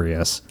very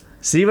curious.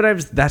 See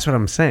that's what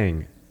I'm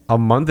saying. A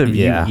month of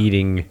you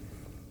eating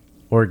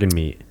organ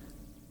meat.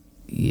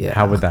 Yeah.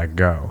 How would that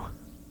go?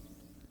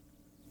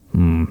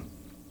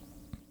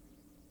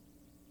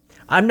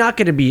 I'm not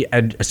going to be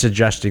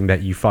suggesting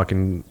that you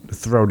fucking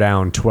throw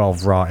down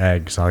 12 raw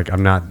eggs. Like,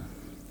 no,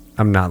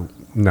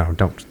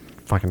 don't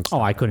fucking.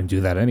 Oh, I couldn't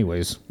do that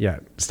anyways. Yeah,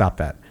 stop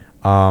that.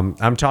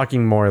 I'm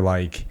talking more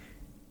like,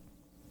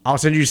 I'll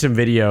send you some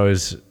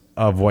videos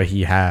of what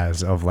he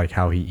has, of like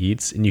how he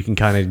eats, and you can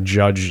kind of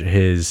judge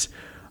his,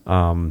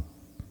 the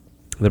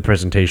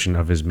presentation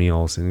of his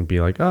meals and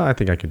be like, oh, I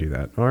think I could do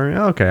that. Or,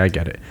 okay, I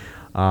get it.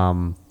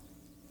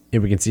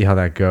 If we can see how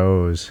that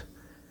goes.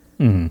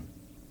 Mm-hmm.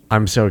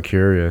 I'm so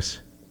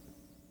curious.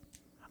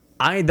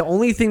 The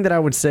only thing that I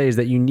would say is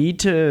that you need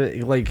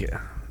to, like,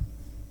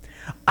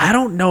 I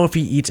don't know if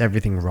he eats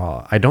everything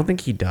raw. I don't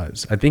think he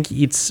does. I think he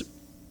eats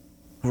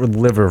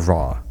liver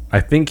raw. I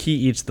think he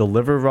eats the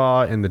liver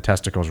raw and the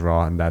testicles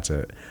raw, and that's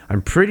it.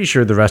 I'm pretty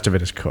sure the rest of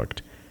it is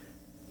cooked.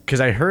 Because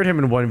I heard him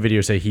in one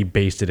video say he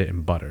basted it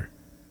in butter.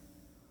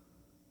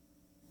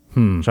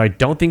 So I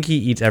don't think he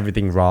eats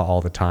everything raw all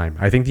the time.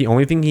 I think the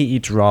only thing he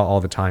eats raw all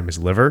the time is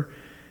liver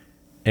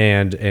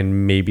and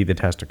maybe the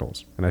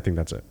testicles. And I think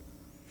that's it.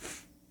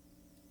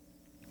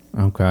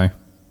 Okay.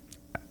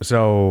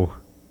 So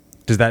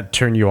does that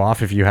turn you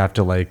off if you have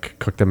to like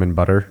cook them in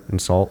butter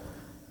and salt?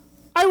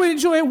 I would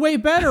enjoy it way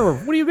better.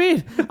 What do you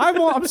mean?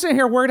 I'm sitting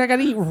here worried I got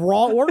to eat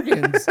raw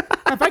organs.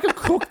 If I could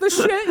cook the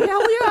shit,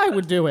 hell yeah, I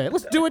would do it.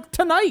 Let's do it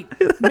tonight.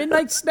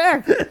 Midnight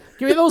snack.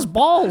 Give me those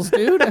balls,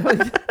 dude.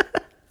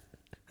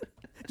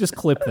 Just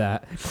clip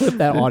that. Clip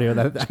that audio.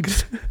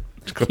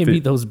 Give me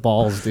those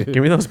balls, dude.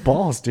 Give me those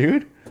balls,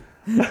 dude.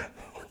 Give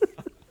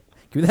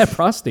me that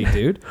prostate,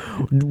 dude.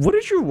 What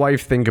did your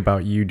wife think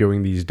about you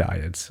doing these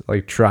diets?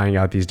 Like trying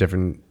out these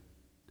different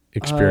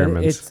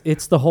experiments?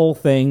 It's the whole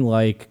thing,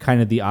 like kind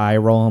of the eye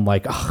roll. I'm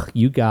like, oh,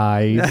 you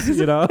guys,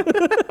 you know?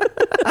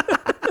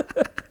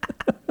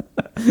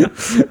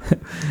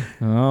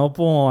 Oh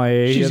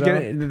boy.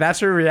 That's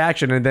her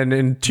reaction. And then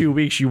in 2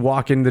 weeks, you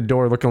walk in the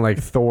door looking like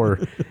Thor.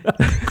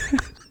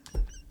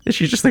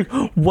 She's just like,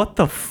 what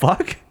the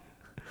fuck?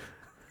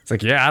 It's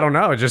like, yeah, I don't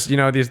know. Just,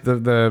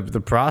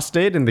 the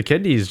prostate and the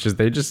kidneys,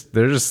 they're just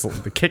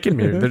kicking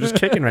me. They're just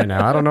kicking right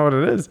now. I don't know what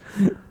it is.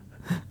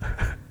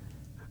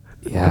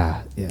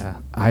 Yeah.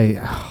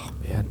 Oh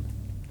man.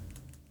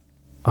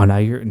 Oh,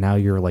 now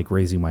you're like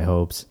raising my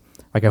hopes.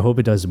 Like, I hope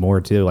it does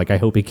more too. Like, I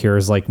hope it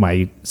cures like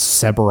my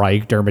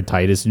seborrheic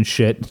dermatitis and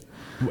shit.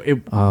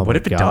 What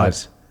if it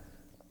does?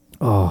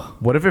 Oh,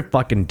 what if it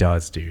fucking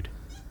does, dude?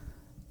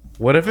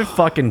 What if it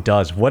fucking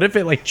does? What if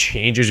it like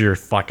changes your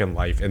fucking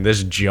life and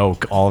this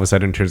joke all of a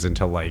sudden turns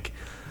into like,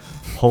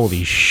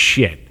 holy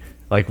shit,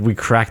 like we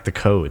cracked the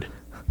code.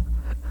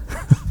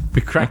 We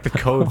cracked the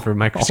code for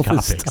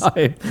microscopics. All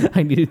this time,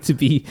 I needed to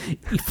be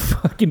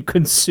fucking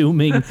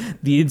consuming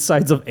the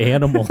insides of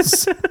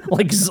animals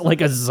like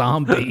a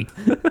zombie.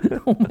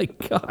 Oh my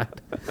god.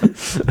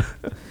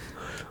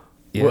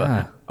 Yeah.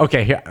 Well,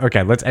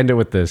 okay, let's end it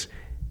with this.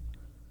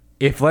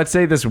 If let's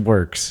say this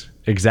works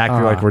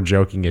exactly like we're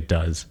joking it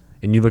does,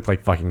 and you look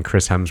like fucking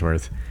Chris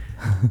Hemsworth,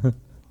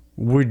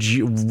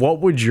 what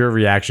would your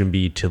reaction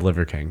be to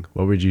Liver King?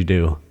 What would you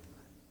do?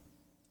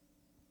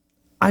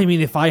 I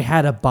mean, if I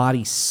had a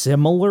body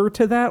similar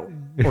to that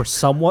or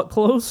somewhat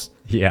close,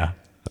 yeah,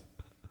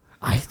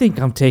 I think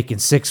I'm taking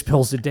 6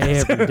 pills a day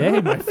every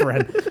day, my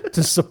friend,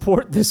 to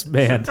support this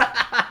man.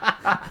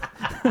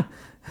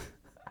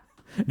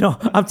 No,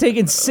 I'm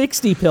taking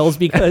 60 pills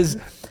because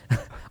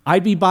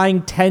I'd be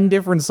buying 10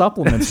 different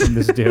supplements from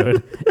this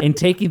dude and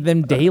taking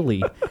them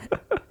daily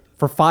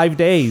for 5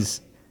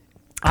 days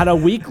on a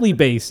weekly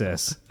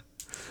basis.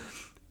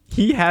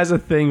 He has a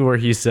thing where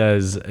he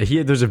says,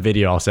 there's a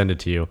video, I'll send it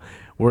to you,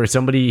 where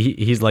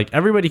he's like,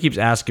 everybody keeps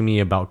asking me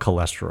about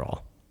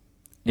cholesterol.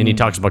 And he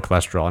talks about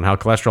cholesterol and how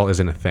cholesterol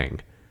isn't a thing.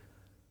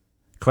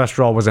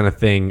 Cholesterol wasn't a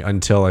thing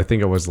until I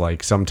think it was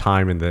like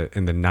sometime in the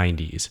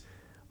 90s.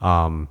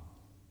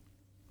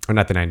 Or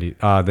not the 90s,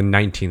 the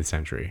 19th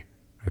century,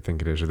 I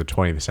think it is, or the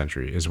 20th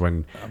century is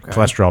when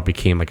cholesterol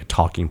became like a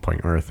talking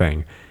point or a thing.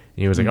 And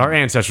he was like, our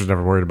ancestors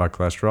never worried about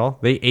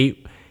cholesterol. They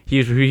ate.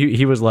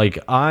 He was like,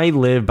 I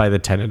live by the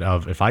tenet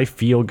of if I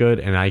feel good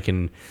and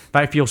if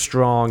I feel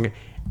strong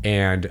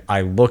and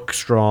I look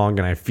strong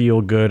and I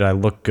feel good, I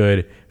look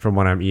good from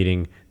what I'm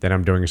eating, then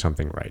I'm doing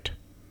something right.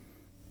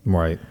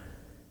 Right.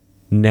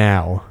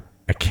 Now,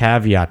 a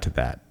caveat to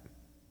that.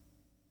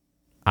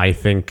 I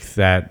think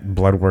that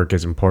blood work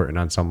is important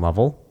on some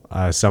level.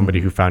 Somebody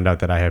who found out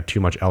that I have too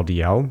much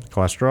LDL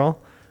cholesterol,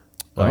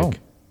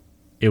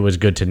 it was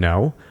good to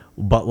know.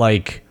 But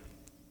like,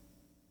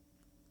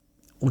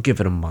 we'll give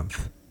it a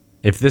month.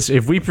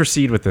 If we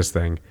proceed with this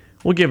thing,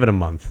 we'll give it a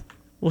month.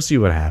 We'll see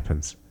what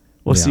happens.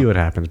 We'll Yeah. see what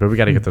happens, but we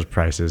got to get those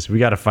prices. We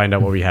got to find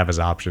out what we have as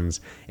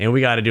options, and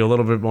we got to do a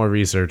little bit more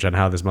research on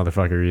how this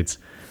motherfucker eats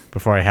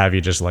before I have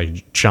you just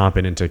like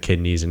chomping into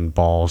kidneys and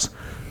balls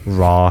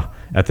raw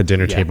at the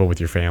dinner table with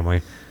your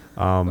family.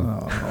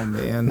 Oh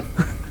man.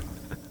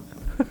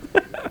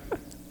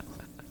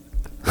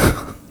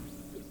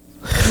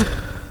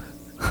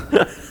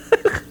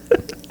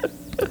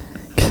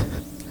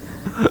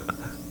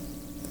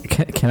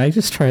 Can I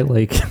just try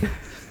like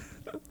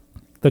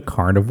the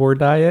carnivore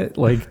diet,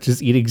 like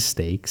just eating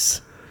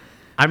steaks?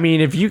 I mean,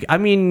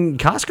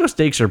 Costco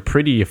steaks are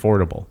pretty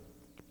affordable.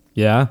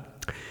 Yeah.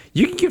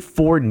 You can get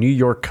 4 New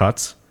York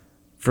cuts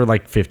for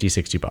like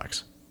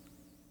 $50-$60.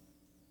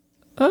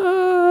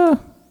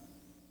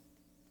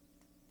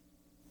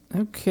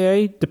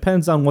 Okay.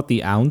 Depends on what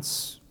the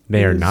ounce.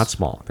 They are is. not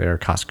small. They are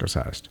Costco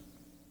sized.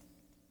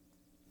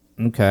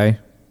 Okay.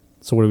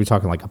 So what are we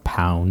talking, like a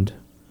pound?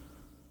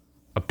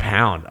 A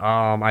pound.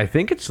 I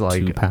think it's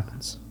like 2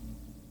 pounds.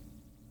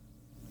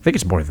 I think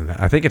it's more than that.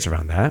 I think it's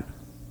around that.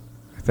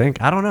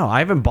 I don't know. I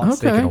haven't bought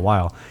steak in Okay. a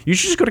while. You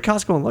should just go to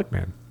Costco and look,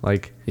 man.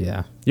 Like,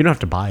 Yeah. you don't have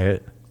to buy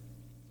it.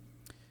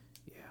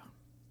 Yeah.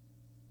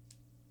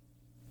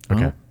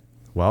 Okay.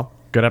 Well,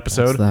 good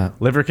episode.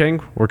 that. Liver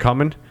King, we're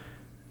coming.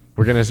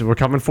 We're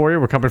coming for you.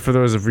 We're coming for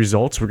those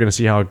results. We're gonna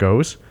see how it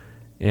goes.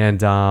 And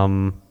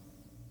Got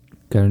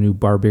a new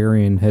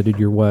barbarian headed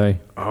your way.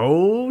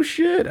 oh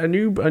shit, a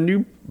new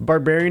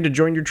barbarian to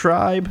join your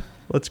tribe.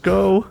 Let's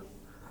go.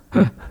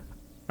 All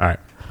right.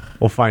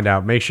 We'll find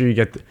out. Make sure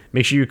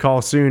you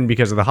call soon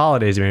because of the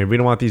holidays, man. We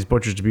don't want these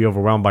butchers to be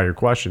overwhelmed by your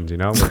questions,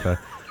 with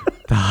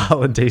the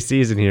holiday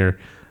season here.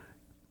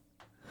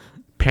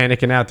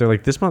 Panicking out. They're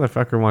like, this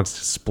motherfucker wants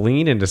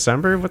spleen in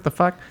December? What the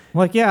fuck? I'm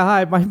like, yeah,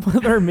 hi, my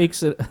mother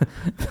makes the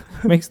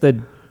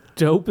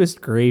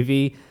dopest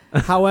gravy.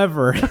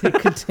 However, it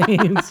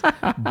contains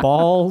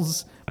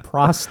balls,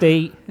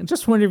 prostate. I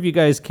just wonder if you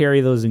guys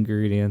carry those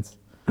ingredients.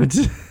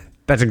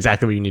 That's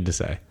exactly what you need to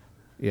say.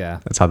 Yeah.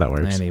 That's how that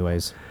works.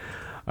 Anyways.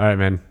 All right,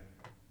 man.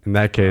 In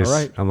that case, All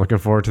right. I'm looking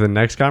forward to the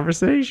next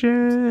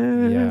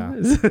conversation. Yeah.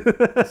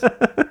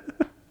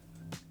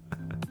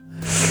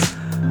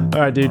 All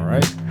right, dude. All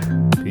right.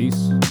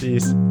 Peace.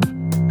 Peace.